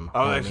game. I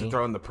was homie. actually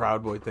throwing the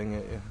Proud Boy thing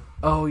at you.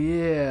 Oh,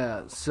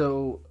 yeah.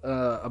 So,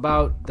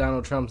 about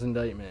Donald Trump's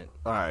indictment.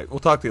 All right, we'll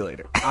talk to you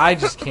later. I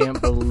just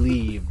can't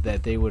believe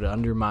that they would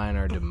undermine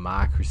our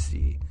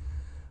democracy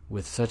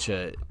with such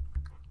a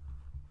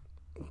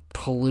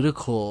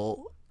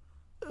political,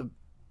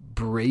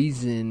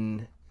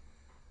 brazen,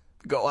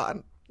 Go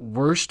on.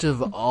 worst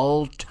of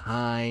all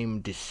time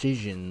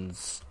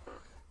decisions.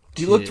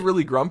 He looked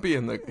really grumpy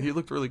he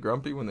looked really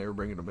grumpy when they were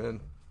bringing him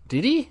in.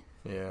 Did he?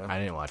 Yeah. I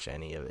didn't watch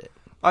any of it.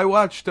 I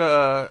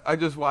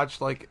just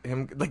watched like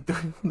him, like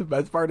the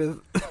best part is,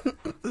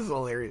 this is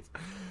hilarious.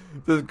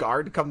 This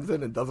guard comes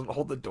in and doesn't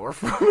hold the door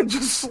for him and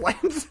just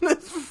slams in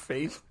his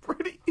face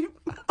pretty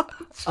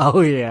much. Oh,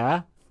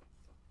 yeah?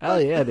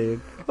 Hell yeah,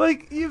 dude.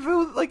 Like, if it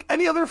was like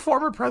any other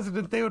former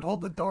president, they would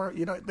hold the door.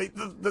 You know,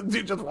 the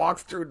dude just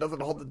walks through and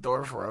doesn't hold the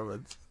door for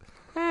him.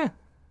 It's,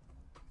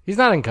 He's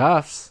not in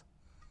cuffs.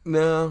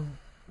 no,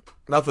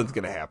 nothing's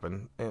gonna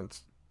happen. And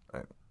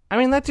I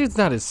mean, that dude's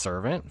not his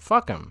servant.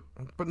 Fuck him.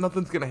 but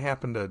nothing's gonna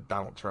happen to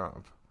Donald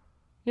Trump.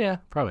 Yeah,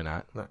 probably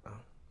not. No.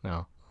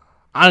 No.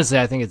 Honestly,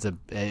 I think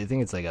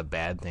it's like a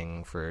bad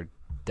thing for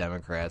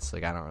Democrats.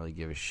 Like, I don't really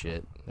give a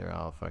shit. They're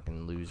all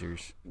fucking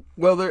losers.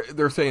 Well,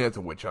 they're saying it's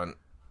a witch hunt,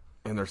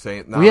 and they're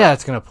saying Well, yeah,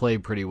 it's gonna play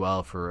pretty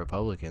well for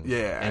Republicans.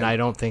 Yeah, and I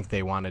don't think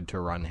they wanted to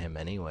run him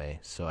anyway.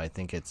 So I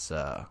think it's.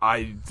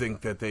 I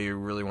think that they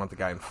really want the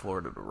guy in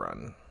Florida to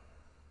run.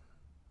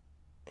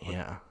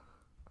 Yeah.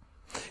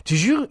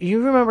 Did you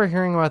remember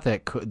hearing about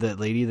that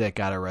lady that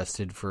got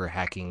arrested for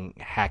hacking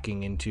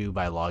into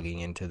by logging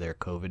into their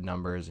COVID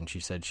numbers, and she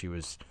said she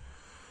was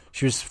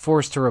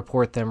forced to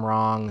report them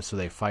wrong, so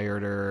they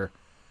fired her,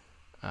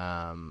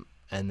 and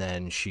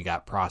then she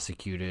got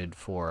prosecuted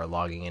for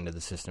logging into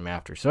the system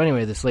after. So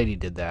anyway, this lady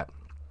did that.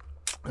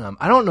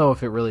 I don't know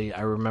if I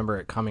remember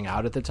it coming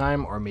out at the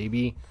time, or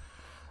maybe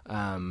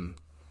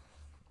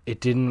it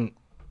didn't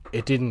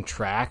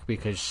track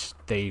because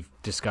they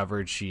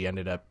discovered she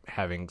ended up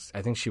having,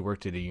 I think she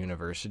worked at a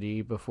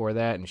university before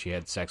that, and she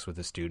had sex with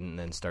a student and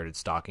then started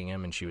stalking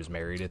him, and she was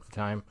married at the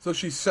time. So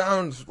she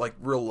sounds like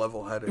real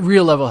level-headed.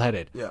 Real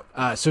level-headed.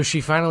 Yeah. So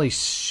she finally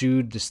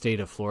sued the state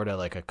of Florida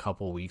like a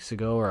couple weeks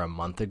ago or a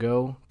month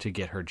ago to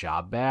get her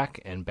job back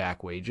and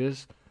back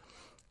wages.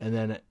 And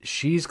then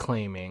she's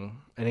claiming,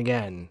 and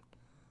again,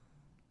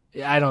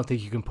 I don't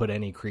think you can put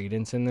any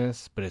credence in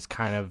this, but it's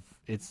kind of,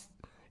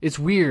 it's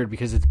weird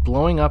because it's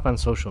blowing up on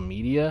social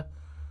media,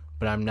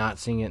 but I'm not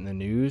seeing it in the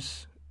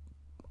news.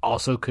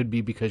 Also could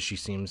be because she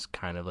seems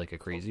kind of like a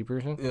crazy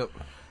person.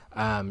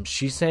 Yep.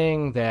 She's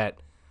saying that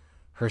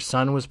her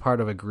son was part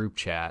of a group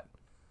chat,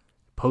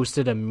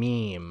 posted a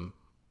meme,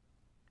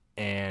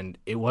 and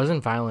it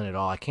wasn't violent at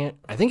all. I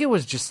think it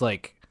was just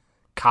like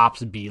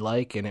cops be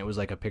like, and it was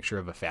like a picture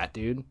of a fat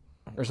dude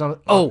or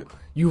something. Oh,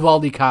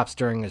 Uvalde cops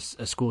during a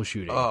school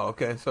shooting. Oh,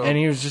 okay. So and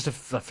he was just a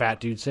fat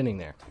dude sitting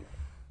there.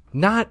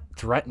 Not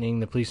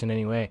threatening the police in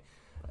any way.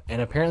 And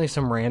apparently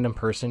some random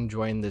person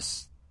joined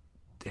his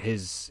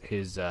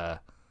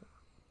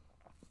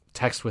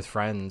text with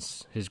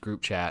friends, his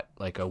group chat,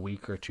 like a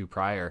week or two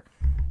prior,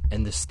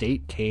 and the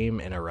state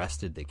came and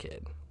arrested the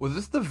kid. was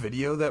this the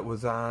video that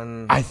was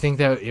on? I think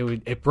that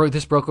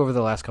this broke over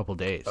the last couple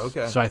days.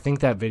 Okay. So I think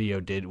that video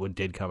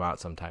did come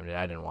out sometime today.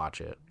 I didn't watch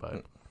it,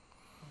 but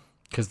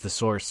because the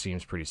source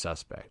seems pretty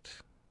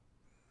suspect.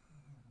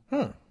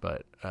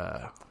 But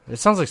it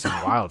sounds like some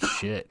wild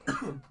shit.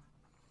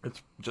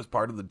 It's just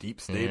part of the deep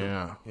state.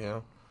 Yeah.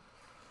 Yeah.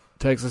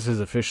 Texas has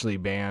officially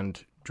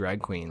banned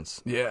drag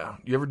queens. Yeah.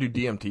 You ever do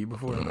DMT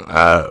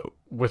before?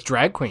 With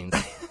drag queens.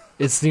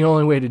 It's the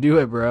only way to do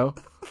it, bro.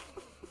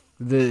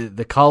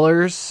 The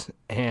colors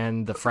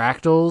and the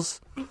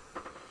fractals.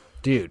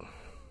 Dude,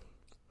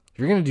 if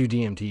you're going to do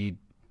DMT,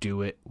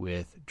 do it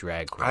with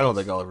drag queens. I don't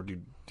think I'll ever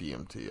do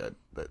DMT.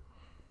 That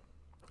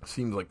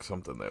seems like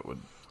something that would...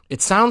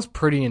 It sounds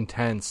pretty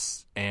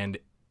intense, and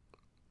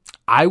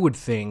I would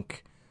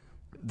think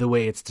the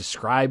way it's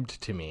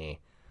described to me,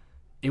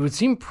 it would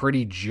seem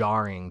pretty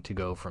jarring to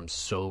go from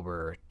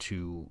sober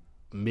to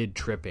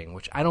mid-tripping,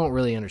 which I don't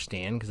really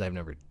understand because I've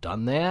never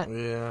done that.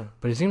 Yeah.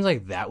 But it seems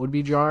like that would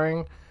be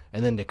jarring,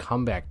 and then to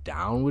come back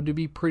down would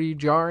be pretty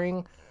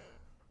jarring.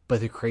 But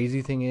the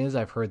crazy thing is,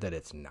 I've heard that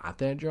it's not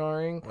that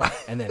jarring,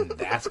 and then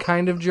that's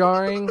kind of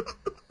jarring.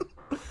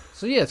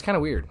 So yeah, it's kind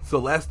of weird. So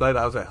last night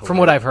I was at... From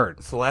what I've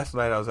heard. So last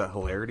night I was at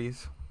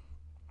Hilarities.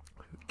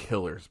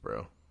 Killers,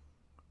 bro.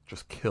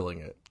 Just killing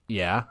it.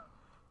 Yeah.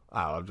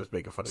 Oh, I'm just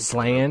making fun of it.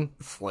 Slaying?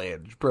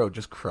 Slaying. Bro,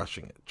 just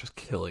crushing it. Just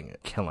killing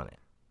it. Killing it.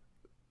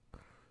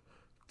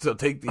 So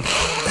take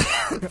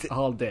these...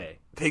 All day.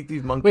 Take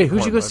these monkeys. Wait,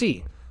 who'd you go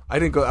see? I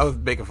didn't go... I was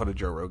making fun of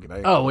Joe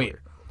Rogan. Oh, wait.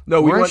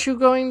 No, weren't you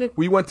going to?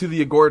 We went to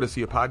the Agora to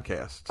see a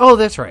podcast. Oh,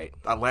 that's right.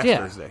 Last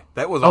Thursday.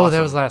 That was awesome. Oh,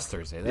 that was last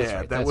Thursday. That's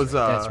right.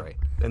 That's right.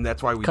 And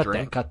that's why we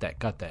drink. Cut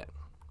that.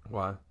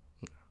 Why?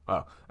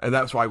 Oh, and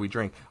that's why we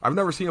drink. I've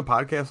never seen a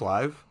podcast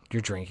live.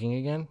 You're drinking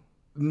again?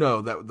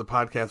 No, that the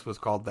podcast was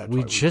called that.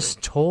 We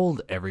just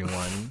told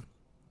everyone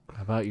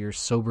about your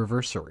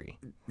soberversary.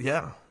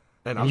 Yeah.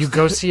 And you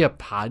go see a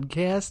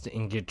podcast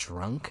and get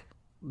drunk?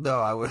 No,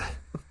 I would.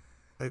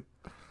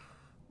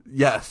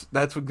 Yes,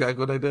 that's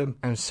exactly what I did.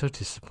 I'm so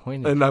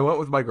disappointed. And I went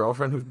with my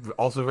girlfriend, who's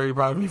also very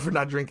proud of me for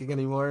not drinking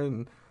anymore.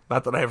 And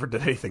not that I ever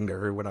did anything to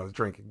her when I was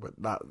drinking,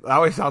 but I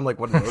always sound like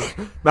one of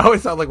those. I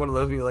always sound like one of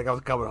those people. Like I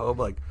was coming home,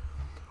 like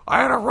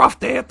I had a rough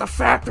day at the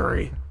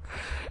factory,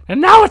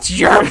 and now it's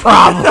your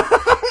problem.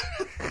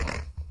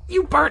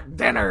 You burnt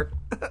dinner.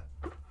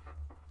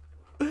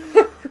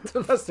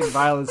 Domestic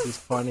violence is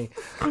funny.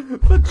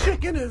 The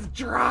chicken is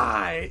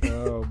dry.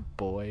 Oh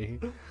boy.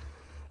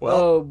 Well,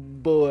 oh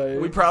boy.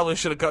 We probably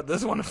should have cut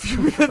this one a few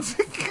minutes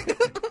ago.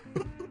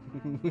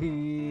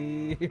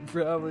 We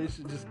probably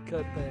should just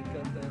cut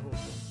that whole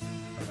thing.